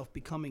myself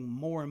becoming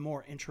more and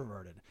more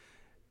introverted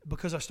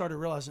because I started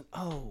realizing,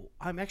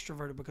 I'm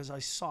extroverted because I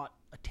sought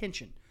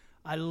attention.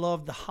 I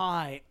love the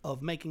high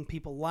of making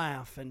people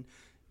laugh, and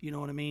you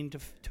know what I mean. To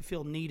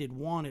feel needed,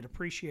 wanted,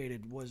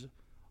 appreciated was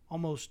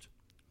almost.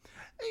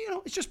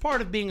 It's just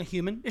part of being a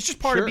human. It's just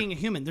part of being a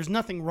human. There's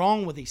nothing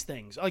wrong with these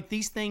things. Like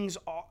these things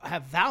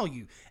have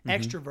value.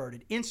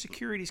 Extroverted.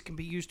 Insecurities can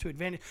be used to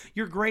advantage.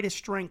 Your greatest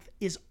strength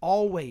is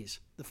always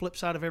the flip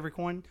side of every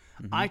coin.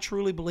 I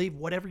truly believe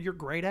whatever you're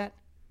great at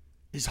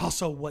is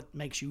also what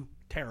makes you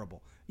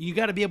terrible. You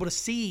got to be able to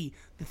see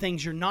the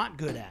things you're not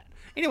good at.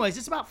 Anyways,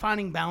 it's about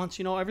finding balance.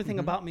 Everything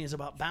about me is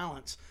about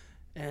balance.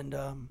 And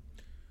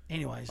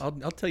anyways. I'll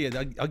tell you,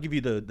 I'll give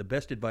you the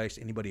best advice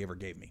anybody ever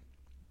gave me.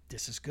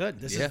 This is good.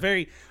 This is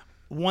very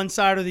one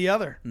side or the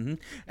other.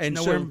 And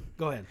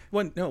go ahead.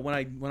 When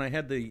I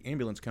had the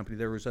ambulance company,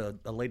 there was a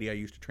lady I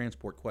used to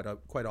transport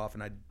quite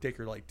often. I'd take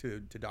her to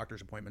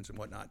doctor's appointments and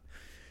whatnot,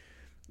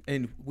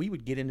 and we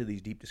would get into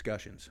these deep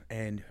discussions.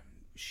 And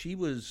she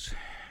was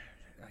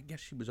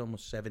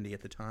almost 70 at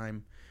the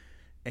time,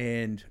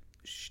 and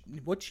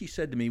what she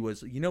said to me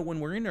was, when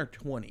we're in our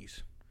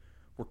 20s,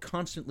 we're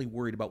constantly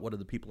worried about what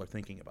other people are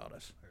thinking about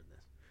us. I heard this.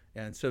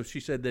 And so she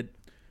said that,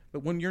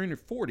 but when you're in your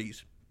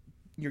 40s.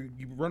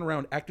 You run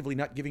around actively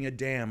not giving a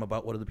damn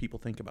about what other people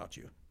think about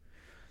you.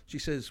 She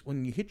says,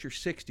 when you hit your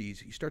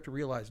 60s, you start to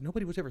realize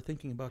nobody was ever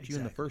thinking about you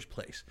in the first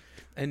place.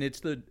 And it's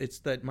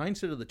that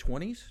mindset of the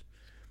 20s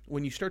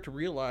when you start to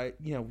realize,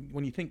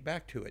 when you think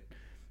back to it.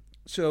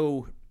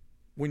 So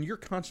when you're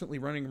constantly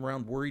running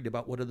around worried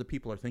about what other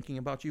people are thinking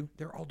about you,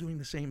 they're all doing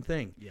the same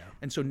thing. Yeah.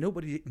 And so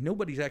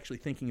nobody's actually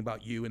thinking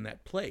about you in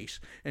that place.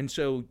 And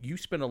so you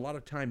spend a lot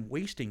of time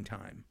wasting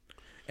time.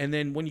 And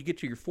then when you get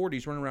to your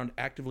 40s, running around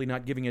actively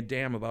not giving a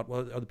damn about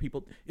what other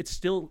people, it's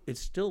still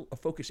a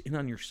focus in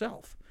on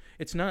yourself.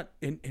 It's not,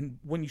 and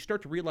when you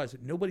start to realize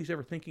that nobody's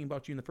ever thinking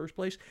about you in the first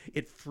place,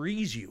 it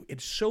frees you.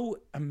 It's so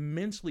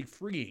immensely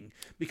freeing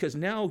because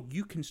now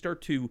you can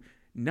start to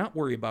not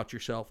worry about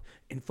yourself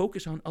and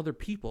focus on other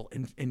people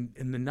and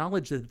the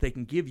knowledge that they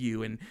can give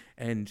you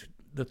and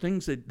the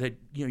things that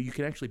you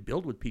can actually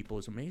build with people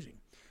is amazing.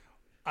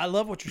 I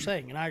love what you're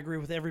saying, and I agree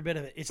with every bit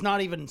of it. It's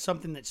not even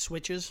something that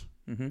switches.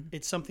 Mm-hmm.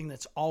 It's something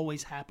that's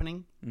always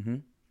happening. Mm-hmm.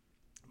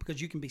 Because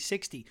you can be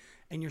 60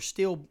 and you're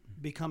still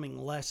becoming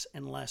less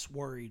and less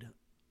worried.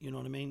 You know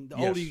what I mean? The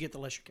older Yes. you get, the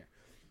less you care.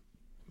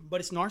 But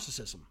it's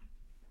narcissism.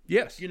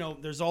 Yes.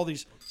 There's all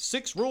these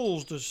 6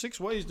 rules to 6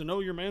 ways to know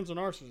your man's a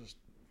narcissist.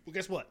 Well,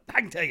 guess what? I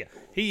can tell you,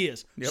 he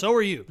is. Yep. So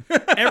are you.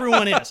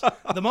 Everyone is.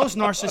 The most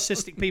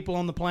narcissistic people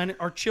on the planet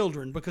are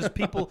children, because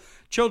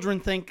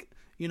children think,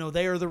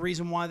 they are the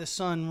reason why the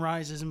sun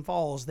rises and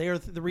falls. They are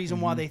the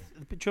reason why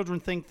children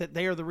think that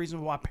they are the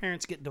reason why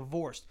parents get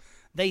divorced.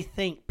 They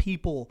think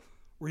people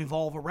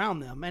revolve around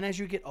them. And as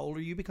you get older,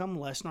 you become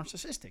less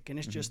narcissistic, and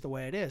it's just the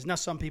way it is. Now,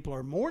 some people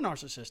are more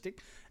narcissistic.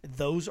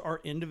 Those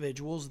are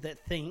individuals that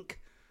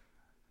think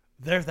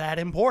they're that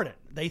important.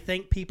 They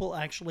think people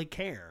actually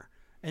care.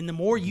 And the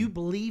more you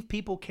believe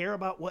people care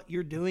about what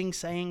you're doing,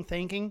 saying,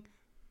 thinking,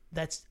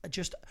 that's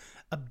just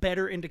a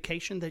better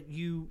indication that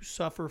you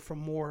suffer from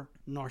more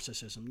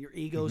narcissism. Your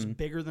ego's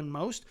bigger than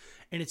most,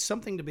 and it's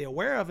something to be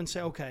aware of and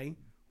say, okay,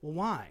 well,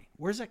 why?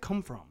 Where does that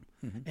come from?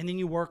 And then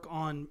you work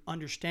on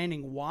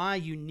understanding why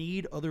you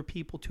need other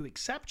people to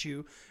accept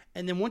you.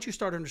 And then once you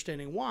start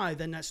understanding why,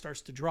 then that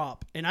starts to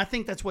drop. And I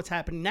think that's what's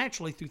happened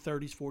naturally through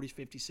 30s, 40s,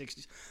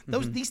 50s,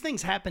 60s. These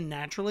things happen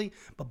naturally,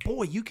 but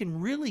boy, you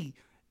can really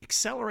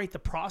accelerate the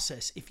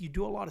process if you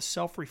do a lot of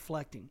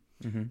self-reflecting.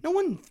 No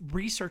one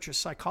researches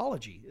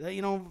psychology.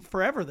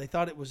 Forever they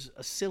thought it was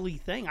a silly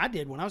thing. I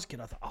did when I was a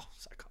kid. I thought, oh,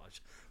 psychology.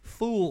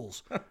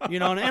 Fools, and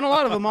a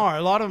lot of them are.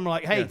 A lot of them are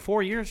like, hey,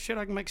 4 years, shit,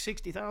 I can make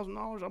 $60,000.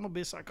 I'm gonna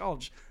be a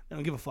psychologist. They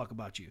don't give a fuck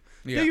about you.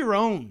 Yeah. Do your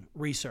own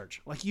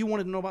research. Like, you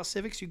wanted to know about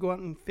civics, you go out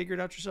and figure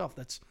it out yourself.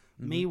 That's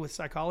me with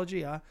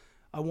psychology. I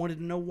wanted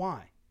to know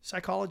why.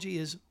 Psychology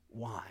is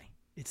why.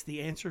 It's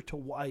the answer to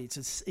why.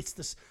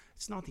 It's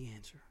not the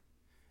answer.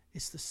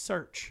 It's the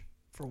search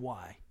for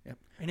why. Yep.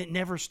 And it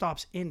never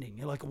stops ending.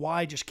 Like,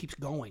 why just keeps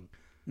going.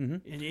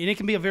 And it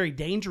can be a very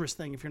dangerous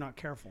thing if you're not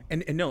careful.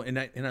 And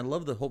I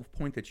love the whole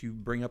point that you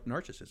bring up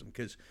narcissism,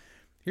 because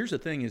here's the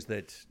thing is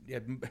that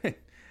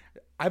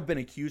I've been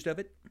accused of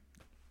it,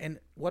 and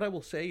what I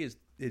will say is,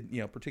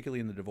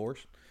 particularly in the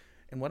divorce,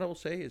 and what I will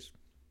say is,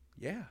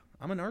 yeah,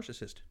 I'm a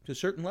narcissist to a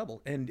certain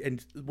level,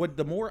 and what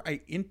the more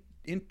I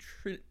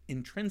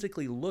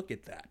intrinsically look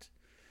at that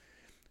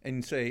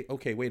and say,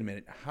 okay, wait a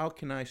minute, how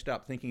can I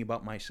stop thinking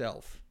about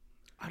myself?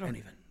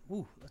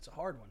 Ooh, that's a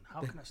hard one.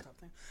 How can I stop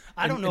thinking?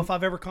 I don't know if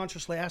I've ever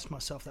consciously asked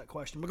myself that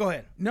question, but go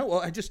ahead. No,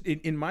 well, I just,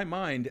 in my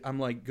mind, I'm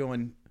like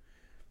going,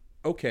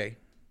 okay,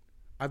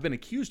 I've been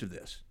accused of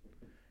this.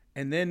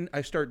 And then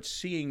I start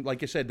seeing,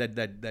 like I said,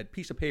 that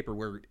piece of paper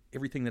where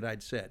everything that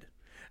I'd said,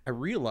 I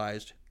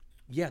realized,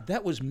 yeah,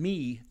 that was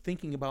me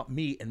thinking about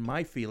me and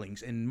my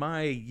feelings and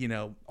my,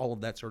 all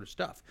of that sort of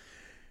stuff.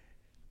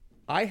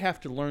 I have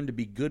to learn to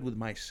be good with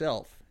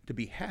myself, to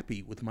be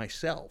happy with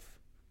myself,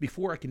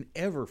 before I can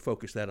ever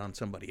focus that on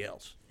somebody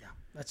else. Yeah,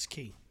 that's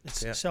key.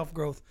 It's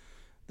self-growth.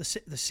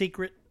 The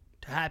secret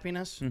to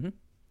happiness,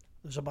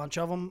 there's a bunch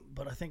of them,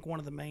 but I think one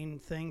of the main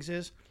things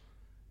is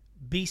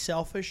be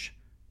selfish.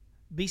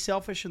 Be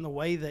selfish in the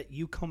way that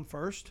you come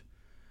first,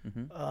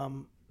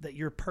 that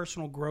your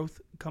personal growth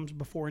comes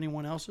before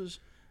anyone else's.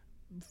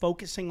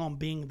 Focusing on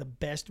being the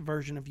best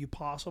version of you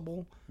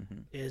possible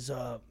is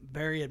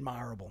very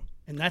admirable.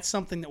 And that's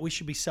something that we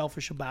should be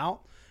selfish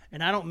about.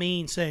 And I don't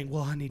mean saying,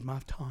 well, I need my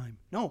time.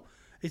 No,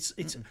 it's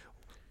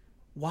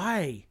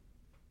why.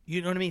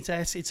 You know what I mean?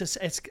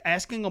 It's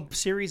asking a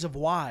series of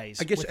whys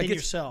within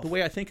yourself. The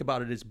way I think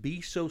about it is be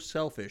so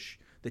selfish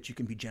that you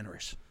can be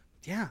generous.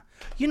 Yeah.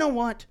 You know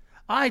what?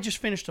 I just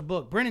finished a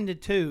book. Brennan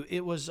did too.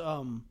 It was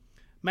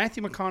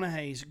Matthew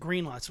McConaughey's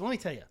Green Lights. Let me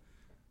tell you,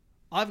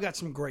 I've got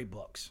some great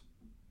books.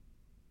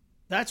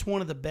 That's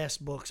one of the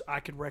best books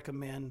I could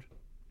recommend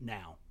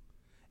now.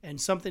 And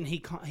something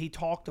he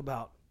talked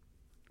about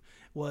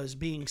was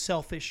being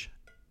selfish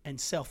and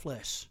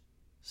selfless.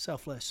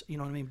 Selfless, you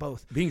know what I mean?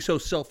 Both. Being so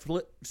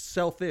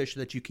selfish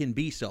that you can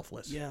be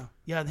selfless. Yeah.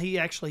 Yeah, he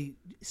actually,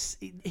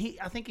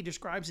 I think he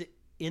describes it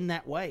in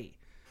that way.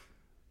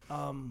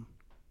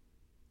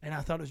 And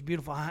I thought it was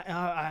beautiful.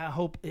 I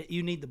hope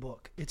you need the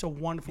book. It's a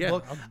wonderful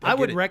book. I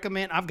would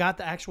recommend, I've got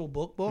the actual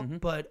book,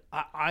 but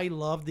I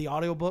love the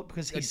audiobook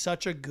because he's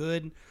such a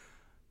good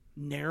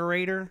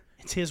narrator.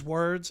 It's his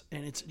words,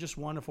 and it's just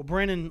wonderful.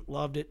 Brennan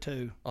loved it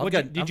too.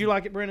 Did you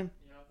like it, Brennan?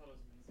 Yeah, I thought it was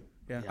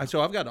amazing. Yeah.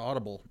 So I've got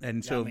Audible,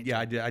 and so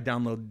I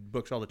download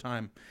books all the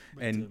time,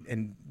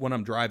 and when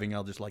I'm driving,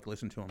 I'll just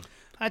listen to them.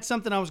 I had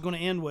something I was going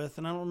to end with,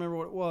 and I don't remember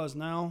what it was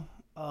now,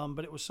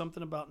 but it was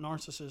something about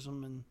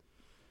narcissism, and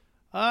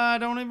I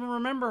don't even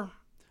remember.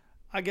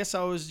 I guess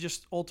I was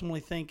just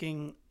ultimately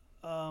thinking,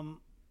 I've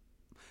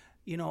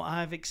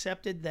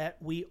accepted that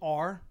we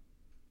are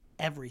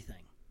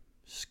everything.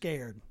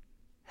 Scared,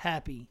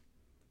 happy,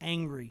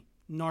 angry,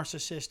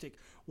 narcissistic,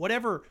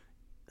 whatever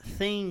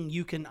thing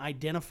you can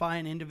identify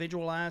an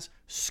individual as,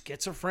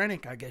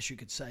 schizophrenic, I guess you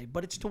could say,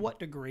 but it's to what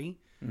degree?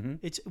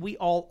 We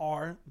all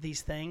are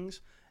these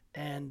things,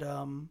 and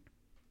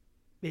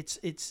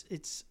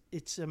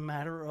it's a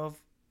matter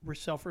of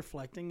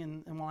self-reflecting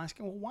and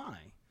asking, well,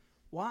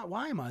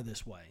 why am I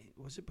this way?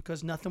 Was it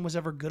because nothing was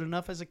ever good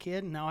enough as a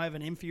kid and now I have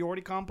an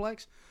inferiority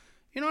complex?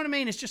 You know what I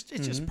mean? It's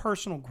just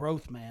personal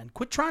growth, man.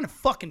 Quit trying to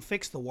fucking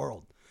fix the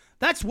world.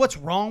 That's what's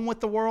wrong with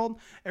the world.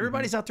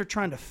 Everybody's out there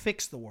trying to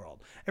fix the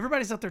world.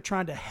 Everybody's out there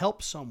trying to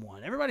help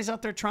someone. Everybody's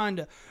out there trying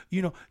to,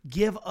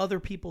 give other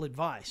people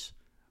advice.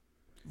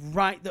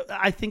 Right?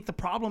 I think the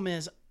problem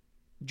is,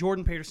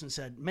 Jordan Peterson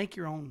said, make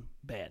your own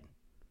bed.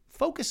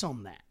 Focus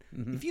on that.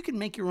 If you can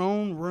make your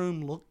own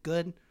room look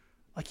good,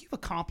 like you've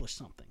accomplished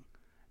something.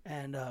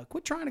 And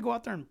quit trying to go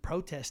out there and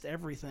protest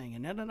everything.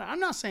 And I'm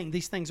not saying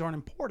these things aren't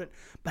important,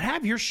 but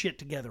have your shit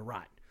together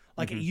right.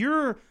 Like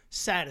you're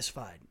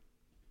satisfied.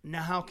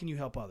 Now, how can you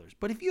help others?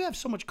 But if you have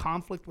so much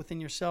conflict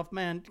within yourself,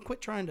 man, quit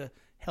trying to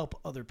help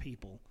other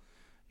people.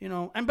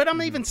 But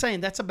I'm even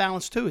saying that's a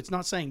balance too. It's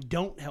not saying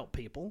don't help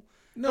people.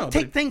 No, don't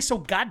take things so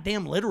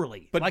goddamn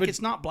literally. But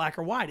it's not black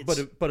or white.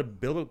 It's, but a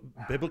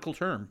biblical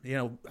term.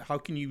 How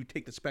can you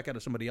take the speck out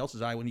of somebody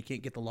else's eye when you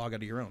can't get the log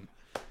out of your own?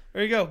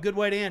 There you go. Good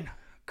way to end.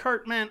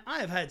 Kurt, man, I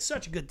have had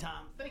such a good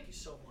time. Thank you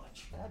so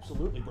much.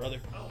 Absolutely, brother.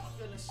 Oh, my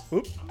goodness.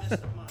 Oop. I messed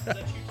up mine. Is that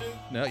you too?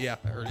 No, yeah,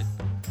 I heard it.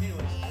 Anyways,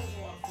 that was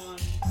a lot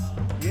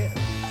of fun.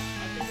 Yeah.